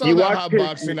know. I saw that hot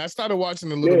boxing. I started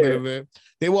watching a little bit of it.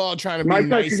 They were all trying to be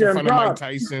nice in front of Mike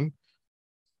Tyson.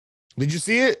 Did you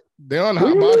see it? They're on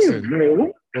hot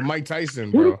boxing with Mike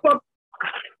Tyson, bro.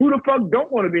 Who the fuck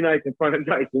don't want to be nice in front of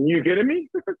Tyson? You kidding me?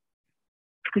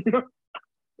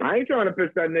 I ain't trying to piss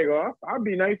that nigga off. I'll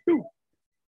be nice too.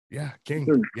 Yeah,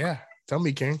 King. Yeah, tell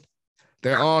me, King.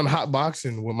 They're on hot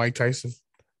boxing with Mike Tyson.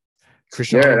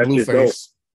 Cristiano Blueface.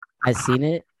 I seen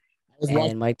it.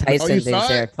 And Mike Tyson thinks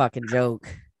they're a fucking joke.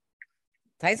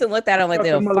 Tyson looked at him like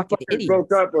they were fucking idiots.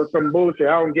 Broke up or some bullshit.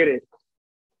 I don't get it.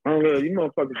 I don't know. You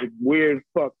motherfuckers are weird as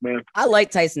fuck, man. I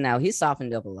like Tyson now. He's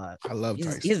softened up a lot. I love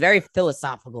Tyson. He's very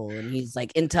philosophical and he's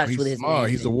like in touch with his smart.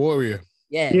 He's a warrior.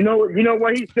 Yeah. You know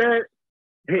what he said?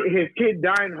 His kid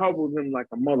dying hobbled him like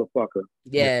a motherfucker.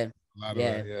 Yeah.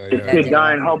 His kid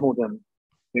dying hobbled him.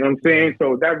 You know what I'm saying?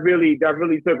 So that really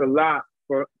took a lot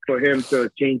for him to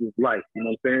change his life. You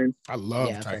know what I'm saying? I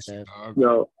love Tyson, dog.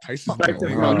 Yo, Tyson's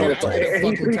I'll get a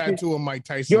fucking tattoo of Mike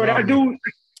Tyson. Yo, that dude.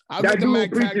 That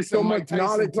dude preaches so much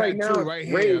knowledge right now.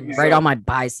 Right on my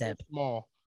bicep. Small.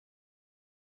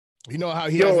 You know how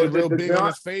he has it real big on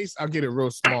his face? I'll get it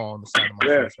real small on the side of my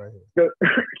face right here.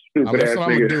 That's what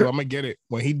I'm gonna do. I'm gonna get it.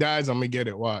 When he dies, I'm gonna get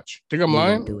it. Watch. Think I'm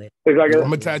lying? Do it. It's like I'm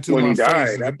gonna tattoo when my he died.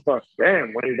 face. That's fucked.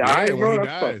 Damn, when he died, yeah, bro, when he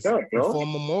that's dies. fucked up, bro. For a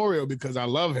memorial because I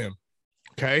love him.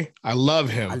 Okay? I love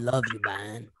him. I love you,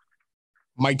 man.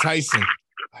 Mike Tyson.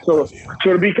 So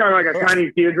it'll be kind of like a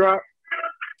tiny teardrop.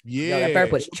 Yeah, that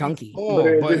part was chunky.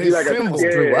 But his like symbol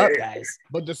drew up, guys.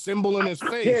 But the symbol in his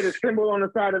face. Yeah, the symbol on the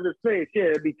side of his face.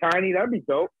 Yeah, it'd be tiny. That'd be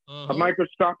dope. A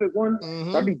microscopic one.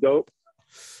 That'd be dope.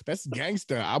 That's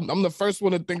gangster. I'm the first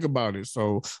one to think about it.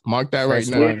 So mark that right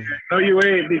now. No, you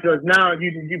ain't, because now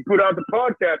you put out the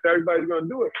podcast, everybody's gonna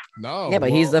do it. No. Yeah, but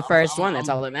he's the first one. That's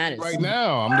all that matters. Right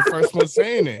now, I'm the first one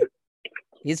saying it.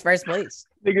 He's first place.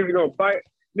 Niggas are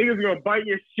gonna bite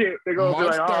your shit. They're gonna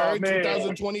March be like, 3rd, oh man,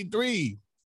 2023.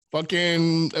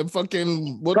 Fucking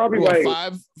what? Copyright.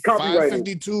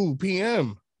 5:52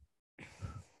 p.m.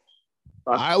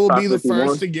 I will be the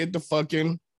first to get the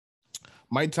fucking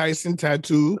Mike Tyson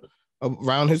tattoo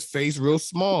around his face real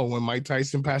small when Mike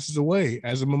Tyson passes away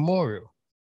as a memorial,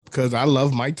 because I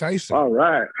love Mike Tyson. All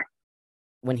right.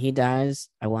 When he dies,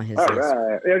 I want his. All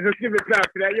right. Yeah, just give it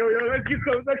back to that. Yo, let's get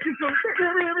some.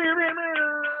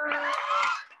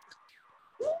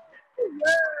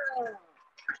 Yeah.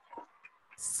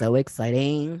 So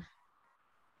exciting.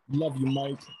 Love you,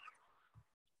 Mike.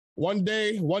 One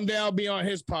day I'll be on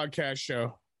his podcast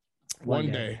show.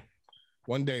 One day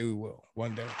we will.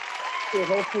 One day. So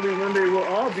hopefully one day we'll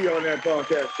all be on that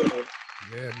podcast show.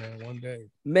 Yeah, man. One day.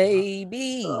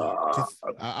 Maybe.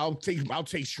 I'll take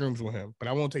shrooms with him, but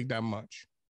I won't take that much.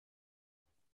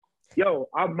 Yo,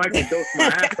 I'll microdose my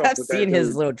ass off. I've seen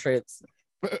his little trips.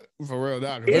 For real,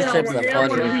 dog. His trips are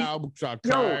funny. I'll start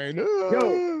crying.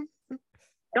 Yo.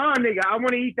 Nah, nigga, I want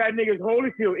to eat that nigga's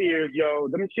Holyfield ears, yo.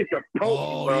 Them shits are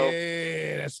potent, bro.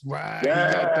 Yeah, that's right. Yeah.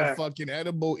 You got the fucking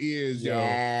edible ears, yo.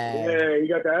 Yeah, you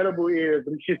got the edible ears.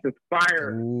 Them shits is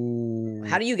fire. Ooh.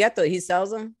 How do you get those? He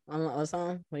sells them on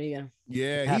something? What do you get?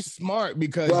 Yeah, he's smart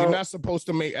because you're not supposed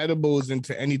to make edibles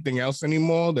into anything else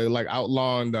anymore. They're like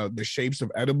outlawing the shapes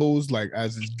of edibles, like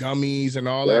as it's gummies and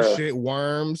all that shit,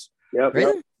 worms. Yep.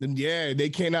 Really? Yeah, they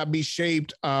cannot be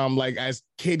shaped like as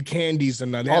kid candies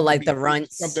and like the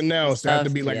runts. Something else. They have to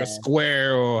be like a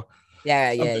square or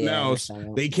something else.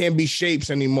 They can't be shapes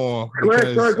anymore.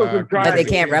 Because, but they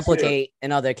can't replicate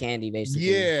another candy,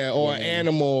 basically. Yeah, or an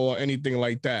animal or anything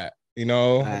like that. You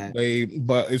know,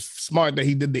 but it's smart that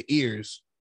he did the ears.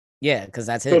 Yeah, because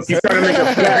that's his. So if you're trying to make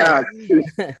a flat,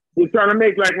 you're trying to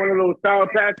make like one of those Sour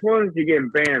Patch ones, you're getting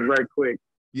banned right quick.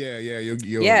 Yeah.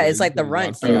 It's like the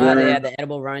runts. You know how they have the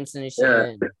edible runts and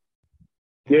shit.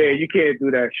 Yeah, you can't do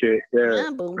that shit.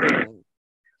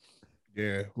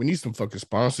 Yeah, we need some fucking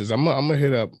sponsors. I'm gonna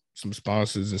hit up some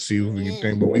sponsors and see what we can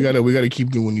think. But we gotta keep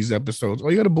doing these episodes. Oh,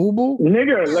 you got a boo boo?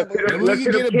 Nigga, let's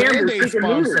get a Band-Aid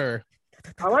sponsor.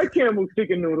 I like Campbell's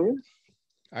chicken noodle.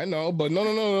 I know, but no.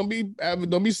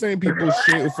 Don't be saying people's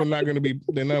shit if they're not gonna be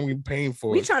paying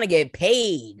for it. We trying to get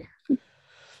paid.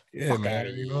 Yeah,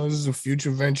 man. You know, this is a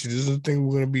future venture. This is the thing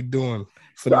we're gonna be doing.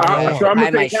 So I'm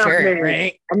gonna say half names.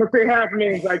 Right? I'm gonna say half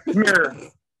names like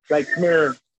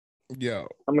Smear. Yo.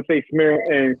 I'm gonna say Smear,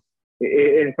 and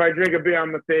if I drink a beer,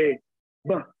 I'm gonna say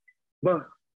buh.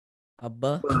 A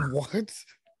buh? What?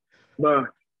 Buh.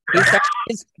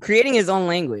 He's creating his own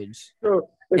language. So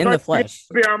in the flesh.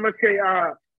 I'm gonna say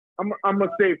I'm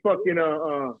gonna say fucking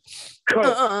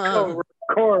core.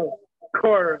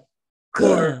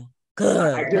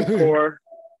 I guess core.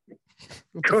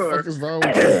 What the fuck is wrong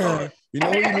with you? You know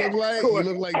what you look like? You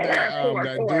look like that dude.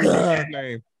 What's his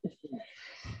name?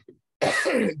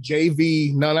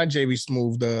 JV. No, not JV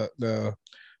Smooth. The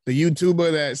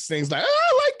YouTuber that sings like,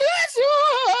 oh, like this.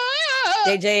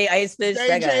 JJ Icefish.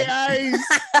 JJ Ice.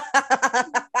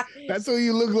 That's what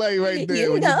you look like right there.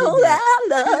 You know I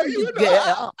love you,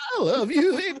 girl. I love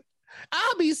you. And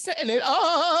I'll be setting it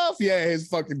off. Yeah, his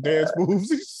fucking dance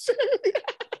moves.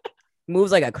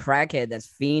 Moves like a crackhead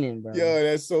that's fiending, bro. Yo,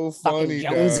 that's so funny.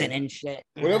 Jonesing and shit.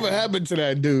 Whatever happened to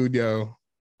that dude, yo?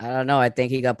 I don't know. I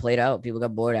think he got played out. People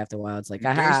got bored after a while. It's like,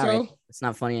 so? It's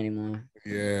not funny anymore.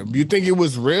 Yeah. You think it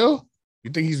was real?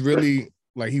 You think he's really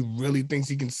like he really thinks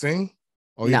he can sing?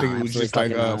 Or you think it was just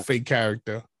like a fake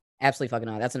character? Absolutely fucking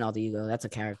not. That's an alter ego. That's a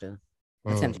character.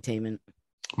 That's entertainment.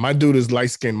 My dude is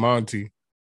light-skinned Monty.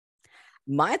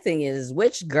 My thing is,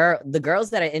 the girls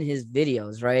that are in his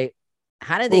videos, right?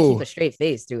 How did they keep a straight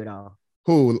face through it all?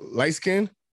 Who?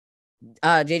 Light-skinned?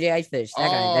 JJ Icefish.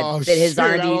 That guy that did his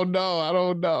R&D. I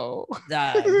don't know.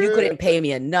 You couldn't pay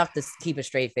me enough to keep a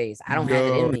straight face. I don't have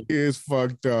it in me. He is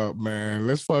fucked up, man.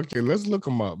 Let's look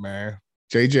him up, man.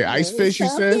 JJ Icefish, you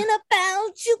said? Something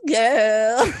about you,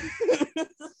 girl.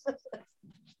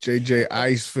 JJ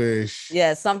Icefish.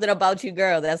 Yeah, something about you,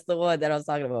 girl. That's the one that I was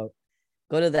talking about.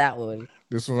 Go to that one.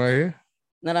 This one right here?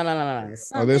 No.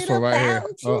 Oh, this one right here.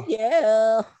 Oh.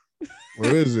 Yeah.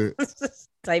 Where is it?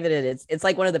 Type it in. It's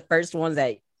like one of the first ones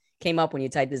that came up when you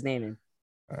typed his name in.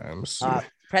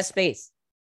 Press space.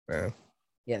 Man.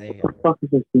 Yeah, there you go.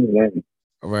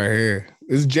 Right here.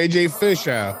 This is JJ Fish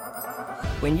out.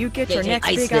 When you get your next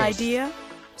big idea,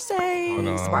 say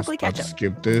sparkly ketchup.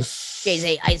 Skip this.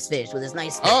 JJ Icefish with his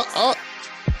nice.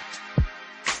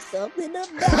 Something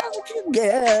about you,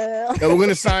 girl. Yeah, we're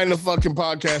gonna sign the fucking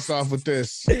podcast off with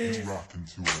this.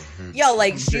 Yo,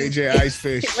 like JJ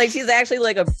Icefish. Like she's actually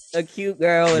like a cute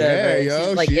girl, whatever. Yeah, yo,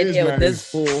 she's like in here with this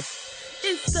fool.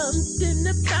 It's something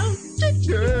about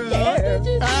you, girl. That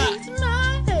just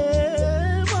my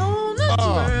head. Wanna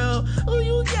twirl. Oh,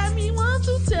 you got me want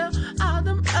to tell all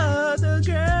them other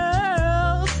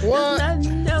girls. What?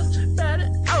 Nothing else better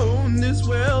on this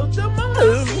world.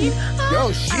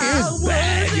 Yo, she is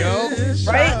bad, yo.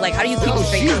 Right? Like, how do you keep a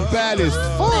straight face? She's bad as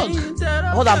fuck.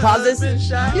 Hold on, pause this.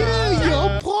 Yeah,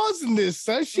 yo, pausing this,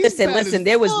 son. Listen.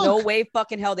 There was no way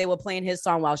fucking hell they were playing his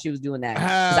song while she was doing that.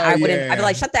 I wouldn't. I'd be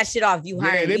like, shut that shit off. You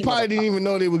hired me. They probably didn't even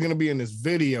know they were gonna be in this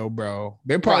video, bro.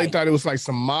 They probably thought it was like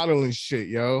some modeling shit,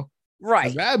 yo.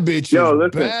 Right. That bitch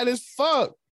is bad as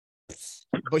fuck.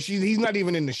 But he's not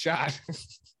even in the shot.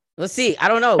 Let's see. I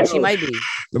don't know. She might be.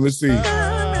 Let me see.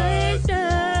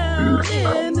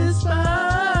 In the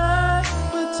spot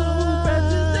with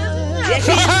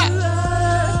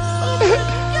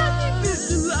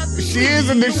she is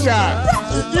in the shot.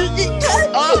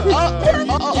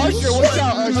 Usher, watch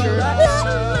out, Usher.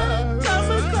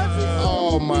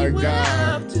 Oh my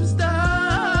God.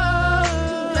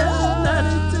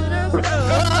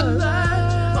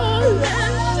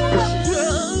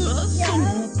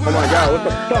 Oh my God, what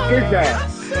the fuck is that?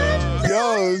 Yo,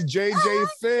 it's JJ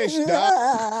Fish,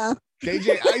 dog.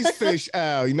 JJ Icefish,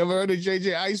 Al. You never heard of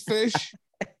JJ Icefish?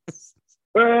 It's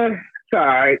all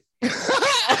right. It's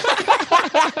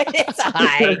all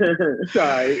right. It's all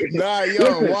right. Nah,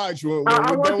 yo, watch. Can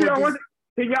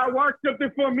y'all watch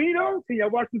something for me, though?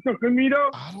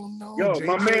 I don't know. Yo, JJ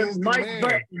my man Mike.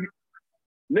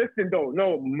 Listen, though.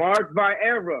 No, Mark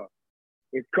Vieira.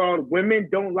 It's called Women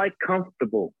Don't Like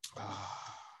Comfortable.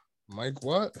 Mike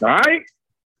what? All right?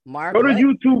 Mark Go to what?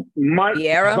 YouTube. Mark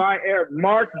Vieira?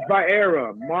 Mark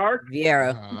Vieira. Mark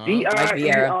Vieira.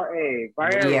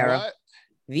 Vieira.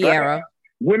 Vieira.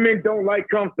 Women Don't Like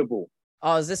Comfortable.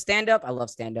 Oh, is this stand-up? I love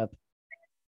stand-up.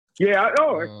 Yeah,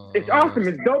 it's awesome.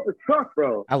 It's dope as fuck,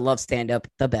 bro. I love stand-up.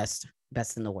 The best.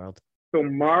 Best in the world. So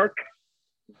Mark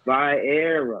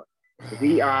Vieira.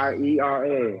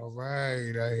 Vieira. All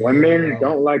right. Women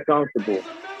Don't Like Comfortable.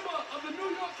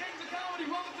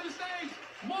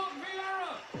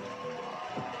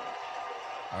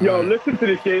 Yo, listen to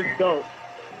this shit. It's dope.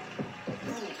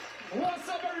 What's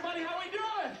up, everybody? How we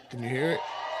doing? Can you hear it?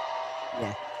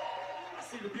 Yeah. I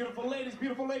see the beautiful ladies.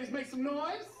 Beautiful ladies, make some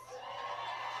noise.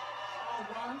 All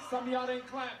right. Some of y'all didn't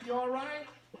clap. You all right?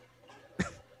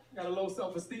 Got a low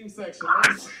self-esteem section.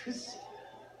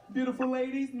 Beautiful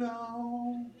ladies,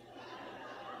 no.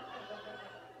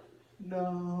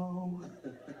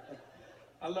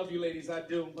 I love you ladies, I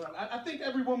do. But I think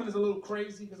every woman is a little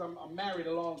crazy because I'm married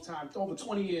a long time. Over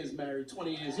 20 years married,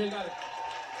 20 years. You ain't got it.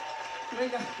 You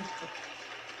ain't got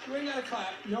to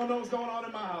clap. You don't know what's going on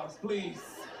in my house, please.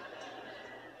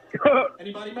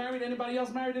 Anybody married? Anybody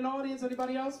else married in the audience?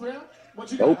 Anybody else? Yeah?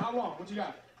 What you got? How long? What you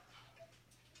got?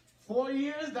 4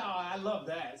 years? No, I love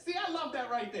that. See, I love that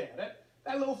right there.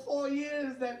 That little 4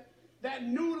 years, that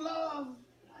new love.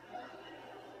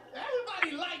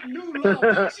 Everybody like new love,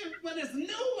 don't you? When it's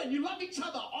new and you love each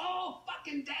other all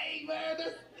fucking day, man.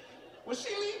 When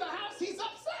she leave the house, he's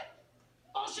upset.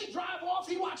 Oh, she drive off,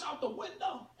 he watch out the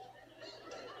window.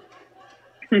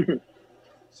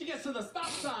 She gets to the stop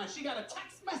sign, she got a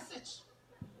text message.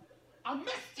 I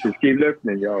missed you. Just keep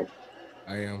listening, yo.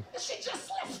 I am. She just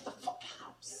left the fucking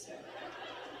house.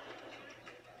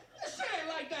 This shit ain't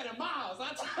like that in my house.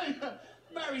 I tell you,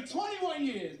 married 21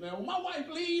 years, man. When my wife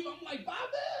leave, I'm like, bye,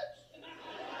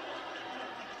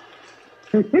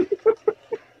 bitch.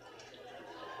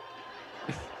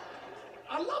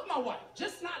 I love my wife,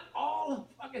 just not all the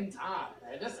fucking time,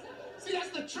 man. See, that's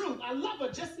the truth. I love her,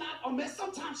 just not. Oh man,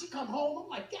 sometimes she come home, I'm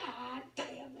like, God damn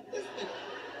it, this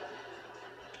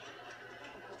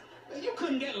thing. You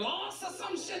couldn't get lost or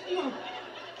some shit, you know?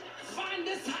 Find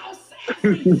this house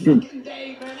every fucking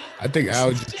day, man. I think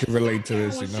Al just can relate to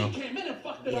this, you know.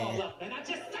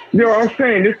 Yo, I'm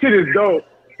saying this shit is dope.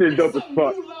 This shit is dope as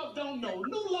fuck. New love don't know.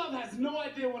 New love has no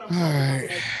idea what I'm talking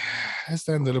about. That's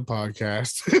the end of the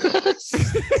podcast.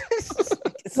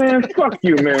 Man, fuck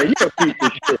you, man. You a piece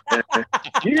of shit, man.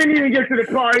 You didn't even get to the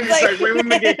part. It's like, wait, let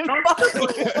me get comfortable.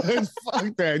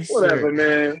 Fuck that shit. Whatever,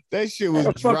 man. That shit was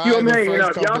fuck dry you, the man.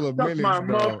 first couple Y'all of suck minutes, my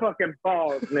bro. motherfucking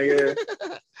balls, nigga.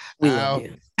 We love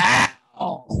you.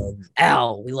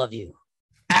 Al, we love you.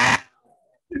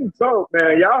 This is dope,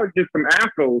 man. Y'all are just some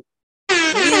assholes.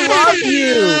 We love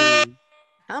you.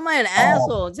 How am I an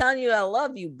asshole? I'm telling you I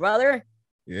love you, brother.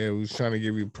 Yeah, we was trying to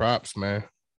give you props, man. You know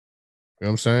what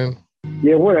I'm saying?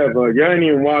 Yeah, whatever. Y'all ain't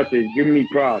even watch it. Give me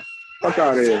props. Fuck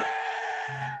out of here.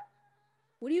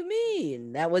 What do you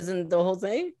mean? That wasn't the whole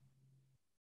thing?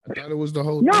 I thought it was the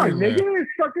whole No, thing, nigga, man.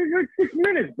 it's fucking like 6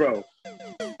 minutes, bro.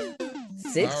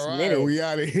 6 All right, minutes. we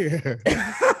out of here.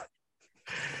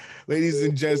 Ladies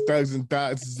and gents, thugs and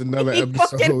thoughts, this is another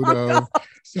episode of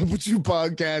Simple Chew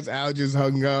Podcast. Al just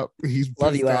hung up. He's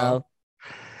love you, off. Al.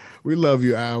 We love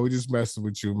you, Al. We're just messing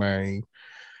with you, man.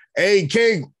 Hey,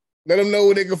 King, let them know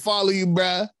where they can follow you,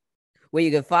 bruh. Where you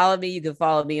can follow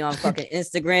me on fucking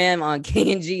Instagram on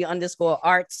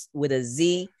KNG_arts with a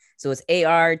Z. So it's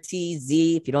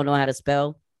ARTZ if you don't know how to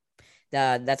spell.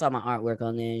 That's all my artwork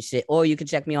on there and shit. Or you can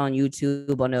check me on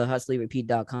YouTube on the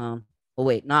hustleeatrepeat.com. Oh,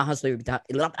 wait, not Hustle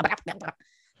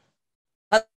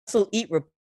Eat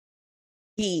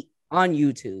Repeat on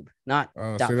YouTube. Not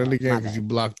say that again because you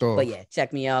blocked off. But yeah,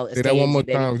 check me out. Say that one more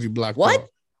time because you blocked off. What?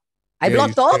 I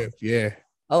blocked off? Yeah.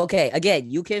 Okay, again,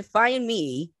 you can find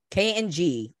me,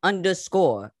 KNG_arts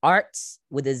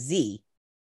with a Z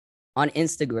on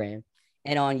Instagram.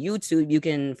 And on YouTube, you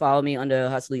can follow me under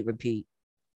Hustle Eat Repeat.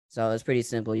 So it's pretty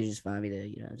simple. You just find me there.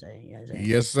 You know what I'm saying? You know what I'm saying?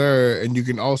 Yes, sir. And you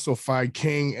can also find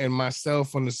King and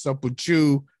myself on the Simple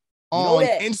Chew on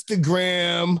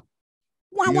Instagram.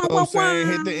 You know what I'm saying?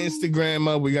 Hit the Instagram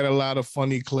up. We got a lot of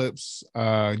funny clips.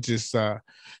 This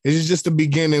is just the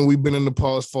beginning. We've been in the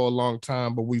pause for a long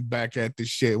time, but we back at this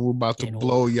shit. We're about to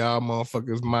blow y'all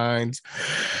motherfuckers' minds.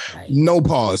 Right. No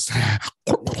pause.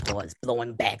 No pause.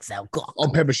 Blowing backs out.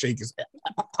 On pepper shakers.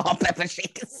 On pepper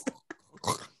shakers.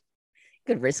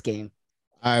 Good wrist game.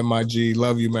 All right, my G.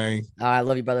 Love you, man. I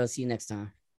love you, brother. I'll see you next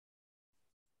time.